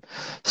time.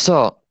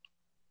 So,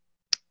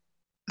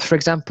 for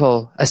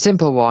example, a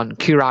simple one,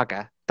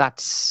 Curaga,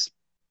 that's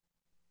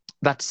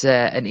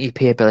an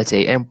EP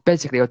ability, and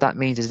basically what that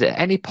means is that at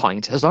any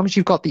point, as long as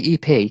you've got the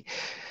EP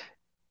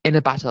in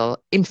a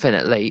battle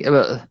infinitely,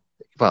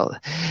 well,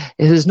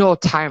 there's no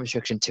time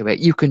restriction to it.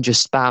 You can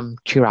just spam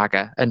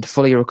Curaga and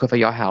fully recover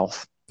your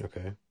health.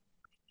 Okay.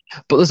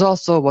 But there's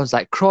also ones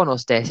like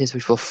Chronostasis,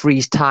 which will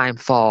freeze time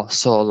for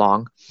so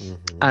long, Hmm.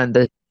 and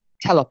the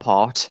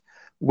Teleport,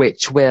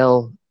 which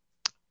will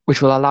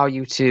allow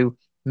you to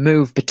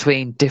move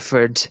between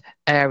different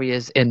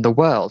areas in the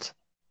world,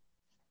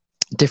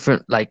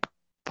 different like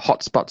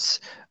hotspots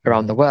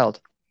around the Hmm.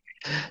 world.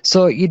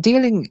 So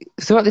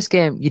throughout this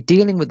game, you're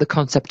dealing with the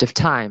concept of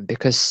time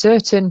because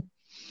certain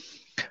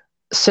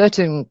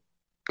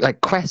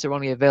like quests are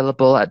only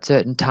available at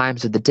certain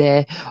times of the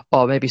day,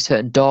 or maybe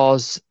certain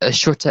doors are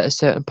shut at a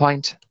certain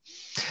point.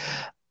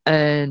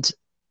 And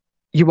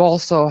you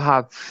also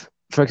have,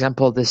 for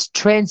example, this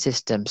train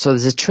system. So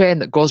there's a train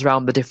that goes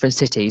around the different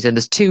cities, and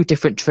there's two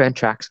different train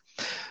tracks.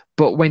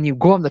 But when you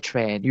go on the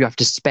train, you have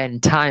to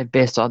spend time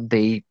based on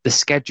the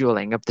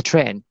scheduling of the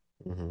train.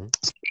 Hmm.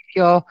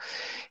 So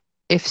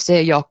if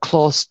say you're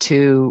close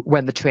to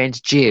when the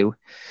train's due,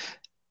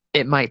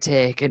 it might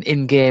take an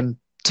in-game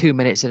 2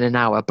 minutes and an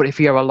hour. But if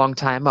you're a long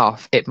time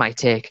off, it might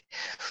take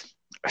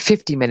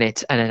 50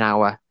 minutes and an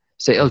hour.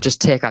 So it'll Hmm.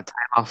 just take that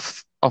time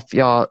off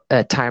your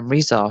time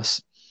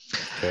resource.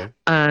 Okay.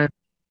 And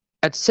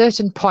at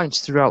certain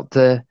points throughout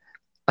the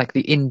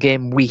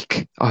in-game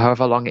week or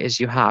however long it is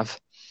you have,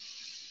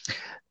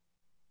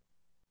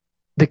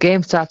 the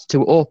game starts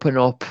to open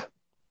up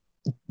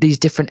these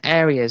different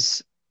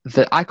areas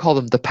that I call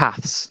them the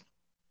paths.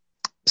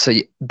 So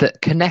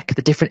that connect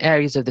the different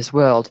areas of this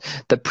world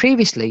that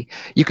previously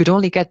you could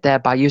only get there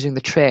by using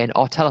the train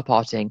or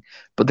teleporting,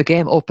 but the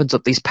game opens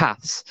up these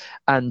paths.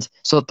 And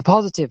so the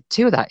positive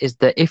to that is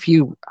that if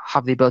you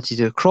have the ability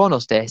to do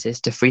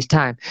chronostasis to freeze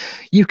time,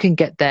 you can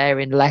get there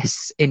in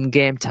less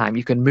in-game time.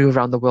 You can move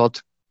around the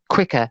world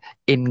quicker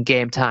in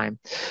game time,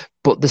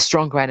 but there's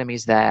stronger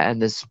enemies there, and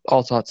there's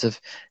all sorts of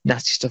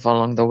nasty stuff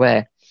along the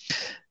way.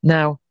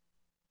 Now,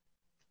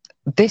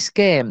 this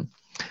game,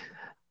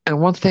 and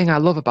one thing I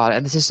love about it,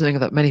 and this is something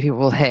that many people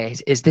will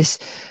hate, is this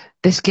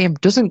game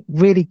doesn't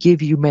really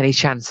give you many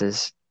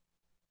chances.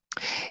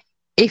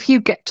 If you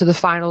get to the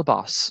final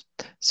boss,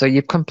 so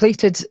you've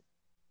completed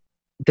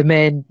the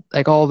main,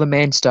 like all the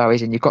main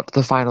stories, and you've got to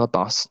the final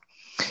boss,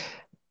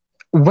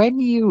 when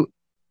you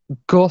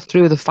go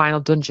through the final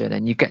dungeon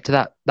and you get to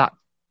that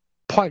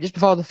point just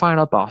before the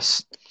final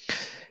boss,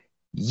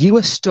 you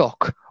are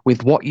stuck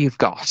with what you've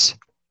got.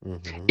 Hmm.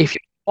 If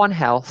you're on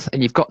health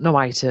and you've got no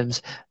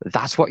items,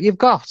 that's what you've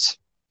got.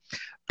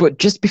 But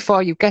just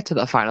before you get to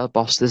the final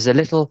boss, there's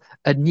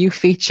a new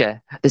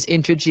feature that's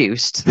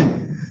introduced.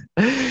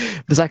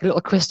 There's like a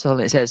little crystal,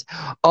 and it says,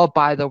 "Oh,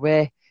 by the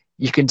way,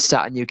 you can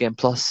start a new game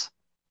plus."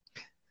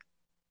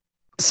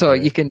 So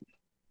you Okay. can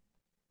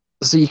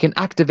so you can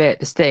activate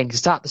this thing to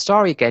start the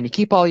story again. You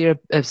keep all your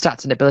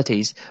stats and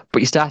abilities,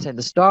 but you start in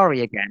the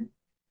story again,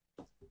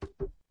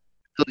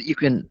 so that you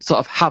can sort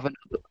of have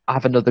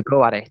another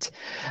go at it.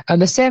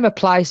 And the same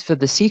applies for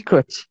the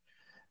secret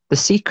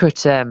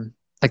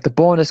like the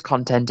bonus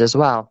content as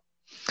well.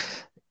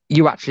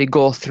 You actually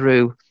go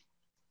through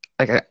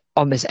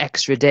on this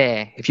extra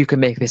day, if you can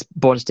make this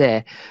bonus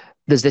day,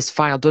 there's this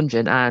final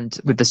dungeon and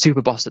with the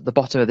super boss at the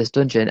bottom of this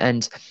dungeon.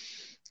 And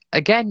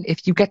again,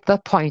 if you get to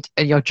that point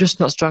and you're just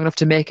not strong enough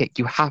to make it,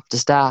 you have to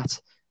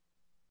start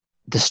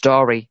the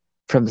story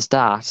from the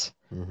start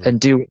Hmm.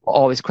 and do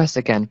all these quests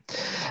again.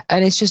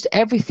 And it's just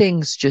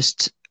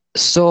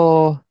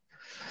so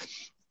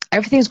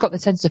everything's got the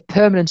sense of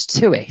permanence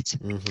to it.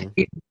 Hmm.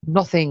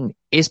 Nothing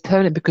is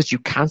permanent because you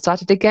can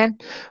start it again.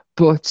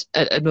 But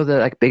another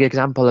like big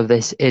example of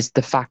this is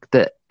the fact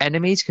that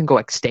enemies can go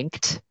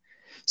extinct.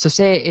 So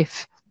say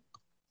if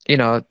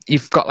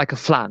you've got like a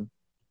flan,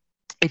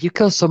 if you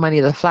kill so many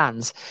of the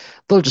flans,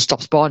 they'll just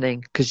stop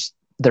spawning because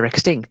they're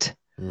extinct.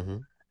 Hmm.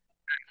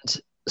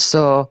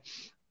 So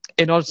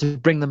in order to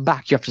bring them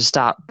back, you have to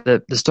start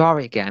the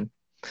story again.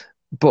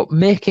 But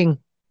making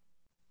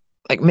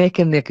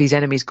these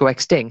enemies go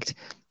extinct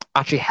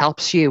actually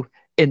helps you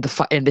in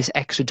this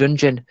extra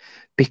dungeon,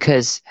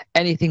 because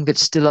anything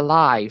that's still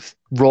alive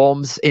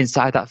roams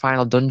inside that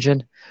final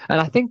dungeon. And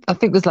I think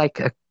there's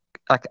like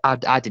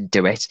I didn't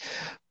do it,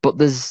 but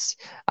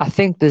I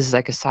think there's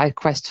like a side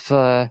quest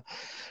for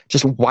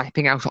just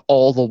wiping out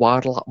all the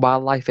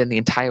wildlife in the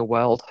entire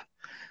world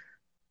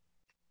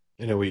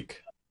In a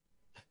week.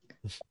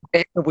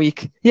 in a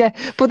week. Yeah,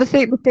 but the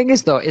thing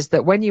is though, is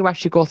that when you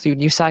actually go through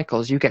new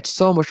cycles, you get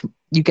so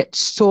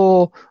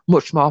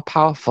much more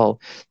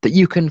powerful that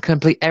you can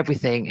complete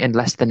everything in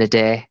less than a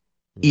day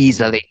Hmm.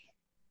 easily.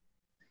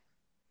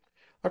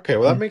 Okay,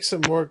 well that Mm. makes it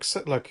more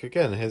like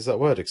again, here's that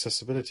word,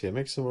 accessibility. It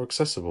makes it more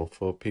accessible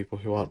for people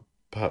who aren't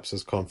perhaps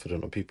as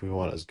confident or people who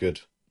aren't as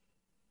good.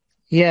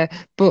 Yeah,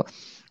 but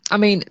I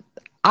mean,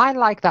 I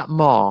like that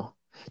more.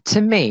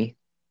 To me,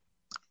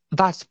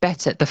 that's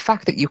better. The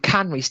fact that you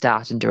can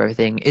restart and do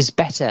everything is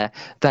better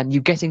than you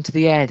getting to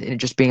the end and it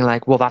just being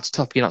like, well, that's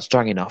tough, you're not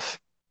strong enough.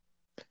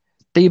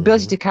 The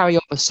ability Hmm. to carry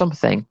over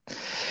something.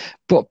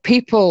 But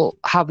people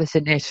have this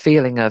innate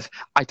feeling of,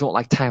 I don't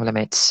like time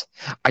limits.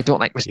 I don't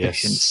like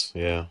restrictions.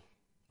 Yes, yeah.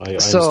 I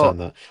So, understand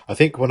that. I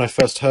think when I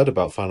first heard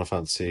about Final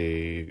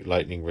Fantasy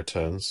Lightning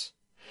Returns,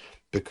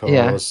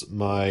 yeah, because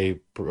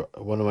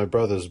one of my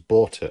brothers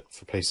bought it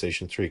for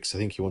PlayStation 3 because I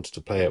think he wanted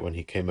to play it when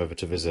he came over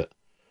to visit.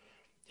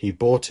 He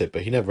bought it,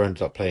 but he never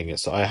ended up playing it.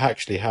 So I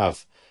actually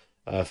have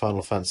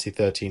Final Fantasy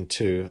 13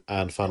 2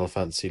 and Final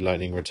Fantasy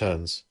Lightning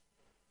Returns.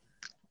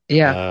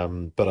 yeah,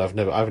 But I've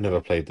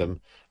never played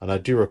them, and I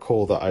do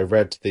recall that I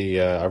read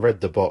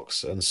the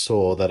box and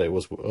saw that it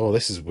was, oh,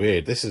 this is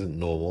weird. This isn't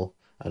normal,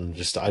 and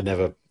just I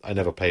never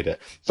played it.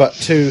 But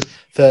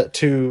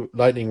two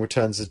Lightning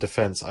Returns of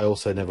Defense, I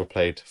also never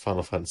played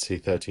Final Fantasy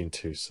 13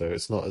 2. So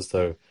it's not as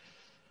though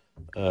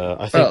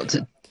I Well,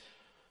 think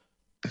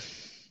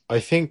I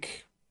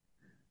think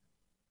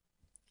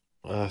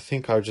I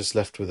think I was just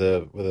left with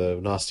a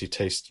nasty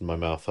taste in my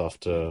mouth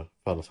after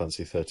Final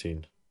Fantasy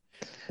 13.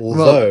 well,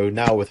 Although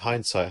now with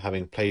hindsight,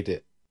 having played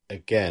it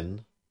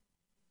again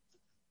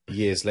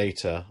years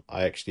later,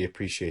 I actually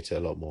appreciate it a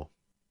lot more.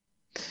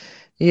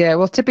 yeah.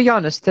 Well, to be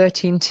honest,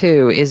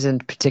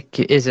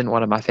 13.2 isn't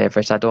one of my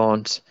favorites. I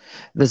don't.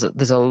 There's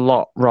a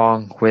lot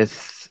wrong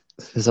with.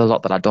 There's a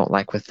lot that I don't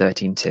like with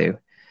 13.2.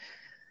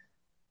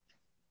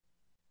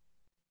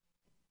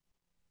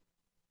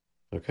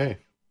 Okay.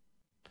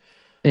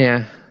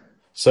 Yeah.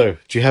 So,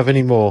 do you have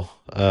any more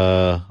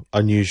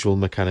unusual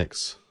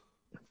mechanics?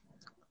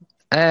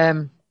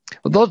 Well,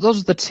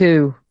 those are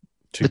Two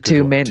the good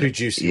two ones, main. two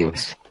juicy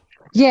ones.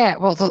 Yeah,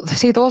 well,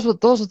 see, those are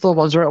the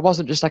ones where it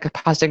wasn't just like a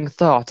passing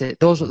thought.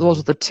 Those Hmm. are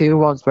the two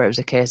ones where it was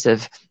a case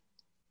of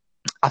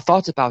I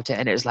thought about it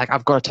and it was like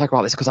I've got to talk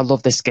about this because I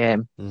love this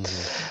game. Hmm.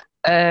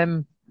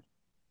 Um,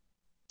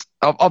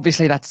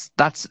 obviously that's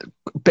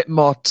a bit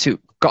more to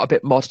got a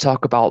bit more to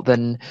talk about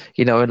than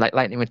in like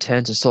Lightning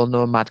Returns and Soul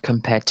Nomad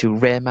compared to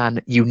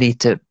Rayman. You need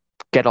to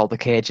get all the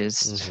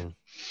cages.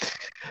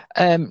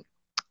 Hmm.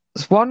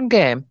 There's one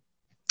game.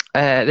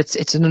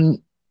 It's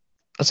an.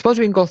 I suppose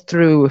we can go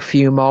through a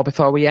few more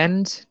before we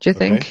end. Do you Okay.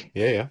 think?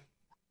 Yeah,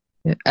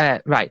 yeah.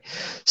 Right.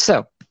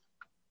 So,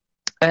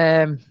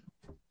 um,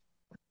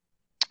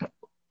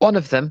 one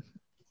of them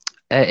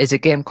is a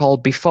game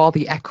called Before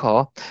the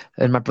Echo,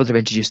 and my brother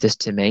introduced this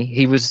to me.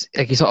 He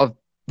sort of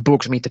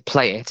bugged me to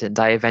play it, and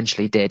I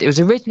eventually did. It was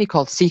originally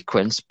called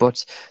Sequence,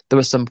 but there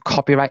was some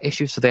copyright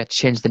issues, so they had to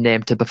change the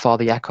name to Before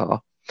the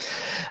Echo.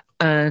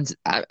 And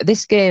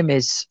this game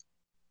is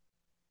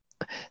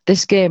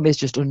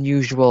just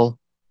unusual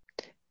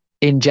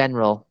in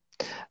general,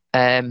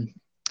 um,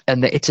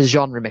 and it's a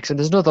genre mix. And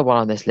there's another one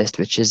on this list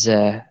which is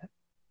a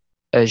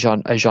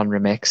genre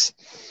mix.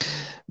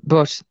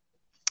 But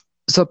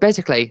so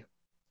basically,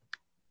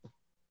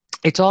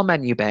 it's all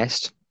menu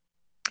based,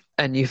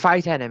 and you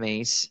fight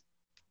enemies.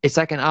 It's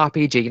like an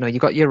RPG. You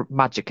got your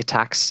magic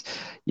attacks,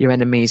 your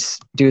enemies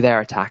do their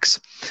attacks,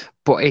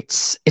 but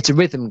it's a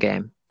rhythm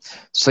game.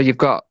 So you've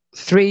got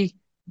three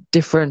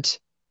different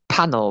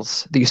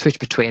panels that you switch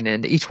between,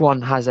 and each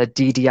one has a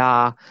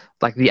DDR,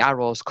 like the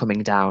arrows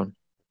coming down.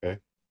 Okay.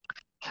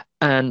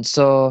 And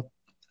so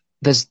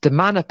there's the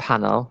mana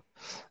panel,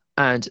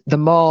 and the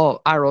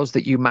more arrows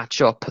that you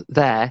match up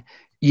there,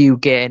 you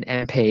gain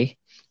MP.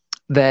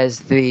 There's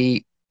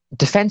the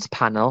defense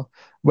panel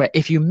where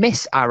if you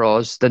miss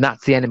arrows, then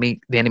that's the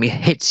enemy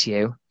hits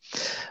you.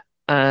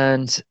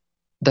 And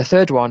the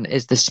third one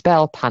is the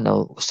spell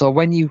panel. So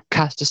when you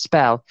cast a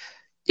spell,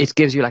 it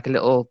gives you like a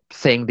little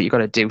thing that you've got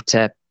to do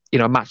to,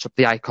 match up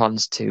the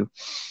icons to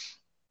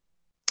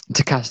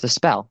cast the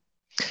spell.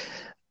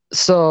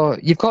 So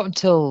you've got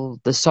until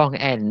the song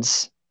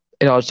ends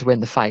in order to win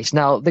the fight.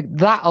 Now,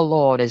 that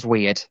alone is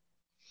weird.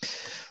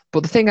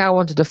 But the thing I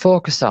wanted to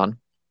focus on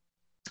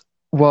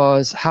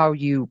was how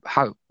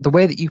the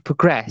way that you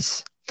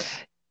progress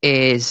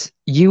is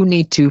you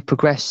need to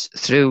progress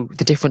through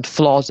the different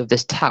floors of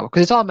this tower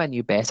because it's all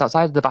menu based.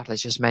 Outside of the battle,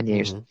 it's just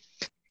menus. Hmm.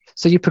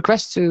 So you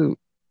progress through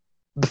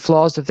the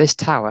floors of this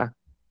tower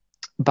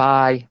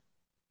by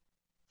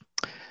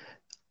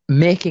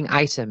making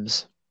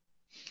items.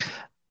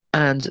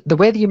 And the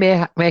way that you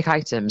make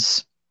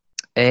items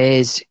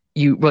is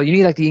you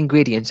need like the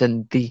ingredients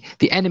and the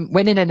enemy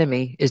when an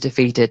enemy is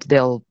defeated,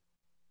 they've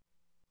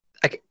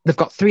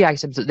got three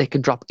items that they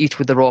can drop each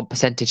with their own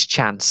percentage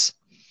chance.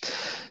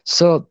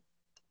 So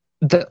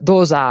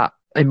those are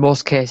in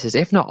most cases,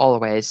 if not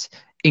always,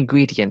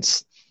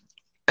 ingredients.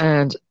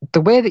 And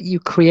the way that you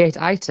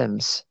create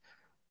items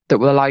that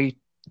will allow you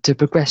to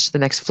progress to the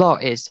next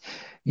floor is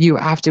you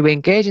have to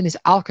engage in this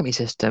alchemy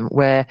system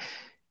where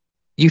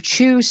you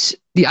choose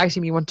the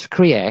item you want to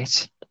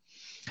create.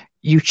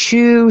 You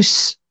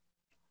choose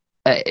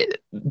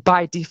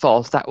by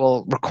default that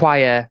will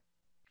require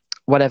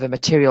whatever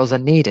materials are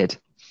needed.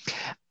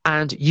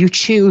 And you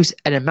choose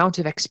an amount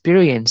of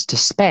experience to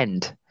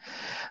spend.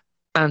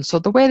 And so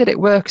the way that it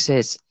works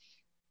is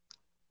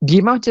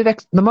the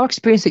more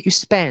experience that you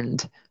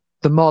spend,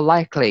 the more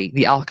likely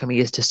the alchemy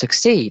is to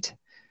succeed.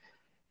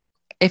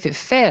 If it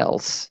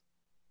fails,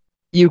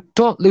 you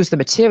don't lose the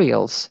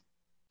materials,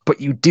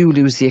 but you do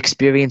lose the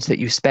experience that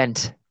you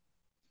spent.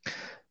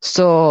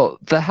 So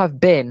there have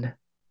been,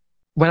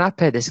 when I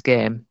played this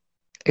game,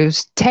 it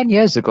was 10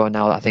 years ago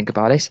now that I think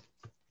about it.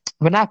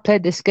 When I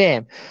played this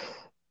game,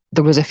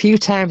 there was a few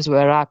times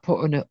where I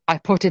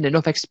put in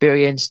enough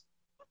experience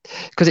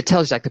because it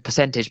tells you like the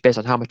percentage based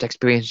on how much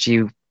experience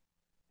you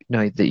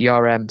know that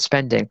you're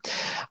spending.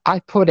 I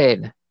put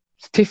in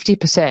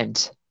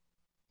 50%,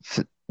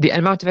 the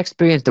amount of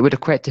experience that would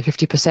equate to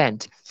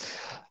 50%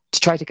 to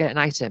try to get an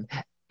item,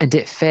 and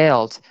it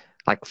failed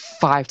like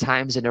 5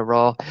 times in a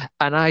row,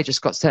 and I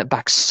just got sent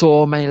back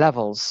so many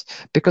levels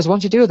because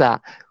once you do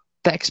that,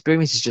 that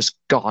experience is just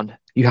gone.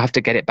 You have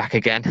to get it back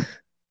again.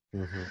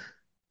 Hmm.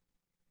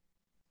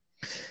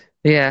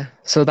 Yeah,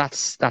 so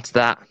that's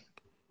that.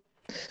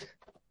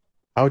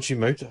 How would you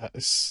do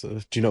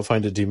you not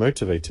find it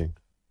demotivating?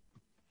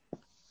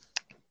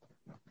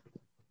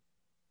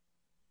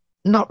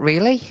 Not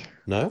really.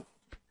 No?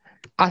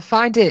 I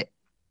find it.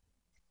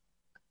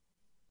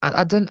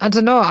 I don't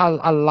know.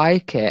 I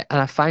like it, and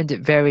I find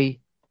it very.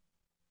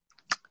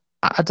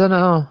 I don't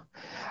know.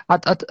 I,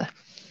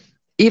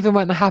 even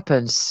when it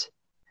happens,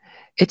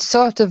 it's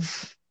sort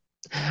of.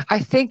 I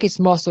think it's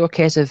more so a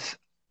case of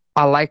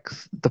I like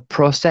the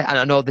process, and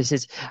I know this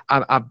is.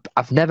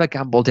 I've never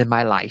gambled in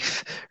my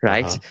life,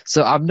 right? Uh-huh.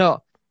 So I'm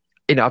not.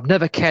 I've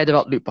never cared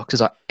about loot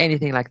boxes or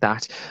anything like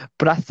that.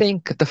 But I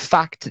think the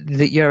fact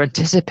that you're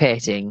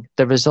anticipating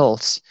the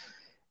results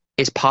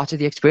is part of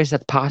the experience.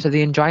 That's part of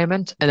the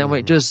enjoyment. And then when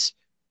it Hmm. does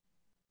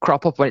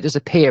crop up, when it does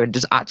appear and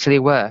does actually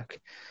work,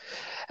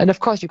 and of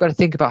course you've got to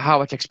think about how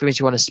much experience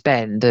you want to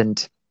spend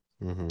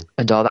Hmm.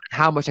 and all that.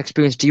 How much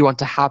experience do you want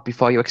to have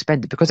before you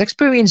expend it? Because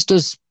experience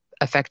does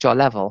affect your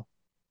level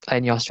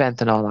and your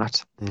strength and all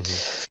that. Hmm.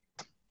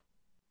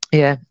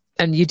 Yeah,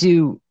 and you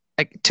do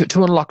like,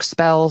 to unlock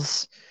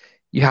spells,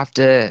 you have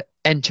to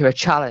enter a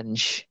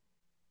challenge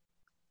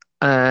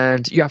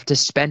and you have to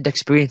spend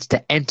experience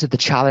to enter the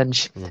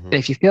challenge. Hmm. And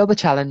if you fail the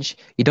challenge,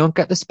 you don't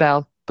get the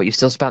spell, but you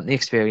still spent the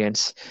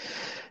experience.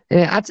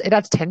 It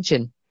adds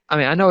tension. I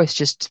mean, I know it's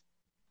just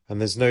And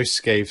there's no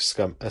save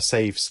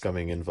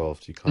scumming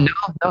involved. You no,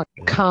 can't. no,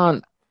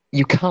 Yeah.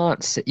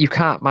 you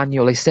can't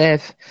manually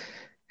save.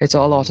 It's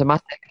all Hmm.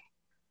 automatic.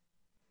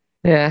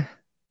 Yeah,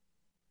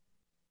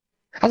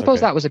 I suppose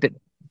Okay. that was a bit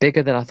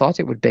bigger than I thought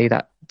it would be.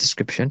 That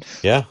description.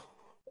 Yeah,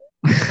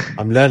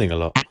 I'm learning a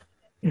lot.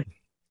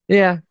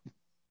 Yeah.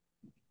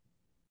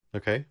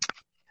 Okay.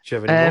 Do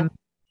you have any more? Um.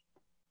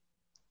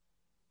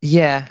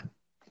 Yeah.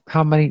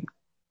 How many?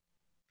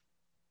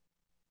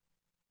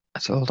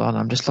 So hold on.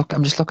 I'm just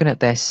looking at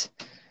this.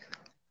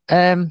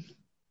 Um.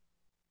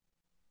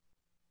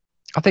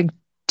 I think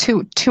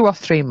two or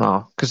three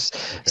more because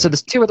so Okay.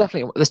 there's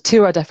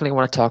two I definitely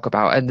want to talk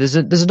about, and there's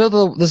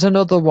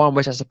another one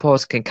which I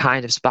suppose can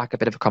kind of spark a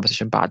bit of a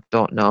conversation, but I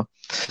don't know.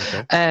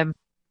 Okay. Um,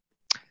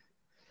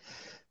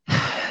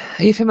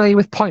 are you familiar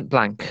with Point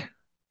Blank?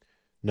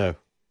 No.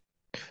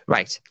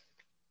 Right.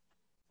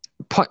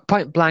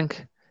 Point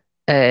Blank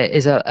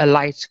is a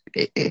light.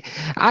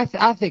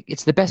 I think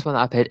it's the best one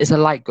that I've played. It's a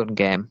light gun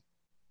game,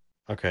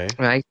 Okay.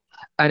 right?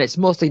 And it's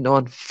mostly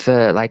known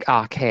for like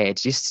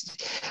arcades.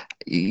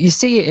 You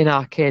see it in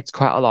arcades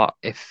quite a lot.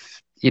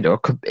 If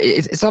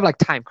it's sort of like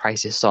Time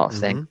Crisis sort of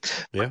thing.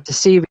 Hmm. Yeah. It's a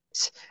series.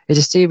 It's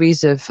a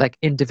series of like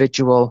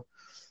individual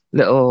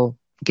little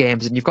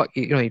games, and you've got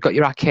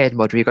your arcade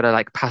mode where you've got to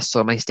like pass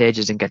so many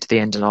stages and get to the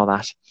end and all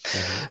that.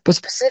 Hmm. But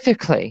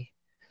specifically,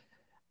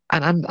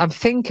 and I'm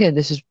thinking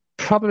this is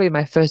probably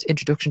my first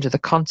introduction to the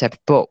concept,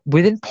 but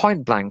within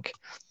Point Blank,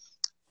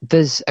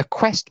 there's a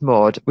quest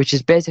mode which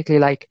is basically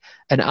like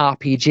an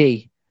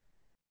RPG,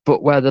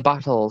 but where the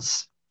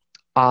battles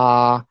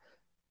are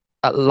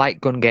light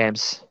gun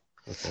games.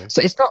 Okay.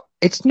 So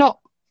it's not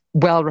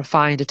well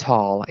refined at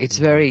all. Hmm. It's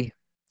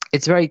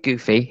very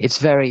goofy. It's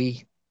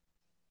very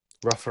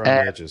Rough around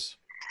uh, the edges.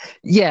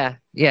 yeah,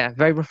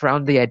 very rough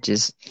around the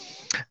edges.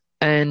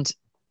 And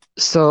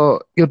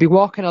so you'll be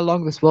walking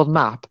along this world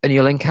map and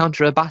you'll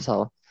encounter a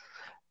battle,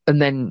 and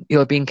then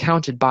you'll be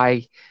encountered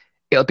by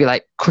it'll be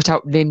like cut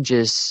out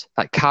ninjas,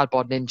 like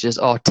cardboard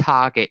ninjas or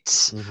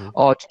targets Hmm.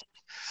 or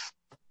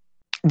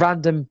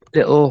random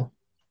little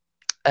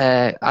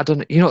I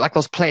don't know, like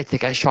those plates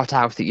that get shot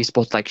out that you're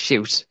supposed to like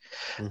shoot,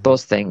 Hmm.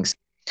 those things.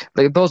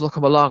 Like those will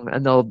come along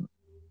and they'll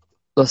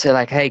say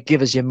like, "Hey,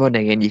 give us your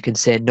money," and you can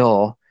say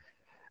no,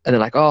 and they're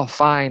like, "Oh,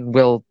 fine,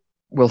 we'll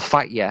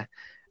fight you,"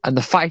 and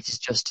the fight is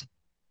just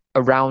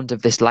a round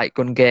of this light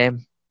gun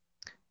game,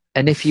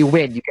 and if you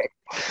win, you get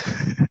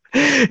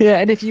yeah,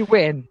 and if you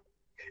win,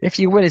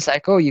 it's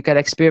like, oh, you get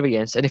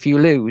experience, and if you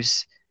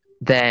lose,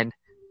 then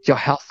your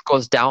health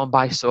goes down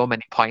by so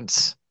many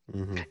points.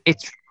 Hmm.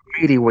 It's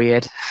really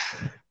weird.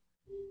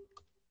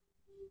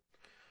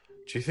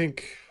 Do you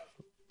think?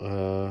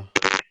 Uh,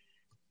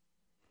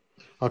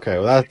 okay.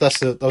 Well, I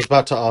was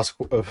about to ask.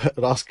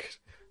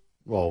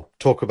 Well,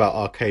 talk about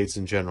arcades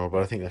in general,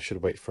 but I think I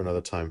should wait for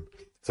another time.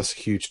 That's a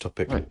huge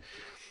topic. Right.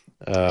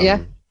 Yeah,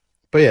 Um,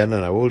 but yeah,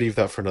 no, we'll leave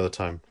that for another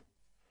time.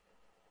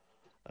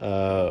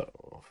 Uh,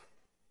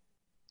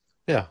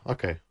 yeah.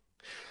 Okay.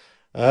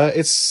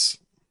 It's.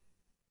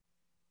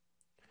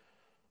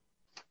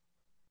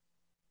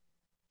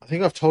 I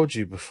think I've told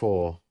you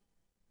before.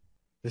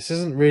 This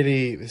isn't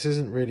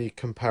really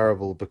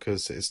comparable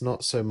because it's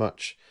not so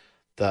much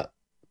that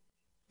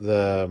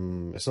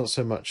it's not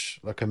so much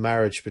like a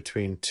marriage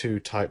between two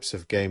types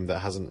of game that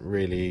hasn't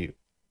really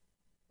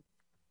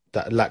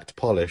that lacked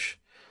polish,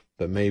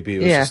 but maybe it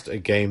was yeah, just a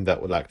game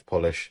that lacked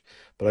polish.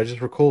 But I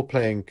just recall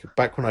playing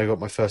back when I got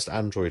my first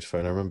Android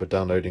phone. I remember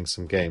downloading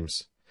some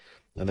games,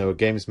 and there were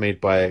games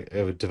made by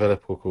a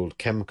developer called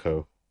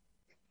Chemco.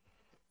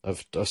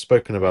 I've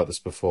spoken about this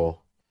before,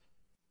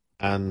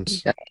 and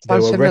yeah. they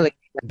Sounds were familiar.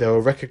 they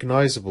were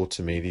recognizable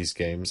to me, these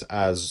games,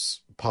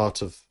 as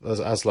part of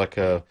as like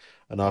a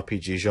an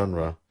RPG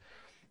genre,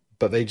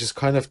 but they just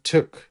kind of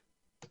took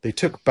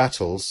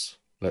battles,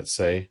 let's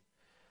say,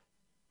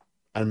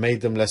 and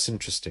made them less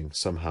interesting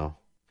somehow.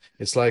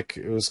 It's like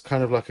it was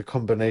kind of like a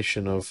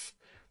combination of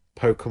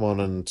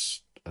Pokemon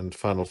and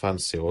Final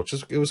Fantasy, or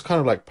just it was kind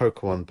of like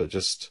Pokemon, but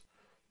just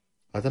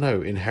I don't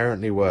know,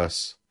 inherently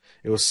worse.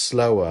 It was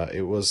slower.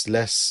 It was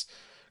less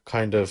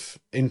kind of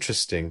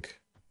interesting.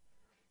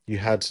 You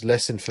had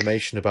less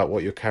information about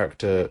what your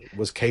character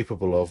was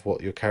capable of,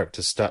 what your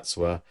character's stats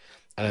were,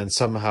 and then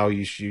somehow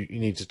you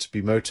needed to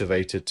be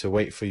motivated to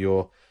wait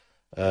for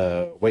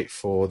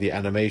the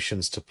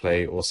animations to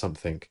play or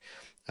something.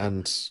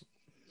 And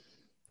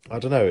I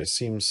don't know.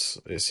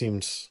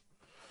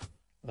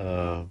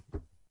 Uh,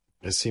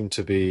 it seemed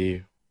to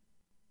be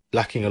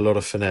lacking a lot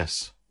of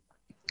finesse.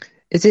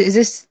 Is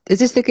this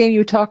the game you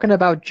were talking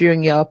about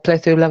during your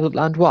playthrough Level Up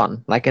Land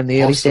 1, like in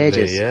the early Possibly,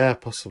 stages? yeah,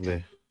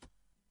 possibly,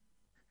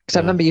 Because I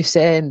yeah. remember you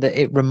saying that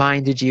it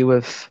reminded you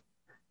of,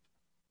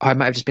 or it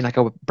might have just been like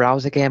a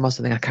browser game or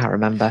something. I can't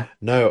remember.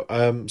 No,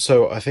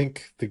 so I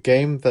think the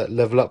game that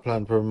Level Up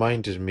Land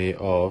reminded me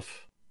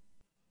of,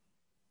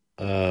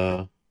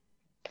 uh,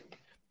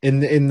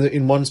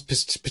 in one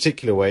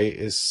particular way,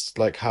 is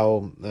like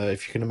how,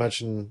 if you can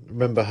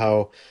remember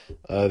how,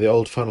 the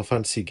old Final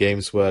Fantasy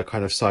games were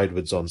kind of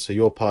sideways on. So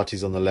your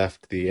party's on the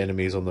left, the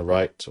enemy's on the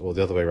right, or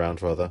the other way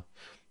around rather.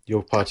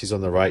 Your party's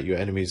on the right, the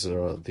enemies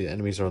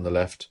are on the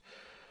left.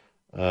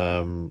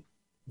 Um,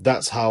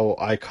 that's how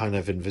I kind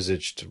of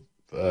envisaged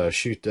not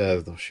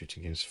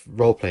shooting games,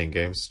 role playing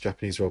games,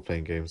 Japanese role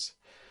playing games.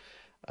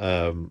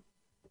 Um,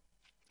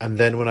 and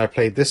then when I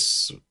played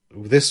this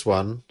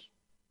one,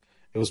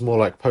 it was more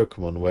like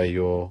Pokemon, where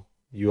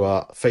you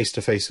are face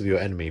to face with your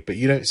enemy, but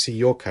you don't see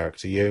your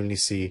character. You only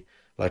see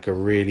like a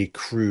really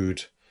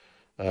crude,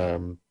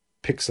 um,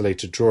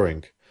 pixelated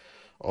drawing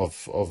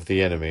of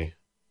the enemy.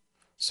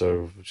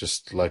 So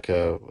just like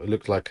it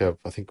looked like I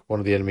think one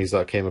of the enemies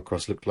that I came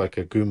across looked like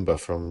a Goomba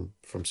from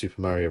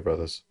Super Mario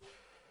Brothers.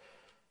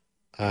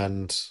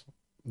 And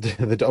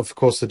of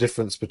course, the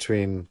difference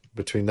between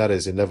that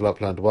is in Level Up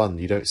Land 1,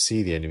 you don't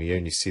see the enemy, you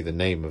only see the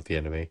name of the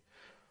enemy.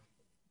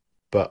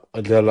 But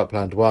in Level Up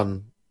Land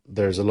 1,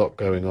 there's a lot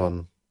going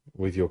on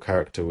with your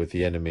character, with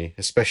the enemy,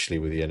 especially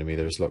with the enemy.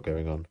 There's a lot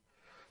going on.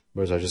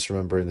 Whereas I just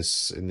remember in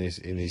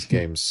these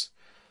games,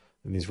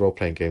 in these role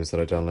playing games that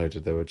I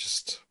downloaded, they were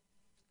just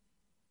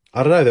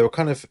I don't know.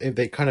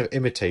 They kind of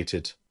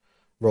imitated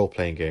role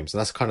playing games, and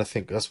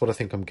that's what I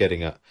think I'm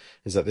getting at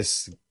is that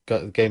this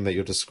game that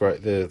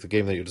the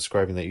game that you're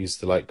describing that uses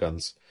the light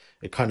guns,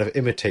 it kind of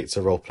imitates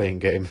a role playing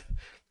game,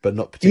 but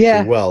not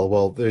particularly Yeah, well.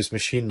 Well, those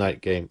Machine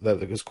Knight game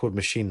that was called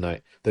Machine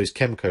Knight, those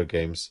Chemco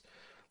games,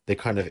 they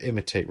kind of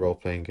imitate role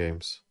playing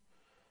games.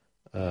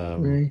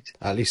 right.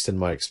 At least in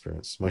my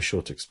experience, my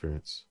short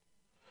experience.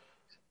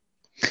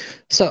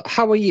 So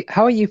how are you?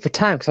 How are you for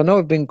time? Because I know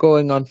we've been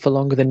going on for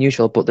longer than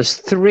usual, but there's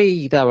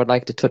three that I would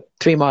like to touch.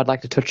 Three more I'd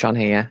like to touch on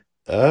here.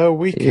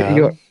 We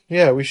You're can.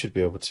 Yeah, we should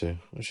be able to.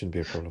 It shouldn't be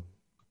a problem.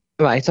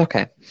 right.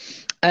 Okay.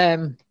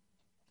 Um.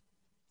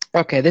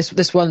 Okay.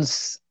 This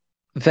one's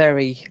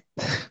very.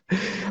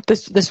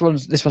 This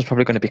one's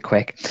probably going to be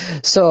quick.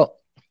 So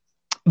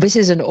this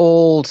is an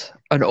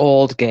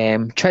old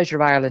game,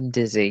 Treasure Island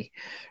Dizzy,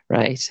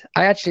 right?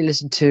 I actually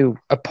listened to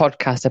a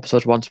podcast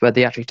episode once where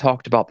they actually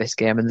talked about this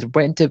game and they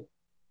went into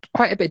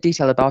quite a bit of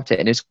detail about it,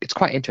 and it's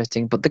quite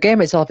interesting. But the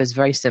game itself is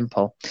very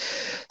simple.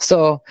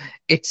 So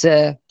it's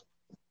a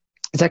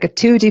it's like a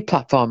 2D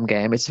platform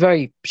game. It's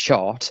very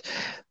short,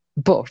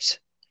 but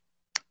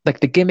like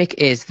the gimmick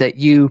is that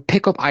you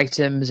pick up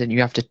items and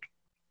you have to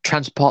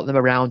transport them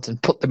around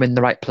and put them in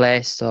the right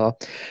place. So,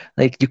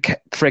 like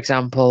for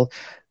example,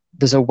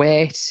 there's a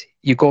weight.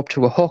 You go up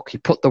to a hook, you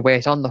put the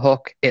weight on the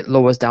hook, it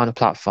lowers down a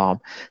platform.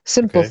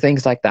 Simple Okay.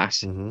 things like that.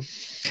 hmm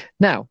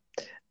Now,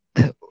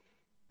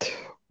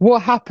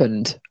 what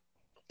happened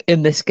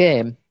in this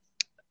game?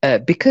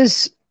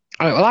 Because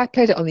well, I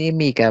played it on the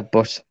Amiga,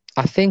 but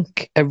I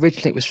think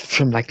originally it was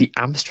from like the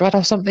Amstrad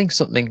or something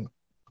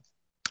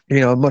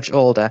much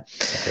older.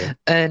 Okay.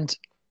 And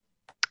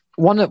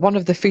one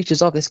of the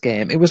features of this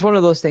game, it was one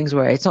of those things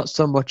where it's not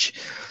so much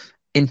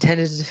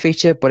intended as a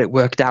feature, but it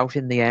worked out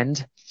in the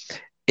end,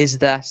 is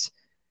that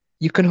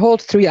you can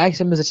hold three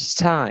items at a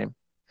time,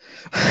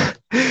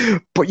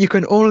 but you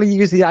can only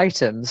use the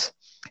items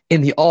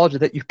in the order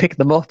that you pick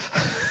them up.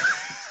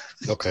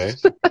 Okay.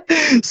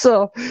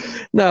 So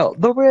now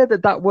the way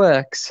that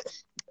works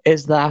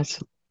is that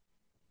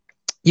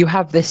you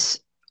have this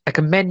like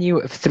a menu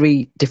of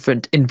three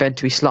different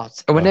inventory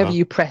slots, and whenever Uh-huh.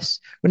 you press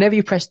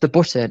the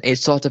button, it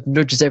sort of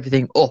nudges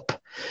everything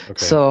up.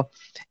 Okay. So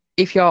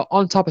if you're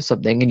on top of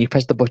something and you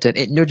press the button,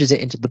 it nudges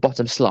it into the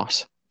bottom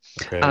slot,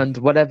 Okay. and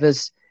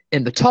whatever's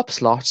in the top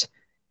slot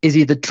is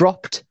either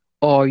dropped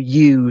or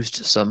used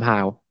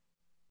somehow.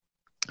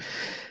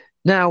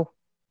 Now,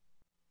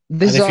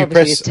 this And is if you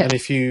obviously a press, tip. and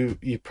if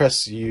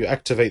you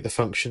activate the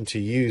function to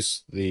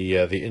use the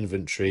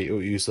inventory, it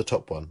will use the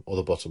top one or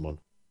the bottom one.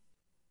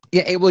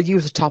 Yeah, it will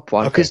use the top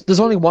one Okay. because there's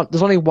only one.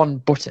 There's only one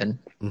button.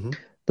 Hmm.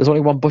 There's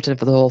only one button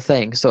for the whole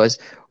thing. So it's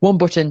one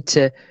button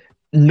to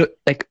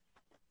like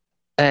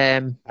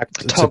To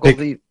toggle pick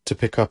the. to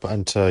pick up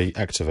and to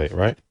activate,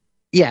 right?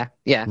 Yeah,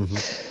 yeah. Hmm.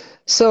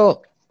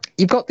 So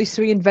you've got these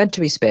three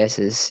inventory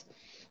spaces.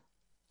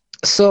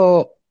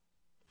 So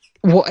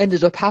what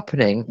ended up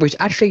happening, which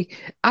actually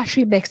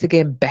makes the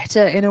game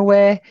better in a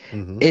way,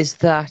 Hmm. is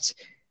that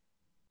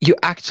you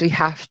actually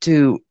have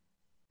to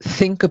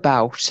think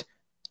about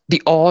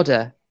the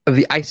order of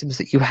the items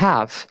that you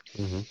have.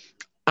 Hmm.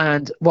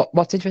 And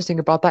what's interesting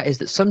about that is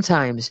that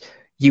sometimes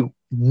you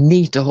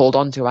need to hold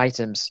on to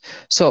items.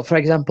 So, for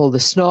example, the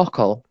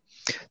snorkel,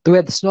 the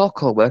way the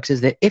snorkel works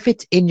is that if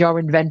it's in your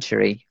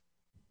inventory,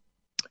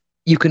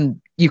 you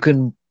can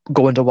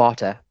go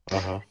underwater.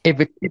 Uh-huh. If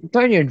it's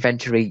not in your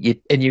inventory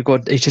and you go,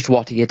 it's just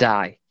water, you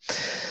die.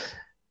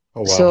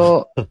 Oh wow.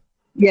 So,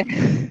 yeah.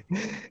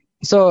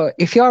 So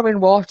if you're in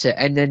water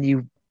and then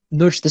you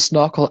nudge the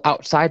snorkel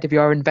outside of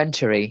your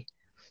inventory,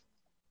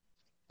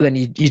 then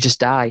you just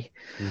die.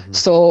 Hmm.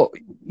 So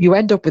you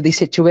end up with these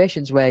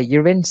situations where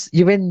you're in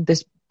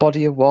this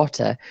body of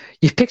water,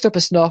 you've picked up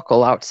a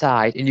snorkel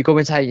outside, and you go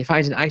inside and you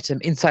find an item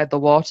inside the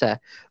water.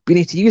 But you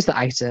need to use the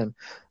item,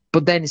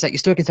 but then it's like you're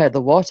stuck inside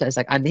the water. It's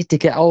like I need to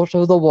get out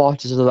of the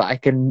water so that I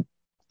can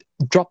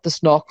drop the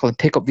snorkel and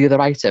pick up the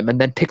other item,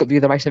 and then pick up the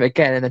other item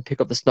again, and then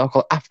pick up the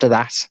snorkel after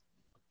that.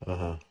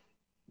 Uh-huh.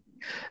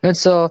 And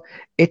so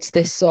it's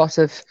this sort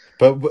of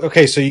But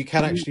okay, so you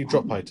can actually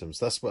drop items.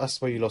 That's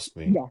where you lost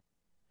me. yeah,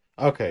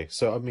 Okay,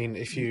 so I mean,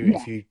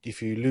 yeah,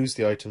 if you lose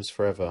the items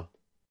forever.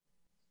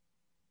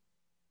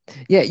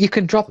 yeah. You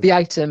can drop the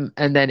item,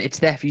 and then it's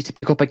there for you to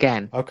pick up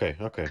again. Okay,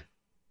 okay.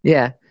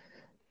 Yeah.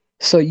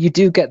 So you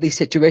do get these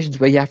situations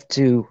where you have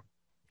to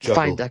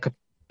find Juggle. like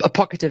a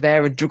pocket of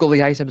air and juggle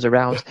the items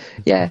around.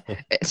 Yeah,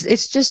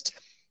 it's just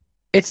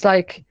it's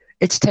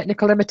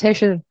technical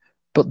limitation,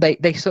 but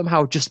they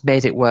somehow just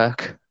made it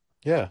work.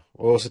 Yeah.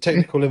 Well, it's a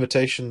technical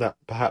limitation that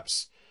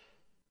perhaps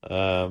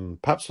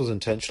was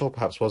intentional,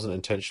 perhaps wasn't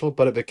intentional,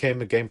 but it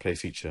became a gameplay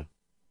feature.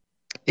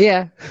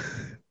 Yeah,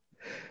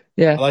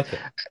 yeah, I like it.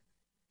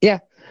 yeah.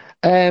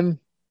 Um.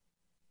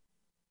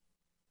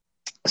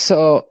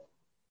 So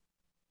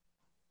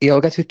yeah,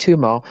 I'll get to two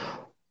more.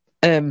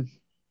 Um.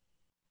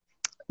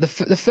 The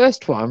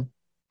first one.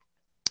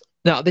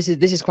 Now this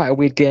is quite a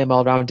weird game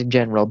all around in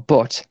general,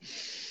 but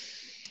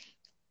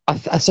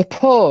I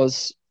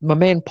suppose my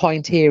main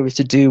point here is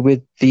to do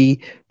with the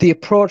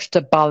approach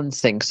to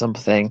balancing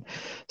something.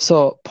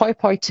 So Poi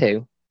Poi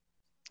 2.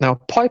 Now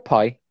Poi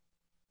Poi,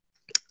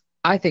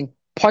 I think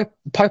Poi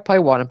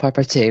Poi 1 and Poi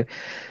Poi 2,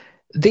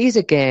 these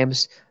are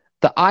games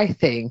that I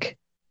think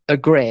are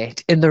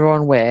great in their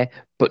own way,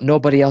 but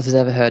nobody else has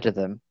ever heard of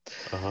them.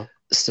 Uh-huh.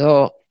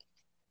 So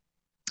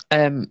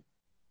um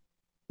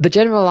the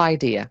general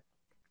idea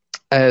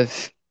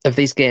of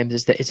these games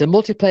is that it's a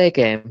multiplayer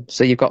game.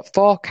 So you've got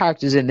four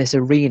characters in this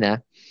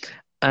arena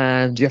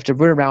and you have to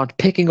run around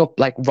picking up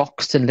like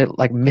rocks and little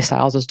like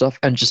missiles and stuff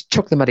and just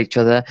chuck them at each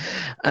other,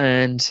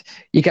 and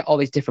you get all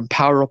these different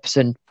power-ups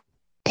and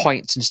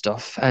points and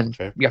stuff, and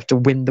Okay. you have to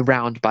win the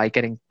round by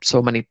getting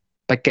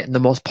the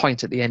most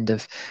points at the end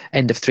of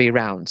 3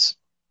 rounds.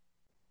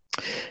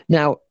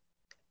 Now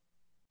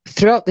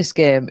throughout this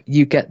game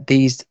you get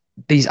these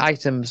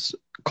items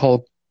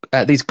called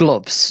these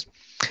gloves,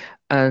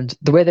 and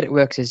the way that it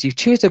works is you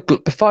choose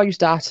before you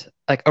start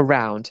like a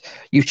round,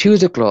 you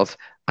choose a glove,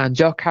 and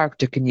your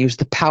character can use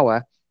the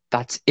power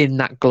that's in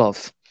that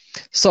glove,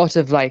 sort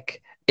of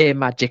like a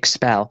magic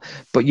spell.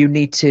 But you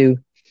need to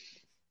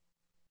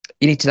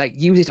like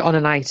use it on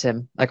an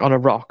item, like on a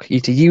rock. You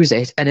need to use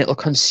it, and it'll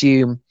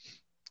consume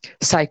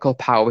psycho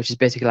power, which is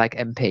basically like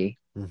MP.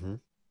 Hmm.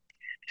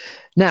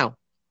 Now,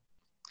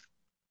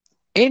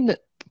 in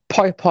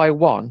Poi Poi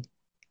One,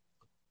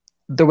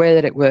 the way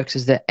that it works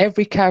is that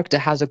every character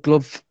has a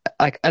glove,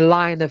 like a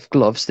line of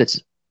gloves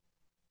that's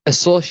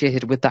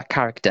associated with that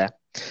character.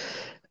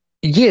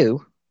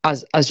 You,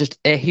 as just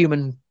a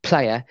human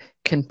player,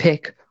 can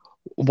pick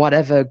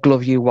whatever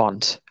glove you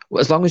want.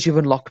 As long as you've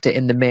unlocked it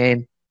in the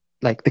main,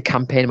 like the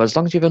campaign mode, as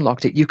long as you've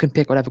unlocked it, you can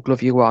pick whatever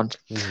glove you want.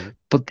 Hmm.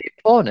 But the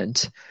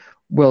opponent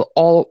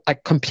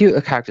like computer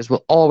characters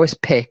will always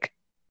pick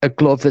a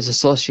glove that's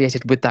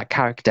associated with that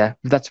character,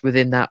 that's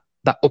within that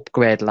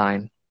upgrade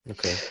line.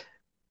 Okay.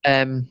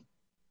 Um,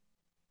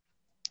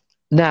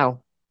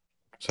 Now,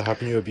 So how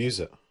can you abuse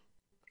it?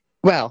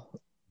 well,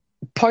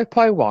 Poi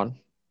Poi 1,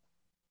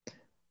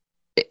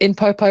 in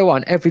Poi Poi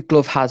 1, every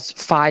glove has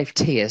 5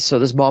 tiers, so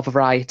there's more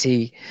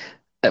variety,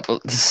 well,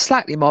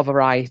 slightly more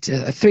variety.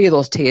 3 of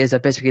those tiers are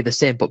basically the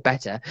same but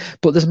better,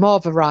 but there's more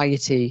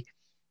variety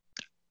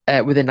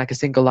within like a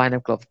single line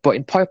of glove. But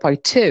in Poi Poi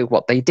 2,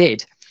 what they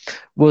did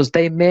was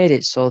they made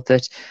it so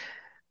that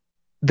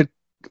the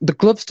the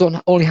gloves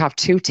don't only have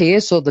 2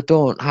 tiers, so they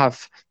don't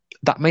have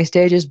that many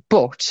stages,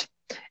 but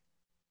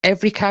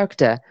every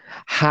character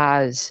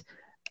has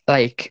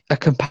like a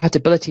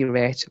compatibility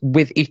rate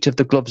with each of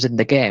the gloves in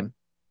the game.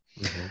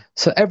 Hmm.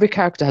 So every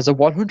character has a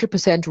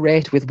 100%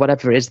 rate with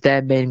whatever is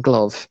their main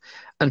glove.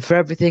 And for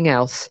everything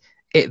else,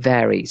 it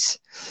varies.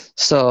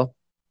 So,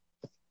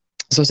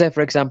 so say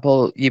for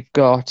example, you've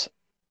got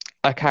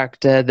a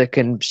character that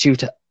can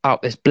shoot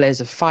out this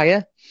blaze of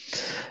fire.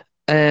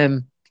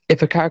 Um,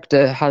 if a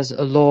character has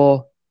a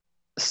low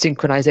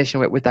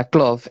synchronization with that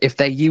glove, if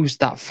they use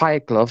that fire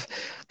glove,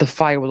 the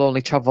fire will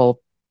only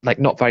travel like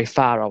not very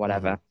far or Mm-hmm.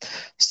 whatever.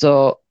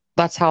 So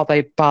that's how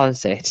they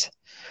balance it.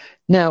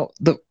 Now,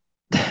 the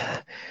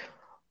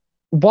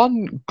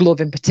one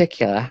glove in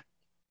particular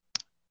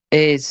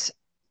is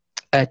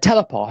a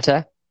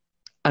teleporter,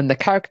 and the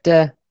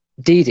character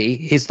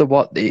Didi is the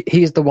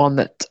one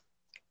that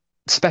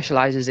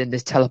specializes in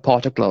this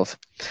teleporter glove.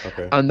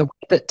 Okay. And the way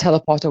that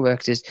teleporter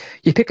works is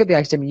you pick up the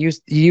item, you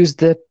use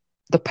the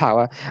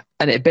power,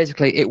 and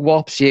it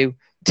warps you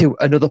to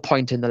another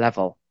point in the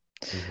level.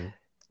 Mm-hmm.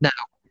 Now,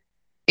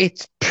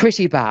 it's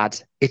pretty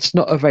bad. It's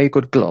not a very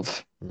good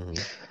glove. Mm-hmm.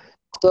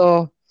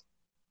 So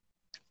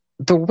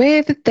the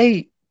way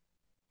that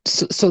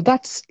so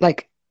that's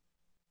like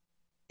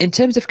in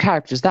terms of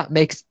characters, that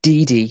makes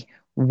Didi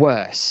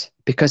worse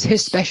because Yes.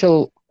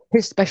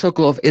 his special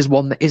glove is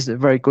one that isn't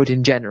very good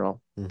in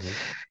general. Mm-hmm.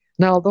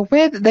 Now, the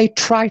way that they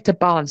try to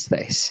balance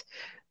this,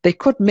 they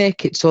could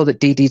make it so that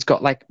DD's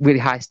got like really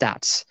high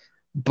stats,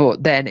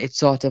 but then it's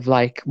sort of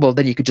like, well,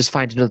 then you could just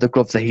find another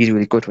glove that he's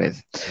really good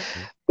with.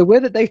 Mm-hmm. The way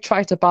that they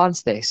tried to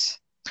balance this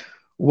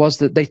was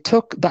that they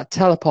took that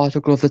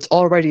teleporter glove that's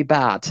already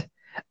bad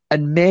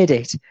and made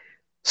it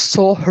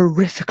so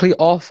horrifically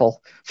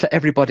awful for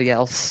everybody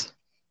else.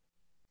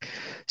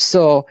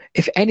 So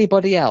if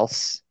anybody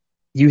else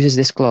uses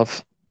this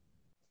glove,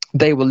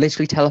 they will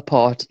literally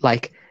teleport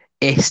like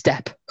a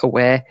step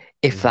away,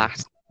 if Mm-hmm.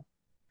 that.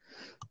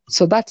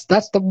 So that's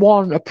the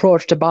one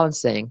approach to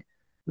balancing.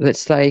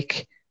 That's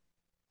like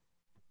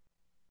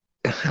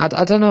I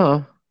don't know.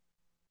 Is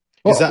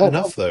What, that what,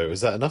 enough what, though?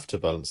 Is that enough to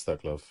balance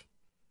that glove?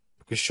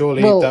 Because well,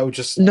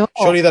 no,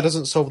 surely that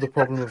doesn't solve the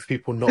problem of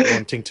people not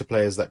wanting to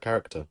play as that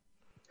character.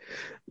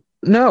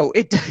 no,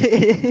 it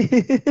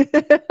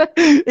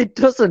it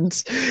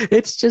doesn't.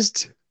 It's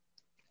just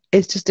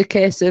a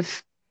case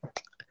of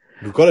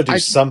We've got to do I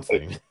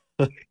something.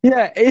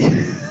 yeah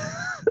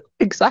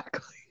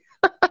exactly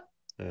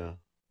Yeah.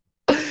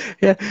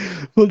 yeah.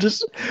 We'll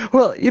just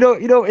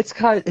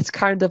it's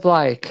kind of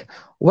like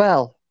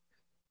well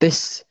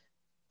this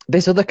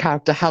this other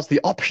character has the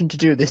option to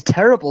do this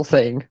terrible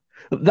thing.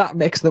 That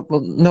makes them, well,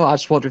 no, I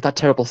just wonder if that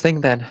terrible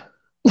thing then.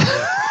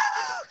 Yeah.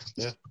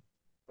 Yeah.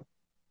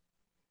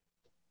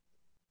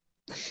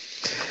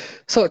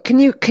 So can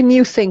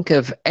you think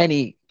of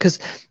any? Because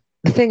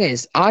the thing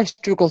is, I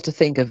struggle to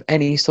think of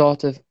any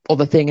sort of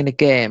other thing in a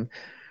game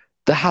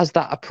that has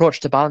that approach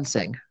to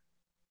balancing.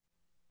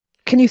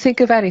 Can you think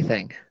of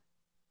anything?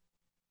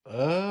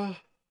 Uh,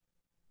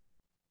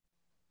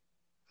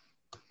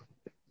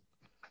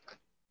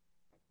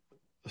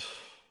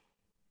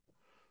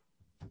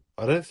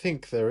 I don't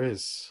think there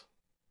is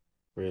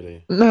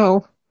really.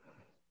 No,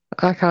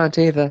 I can't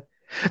either.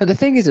 And the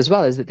thing is, as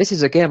well, is that this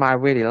is a game I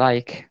really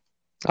like.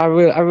 I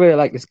really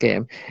like this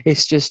game.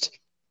 It's just,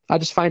 I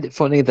just find it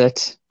funny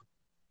that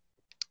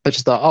I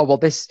just thought, oh well,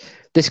 this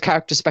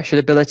character's special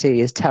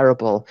ability is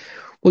terrible.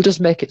 We'll just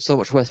make it so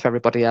much worse for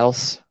everybody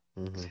else.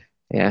 Hmm.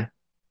 Yeah,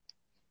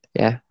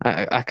 yeah.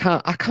 I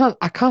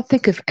can't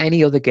think of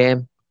any other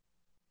game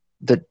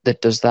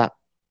that does that.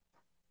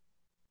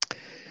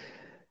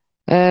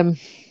 Um.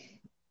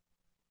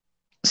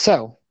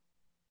 So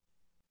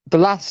the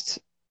last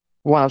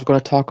one I was going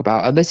to talk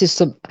about, and this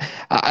is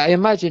I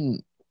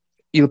imagine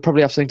you'll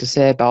probably have something to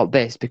say about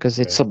this because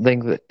Okay. it's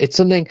something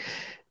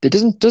that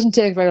doesn't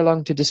take very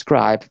long to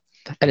describe,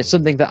 and it's Hmm.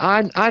 something that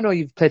I know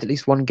you've played at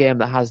least one game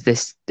that has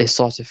this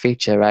sort of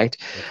feature, right?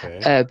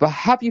 Okay. But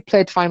have you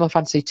played Final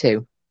Fantasy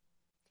 2?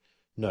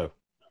 No,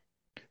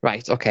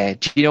 Right, okay.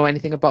 Do you know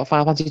anything about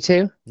Final Fantasy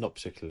 2? not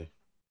particularly.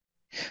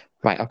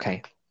 Right,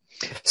 okay.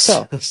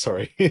 So,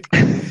 Sorry.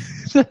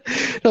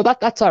 no,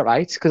 that's all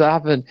right because I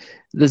haven't.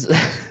 There's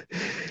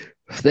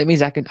that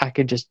means I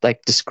can just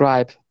like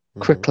describe Hmm.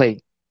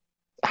 quickly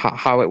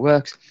how it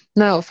works.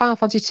 Now, Final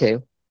Fantasy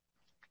 2,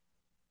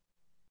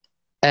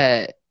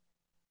 uh,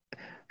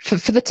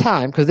 for the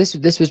time because this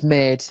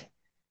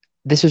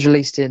was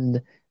released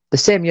in the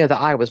same year that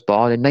I was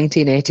born in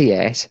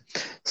 1988,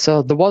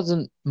 so there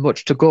wasn't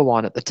much to go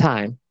on at the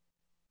time,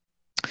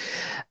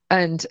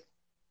 and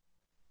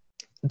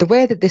the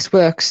way that this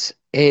works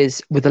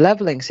is with the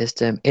leveling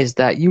system is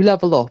that you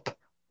level up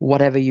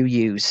whatever you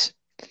use.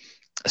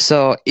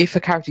 So if a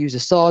character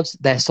uses swords,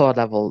 their sword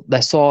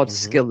Hmm.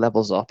 skill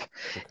levels up.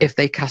 Okay. If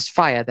they cast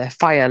fire, their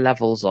fire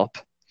levels up.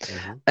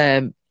 Hmm.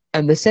 Um,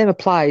 and the same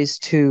applies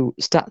to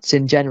stats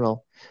in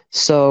general.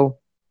 So,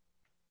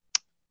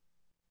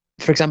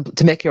 for example,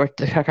 to make your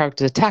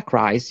character's attack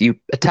rise, you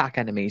attack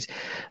enemies,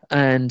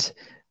 and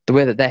the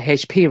way that their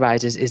HP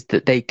rises is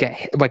that they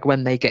get like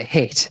when they get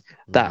hit,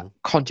 that Hmm.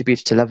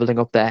 contributes to leveling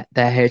up their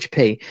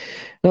HP.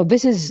 Now,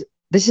 this is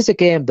a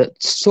game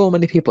that so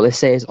many people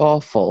say is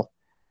awful.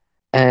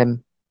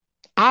 Um,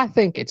 I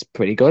think it's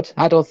pretty good.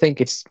 I don't think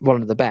it's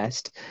one of the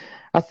best.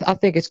 I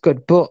think it's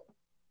good, but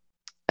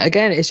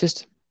again, it's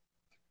just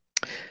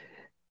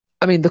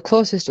I mean, the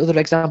closest other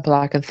example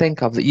I can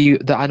think of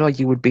that I know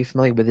you would be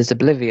familiar with is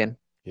Oblivion.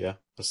 Yeah,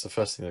 that's the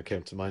first thing that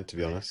came to mind, to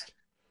be honest.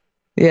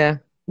 Yeah,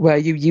 where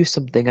you use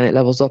something and it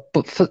levels up.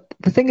 But for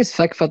the thing is,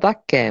 like for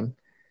that game,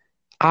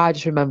 I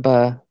just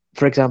remember,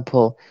 for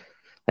example,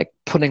 like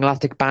putting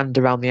elastic band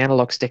around the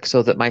analog stick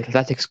so that my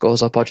athletics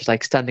goes up, or just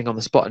like standing on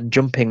the spot and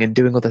jumping and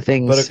doing other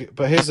But things. okay,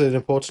 but here's an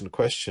important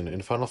question.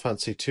 In Final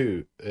Fantasy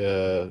 2,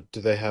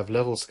 do they have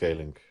level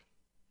scaling?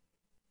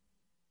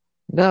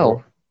 Or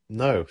No.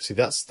 no? See,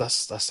 that's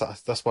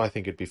why I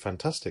think it'd be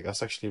fantastic.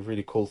 That's actually a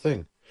really cool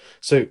thing.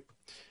 So,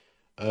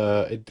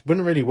 it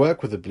wouldn't really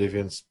work with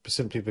Oblivion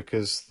simply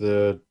because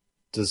the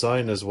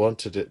designers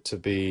wanted it to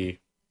be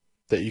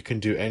that you can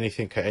do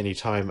anything at any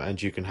time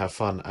and you can have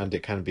fun and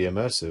it can be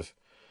immersive.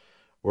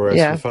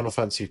 Whereas with Yeah. Final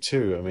Fantasy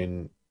 2, I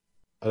mean,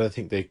 I don't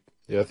think they.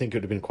 Yeah, I think it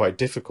would have been quite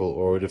difficult,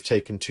 or it would have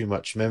taken too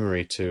much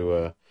memory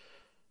to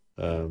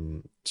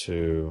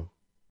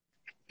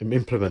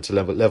implement a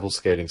level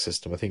scaling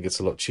system. I think it's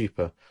a lot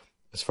cheaper,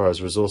 as far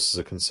as resources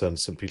are concerned,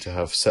 simply to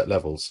have set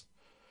levels.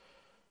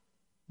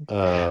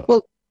 Uh,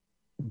 Well,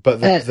 but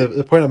uh,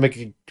 the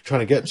point trying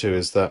to get to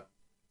is that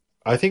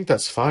I think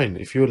that's fine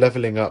if you're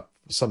leveling up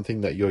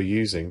something that you're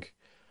using.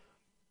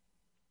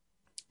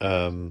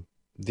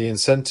 The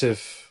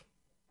incentive.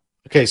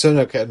 Okay, so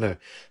no, okay, no.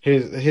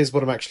 Here's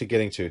what I'm actually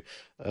getting to.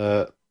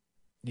 Uh,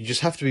 you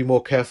just have to be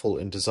more careful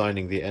in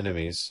designing the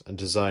enemies and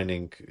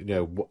designing,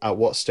 at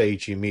what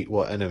stage you meet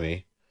what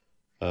enemy,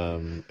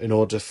 in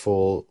order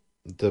for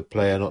the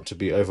player not to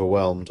be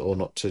overwhelmed or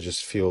not to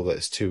just feel that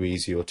it's too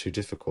easy or too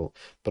difficult.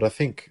 But I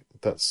think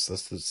that's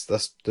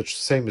the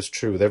same is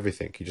true with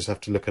everything. You just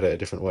have to look at it a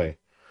different way.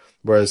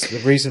 Whereas the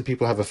reason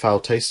people have a foul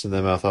taste in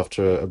their mouth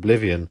after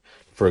Oblivion,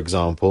 for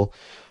example,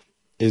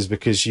 is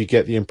because you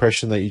get the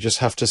impression that you just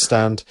have to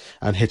stand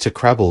and hit a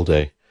crab all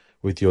day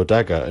with your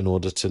dagger in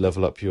order to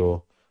level up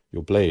your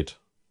blade.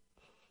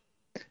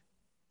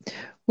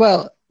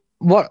 well,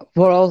 what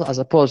else? I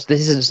suppose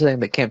this isn't something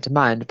that came to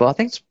mind, but I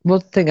think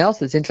one thing else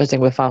that's interesting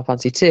with Final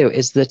Fantasy 2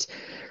 is that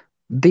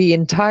the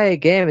entire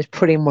game is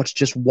pretty much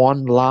just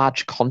one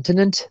large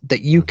continent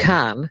that you Hmm.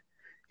 can,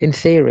 in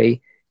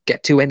theory,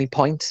 get to any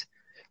point.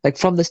 Like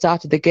from the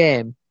start of the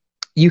game,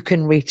 you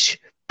can reach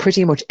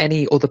pretty much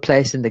any other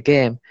place in the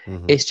game.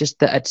 Hmm. It's just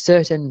that at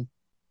certain,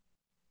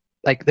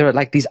 like there are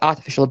like these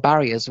artificial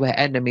barriers where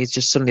enemies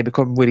just suddenly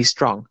become really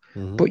strong.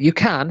 Hmm. But you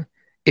can,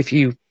 if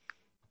you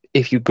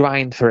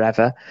grind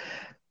forever,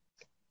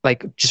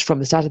 like just from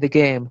the start of the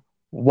game,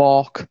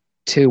 walk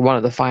to one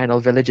of the final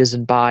villages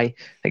and buy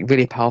like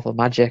really powerful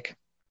magic.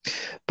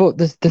 But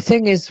the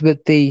thing is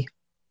with the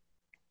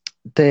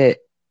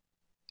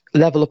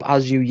level up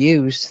as you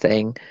use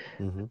thing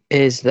Hmm.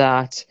 is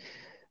that,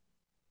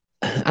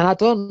 and I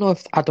don't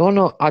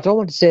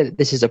want to say that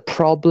this is a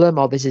problem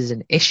or this is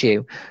an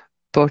issue,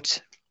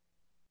 but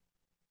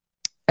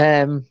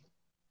um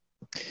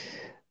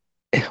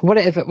what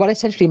it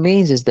essentially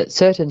means is that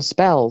certain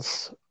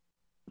spells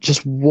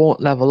just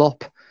won't level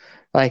up,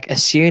 like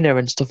Asuna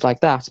and stuff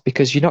like that,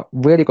 because you're not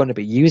really going to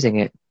be using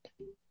it.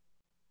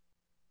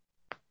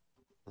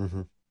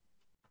 Hmm.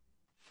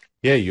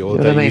 Yeah, You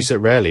know what they I use mean? it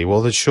rarely.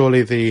 Well, then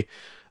surely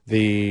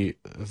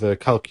the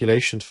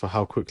calculations for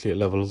how quickly it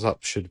levels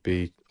up should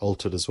be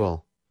altered as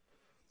well.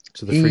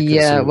 So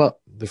Yeah, well,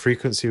 the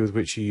frequency with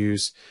which you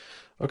use.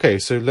 Okay,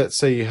 so let's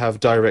say you have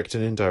direct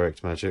and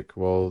indirect magic.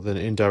 Well, then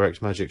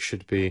indirect magic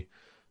should be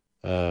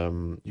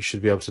you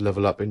should be able to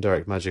level up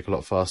indirect magic a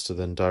lot faster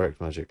than direct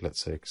magic. Let's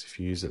say, because if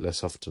you use it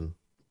less often.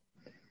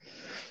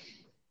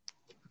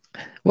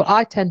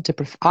 I tend to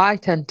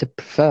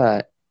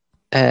prefer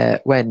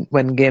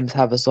when games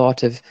have a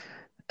sort of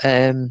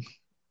um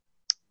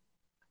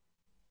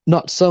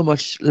not so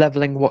much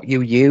leveling what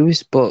you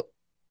use, but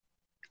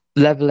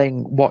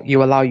leveling what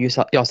you allow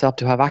yourself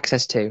to have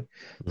access to.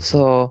 Hmm.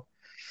 So,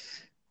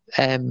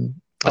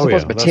 I Oh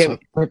suppose yeah, material.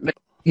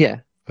 Yeah,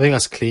 I think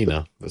that's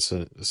cleaner. That's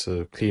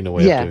a cleaner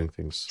way of yeah. doing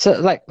things. So,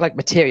 like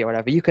materia,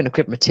 whatever you can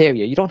equip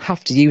materia. You don't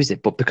have to use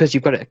it, but because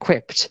you've got it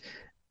equipped,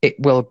 it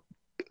will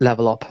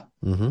level up.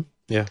 Hmm.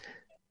 Yeah,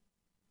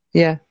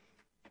 Yeah,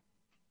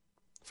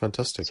 that's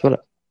fantastic.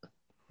 what.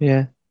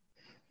 Yeah.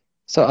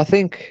 So I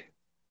think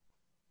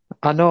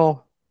I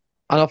know.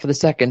 I know for the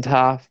second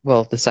half.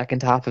 Well, the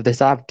second half of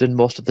this, I've done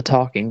most of the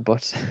talking,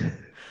 but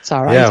it's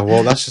all Yeah, right.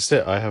 well, that's just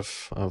it.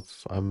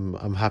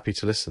 I'm happy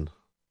to listen.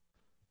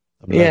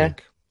 I'm Yeah. learning,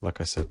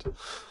 like I said.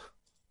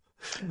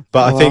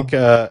 But Well,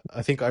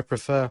 I think I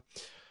prefer.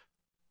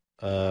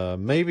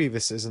 Maybe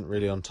this isn't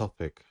really on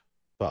topic,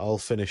 but I'll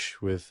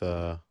finish with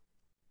a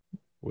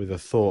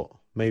thought.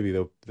 Maybe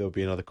there'll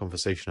be another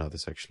conversation out of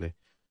this actually.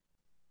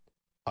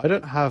 I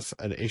don't have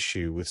an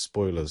issue with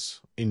spoilers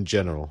in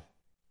general.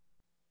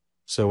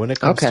 So when it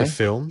comes to okay.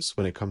 films,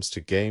 when it comes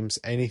to games,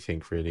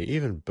 anything really,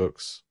 even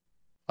books,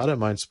 I don't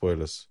mind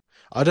spoilers.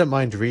 I don't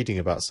mind reading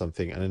about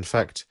something, and in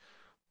fact,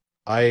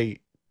 I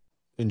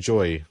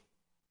enjoy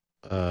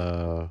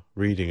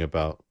reading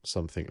about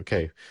something.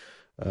 Okay,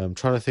 I'm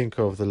trying to think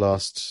of the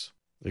last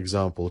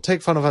example.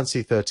 Take Final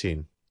Fantasy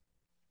 13.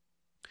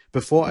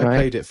 Before I Right.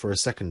 played it for a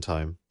second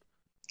time,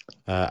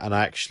 And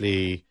I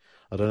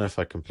don't know if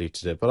I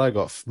completed it, but I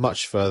got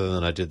much further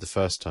than I did the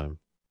first time.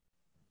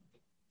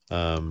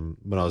 When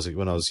I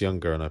was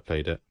younger and I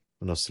played it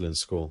when I was still in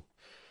school.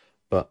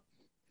 But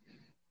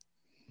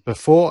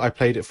before I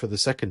played it for the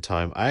second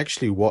time, I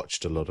actually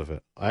watched a lot of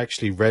it. I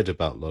actually read a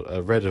lot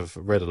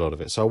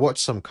of it. So I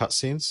watched some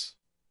cutscenes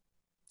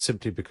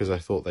simply because I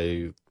thought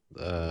they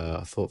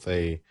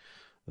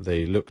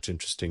looked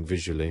interesting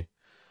visually.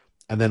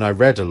 And then I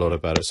read a lot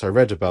about it. So I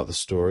read about the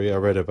story, I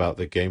read about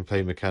the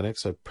gameplay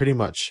mechanics. I pretty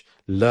much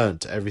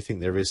learnt everything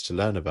there is to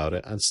learn about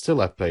it, and still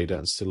I played it,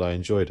 and still I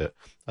enjoyed it.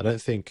 I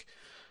don't think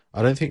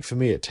I don't think for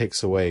me it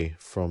takes away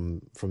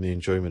from the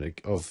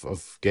enjoyment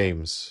of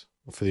games,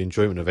 or for the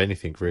enjoyment of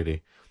anything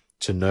really,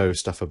 to know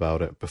stuff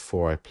about it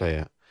before I play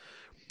it.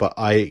 But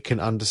I can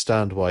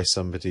understand why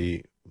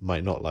somebody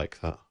might not like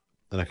that,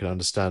 and I can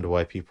understand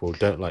why people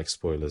don't like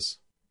spoilers.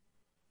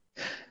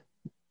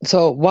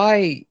 So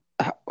why,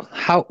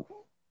 how,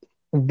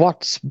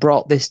 what's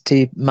brought this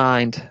to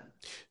mind?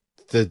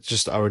 The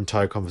just our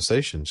entire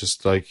conversation,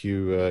 just like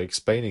you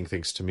explaining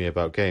things to me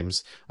about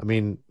games. I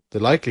mean, the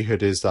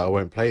likelihood is that I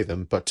won't play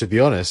them, but to be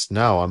honest,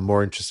 now I'm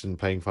more interested in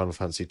playing Final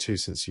Fantasy 2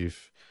 since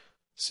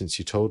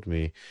you told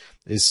me.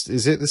 Is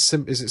it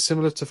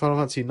similar to Final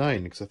Fantasy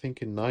 9? Because I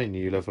think in 9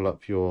 you level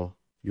up your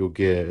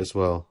gear as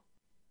well.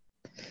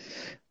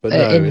 But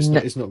no, In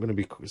it's not going to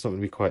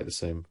be quite the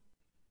same.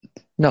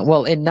 no,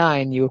 well, in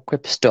nine you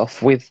equip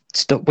stuff with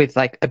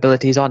like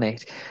abilities on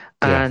it,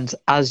 Yeah. and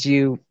as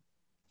you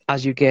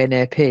gain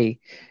AP,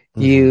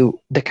 Hmm.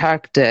 the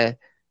character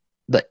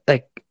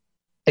like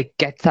it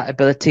gets that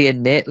ability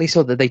innately,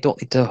 so that they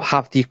don't need to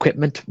have the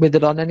equipment with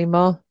it on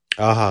anymore.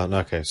 Aha, no,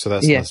 okay, so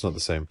Yeah, that's not the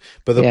same.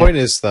 But the yeah, point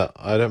is that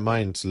I don't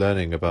mind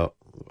learning about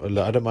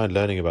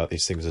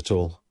these things at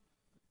all.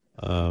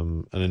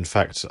 And in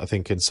fact, I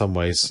think in some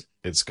ways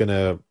it's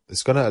gonna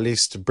at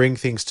least bring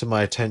things to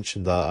my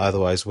attention that I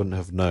otherwise wouldn't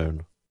have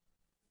known,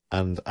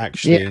 and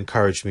yeah, actually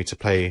encourage me to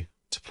play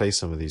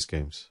some of these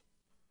games.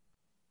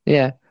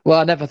 yeah. Well,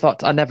 I never thought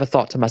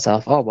to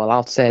myself, oh well,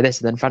 I'll say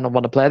this, and then Fran will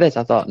want to play this.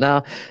 I thought,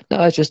 no,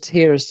 no, it's just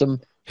here are some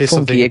Here's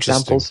something funky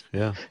interesting. examples.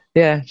 Yeah.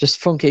 Yeah, just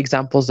funky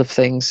examples of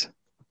things.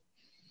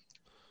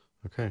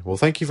 Okay. Well,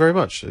 thank you very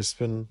much. It's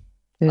been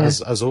Yeah,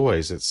 as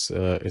always. It's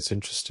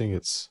interesting.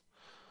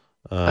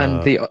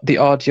 and Uh the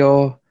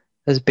audio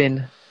has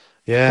been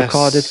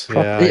recorded yes.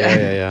 properly. Yeah,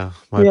 Yeah.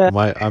 yeah.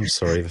 My I'm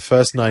sorry. The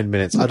first 9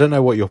 minutes. I don't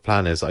know what your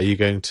plan is. Are you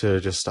going to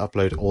just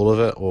upload all of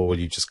it, or will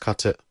you just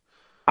cut it?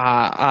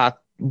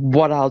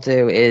 What I'll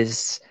do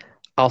is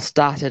I'll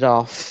start it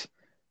off.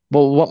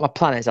 Well, what my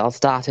plan is, I'll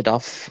start it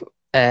off,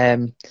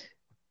 and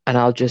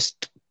I'll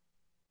just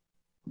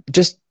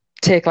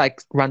take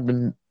like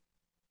random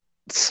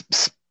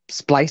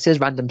splices,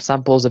 random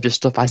samples of just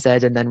stuff I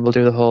said, and then we'll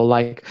do the whole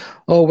like,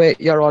 oh wait,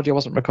 your audio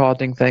wasn't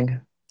recording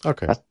thing.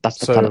 Okay. That's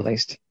the plan at So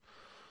least.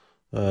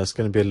 it's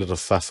going to be a little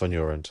faff on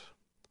your end.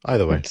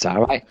 Either way. It's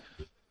all right.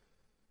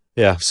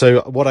 Yeah.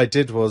 So what I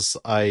did was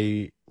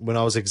when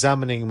I was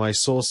examining my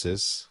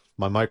sources,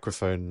 my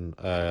microphone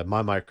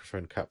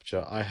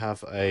capture, I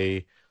have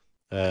an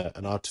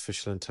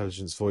artificial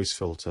intelligence voice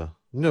filter.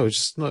 No, it's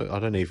just no. I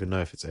don't even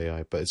know if it's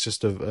AI, but it's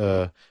just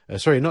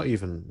sorry, not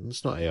even.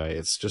 It's not AI.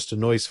 It's just a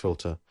noise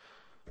filter,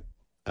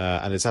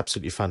 and it's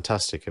absolutely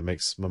fantastic. It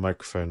makes my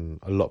microphone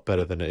a lot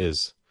better than it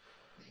is.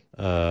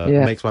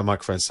 Yeah, Makes my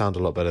microphone sound a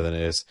lot better than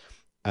it is.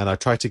 And I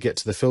tried to get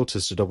to the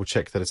filters to double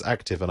check that it's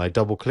active, and I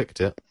double clicked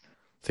it,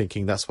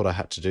 thinking that's what I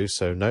had to do.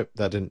 So nope,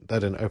 that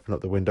didn't open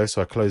up the window.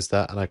 So I closed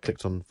that and I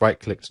right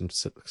clicked and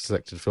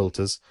selected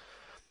filters.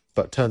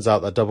 But turns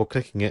out that double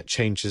clicking it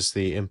changes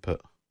the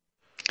input.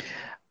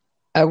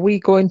 are we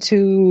going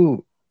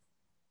to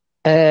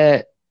uh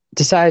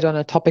decide on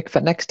a topic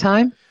for next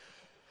time?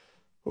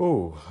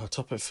 Oh, a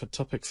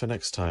topic for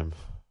next time.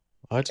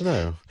 I don't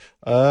know.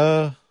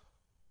 Uh,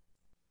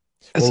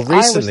 Because well,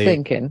 I was recently,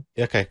 thinking,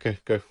 yeah, okay,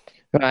 go.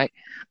 right?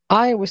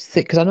 I was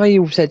think because I know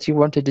you said you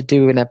wanted to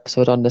do an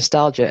episode on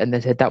nostalgia, and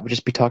they said that would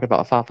just be talking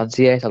about Final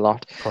Fantasy VIII a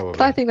lot.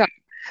 But Probably. I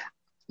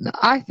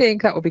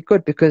think that would be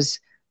good because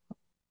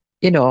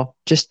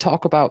just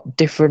talk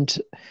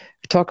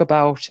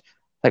about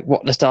like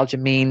what nostalgia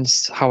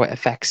means, how it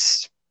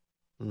affects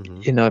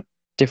Hmm. you know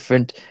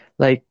different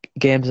like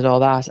games and all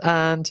that,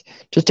 and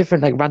just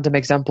different like random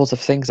examples of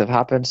things that have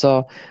happened.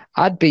 So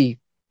I'd be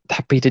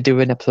happy to do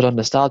an episode on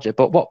nostalgia.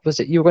 But what was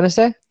it you were going to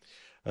say?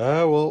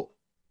 Well,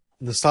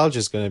 nostalgia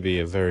is going to be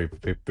a very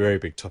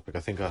big topic. I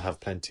think I have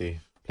plenty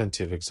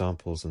of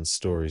examples and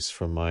stories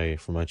from my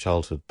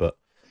childhood, but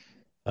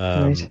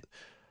Right, um,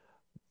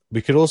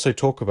 we could also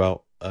talk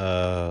about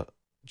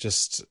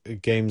just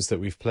games that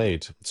we've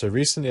played. So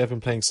recently, I've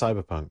been playing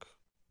Cyberpunk.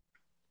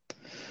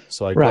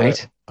 So I got it,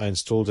 right. I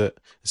installed it,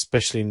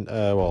 especially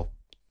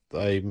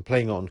I'm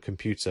playing it on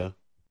computer,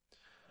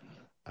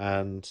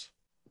 and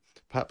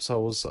perhaps I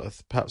would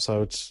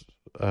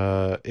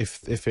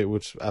if it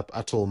would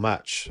at all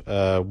match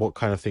what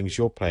kind of things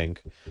you're playing,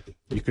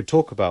 you could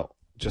talk about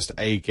just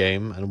a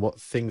game and what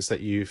things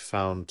that you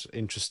found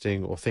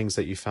interesting or things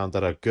that you found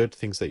that are good,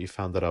 things that you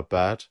found that are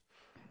bad.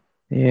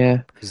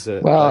 Yeah. because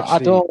Well, I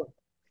actually, don't.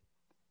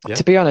 yeah.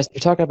 To be honest, we're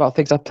talking about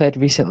things I've played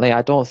recently.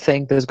 I don't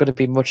think there's going to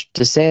be much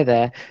to say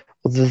there,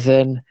 other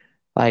than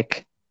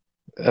like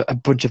a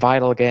bunch of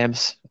idle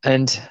games,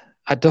 and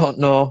I don't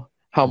know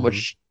how Hmm.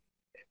 much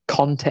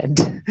content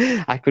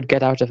I could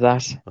get out of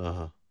that.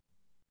 Uh-huh.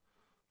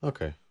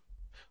 Okay.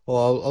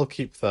 Well, I'll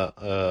keep that.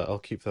 I'll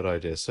keep that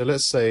idea. So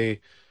let's say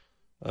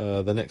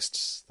the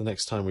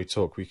next time we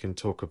talk, we can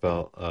talk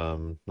about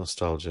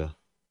nostalgia.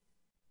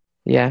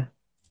 Yeah,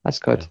 that's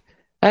Yeah. good.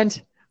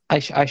 And I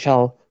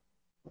shall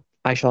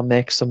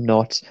make some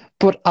notes.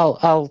 But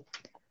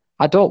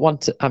I don't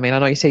want to. I mean, I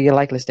know you say you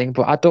like listening,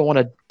 but I don't want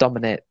to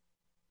dominate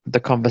the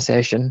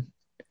conversation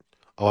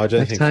Oh, I don't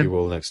next think you time.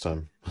 will next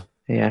time.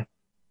 Yeah.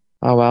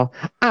 Oh well.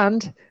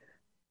 And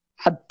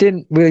I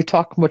didn't really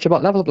talk much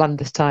about Level Up Land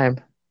this time.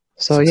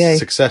 So yay.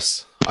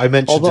 Success. I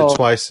mentioned it Although,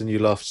 twice, and you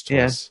laughed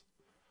yeah, twice.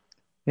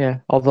 yeah.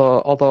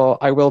 Although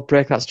I will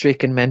break that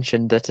streak and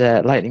mention that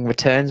Lightning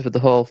Returns with the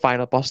whole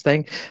final boss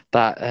thing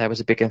that was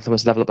a big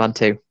influence on Level Up Land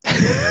too.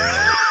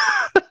 Yeah.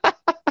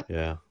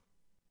 Yeah.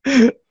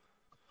 Yeah.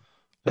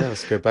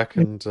 Let's go back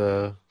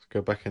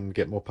and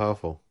get more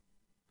powerful.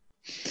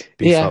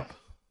 Beef Yeah, up.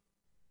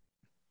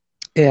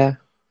 yeah.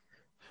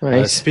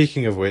 Right.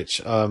 Speaking of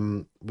which,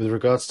 with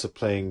regards to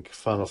playing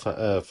Final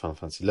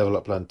Fantasy Level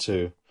Up Land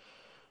 2,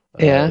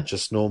 Yeah.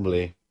 just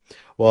normally,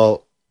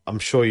 well, I'm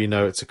sure you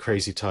know it's a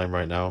crazy time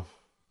right now.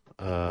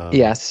 Um,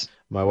 Yes.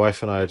 my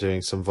wife and I are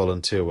doing some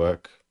volunteer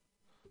work,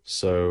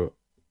 so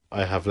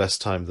I have less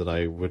time than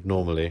I would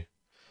normally.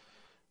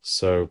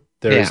 So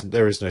Yeah.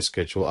 there is no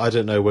schedule. I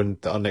don't know when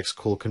our next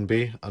call can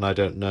be, and I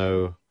don't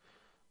know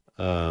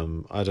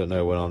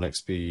when I'll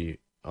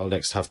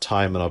next have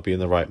time and I'll be in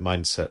the right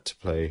mindset to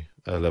play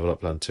Level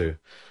Up Land 2.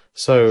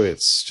 So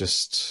it's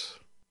just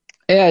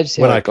Yeah. Just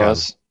see when how I it can.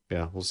 goes.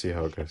 Yeah, we'll see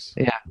how it goes.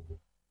 Yeah.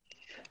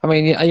 I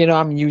mean,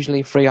 I'm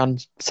usually free on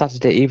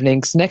Saturday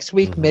evenings. Next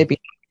week, Hmm. maybe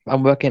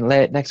I'm working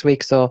late next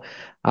week, so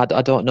I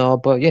don't know.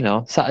 But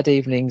Saturday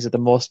evenings are the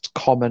most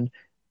common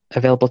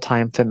available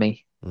time for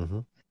me, Hmm.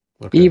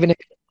 Okay. even if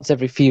it's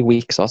every few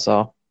weeks or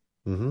so.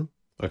 Hmm.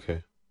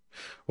 Okay.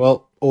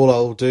 Well, all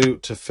I'll do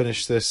to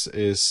finish this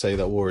is say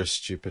that war is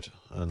stupid,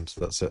 and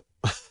that's it.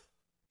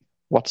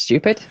 What's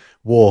stupid?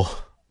 War,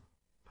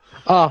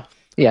 Oh,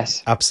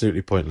 yes,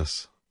 absolutely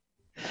pointless.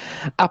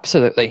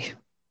 absolutely.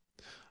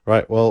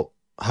 Right, well,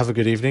 have a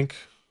good evening.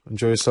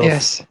 Enjoy yourself,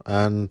 Yes,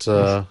 and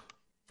yes.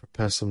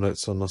 prepare some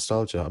notes on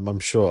nostalgia. I'm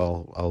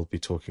sure I'll be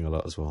talking a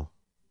lot as well.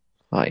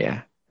 Oh,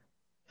 yeah.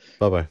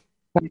 Bye bye.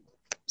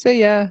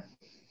 See ya.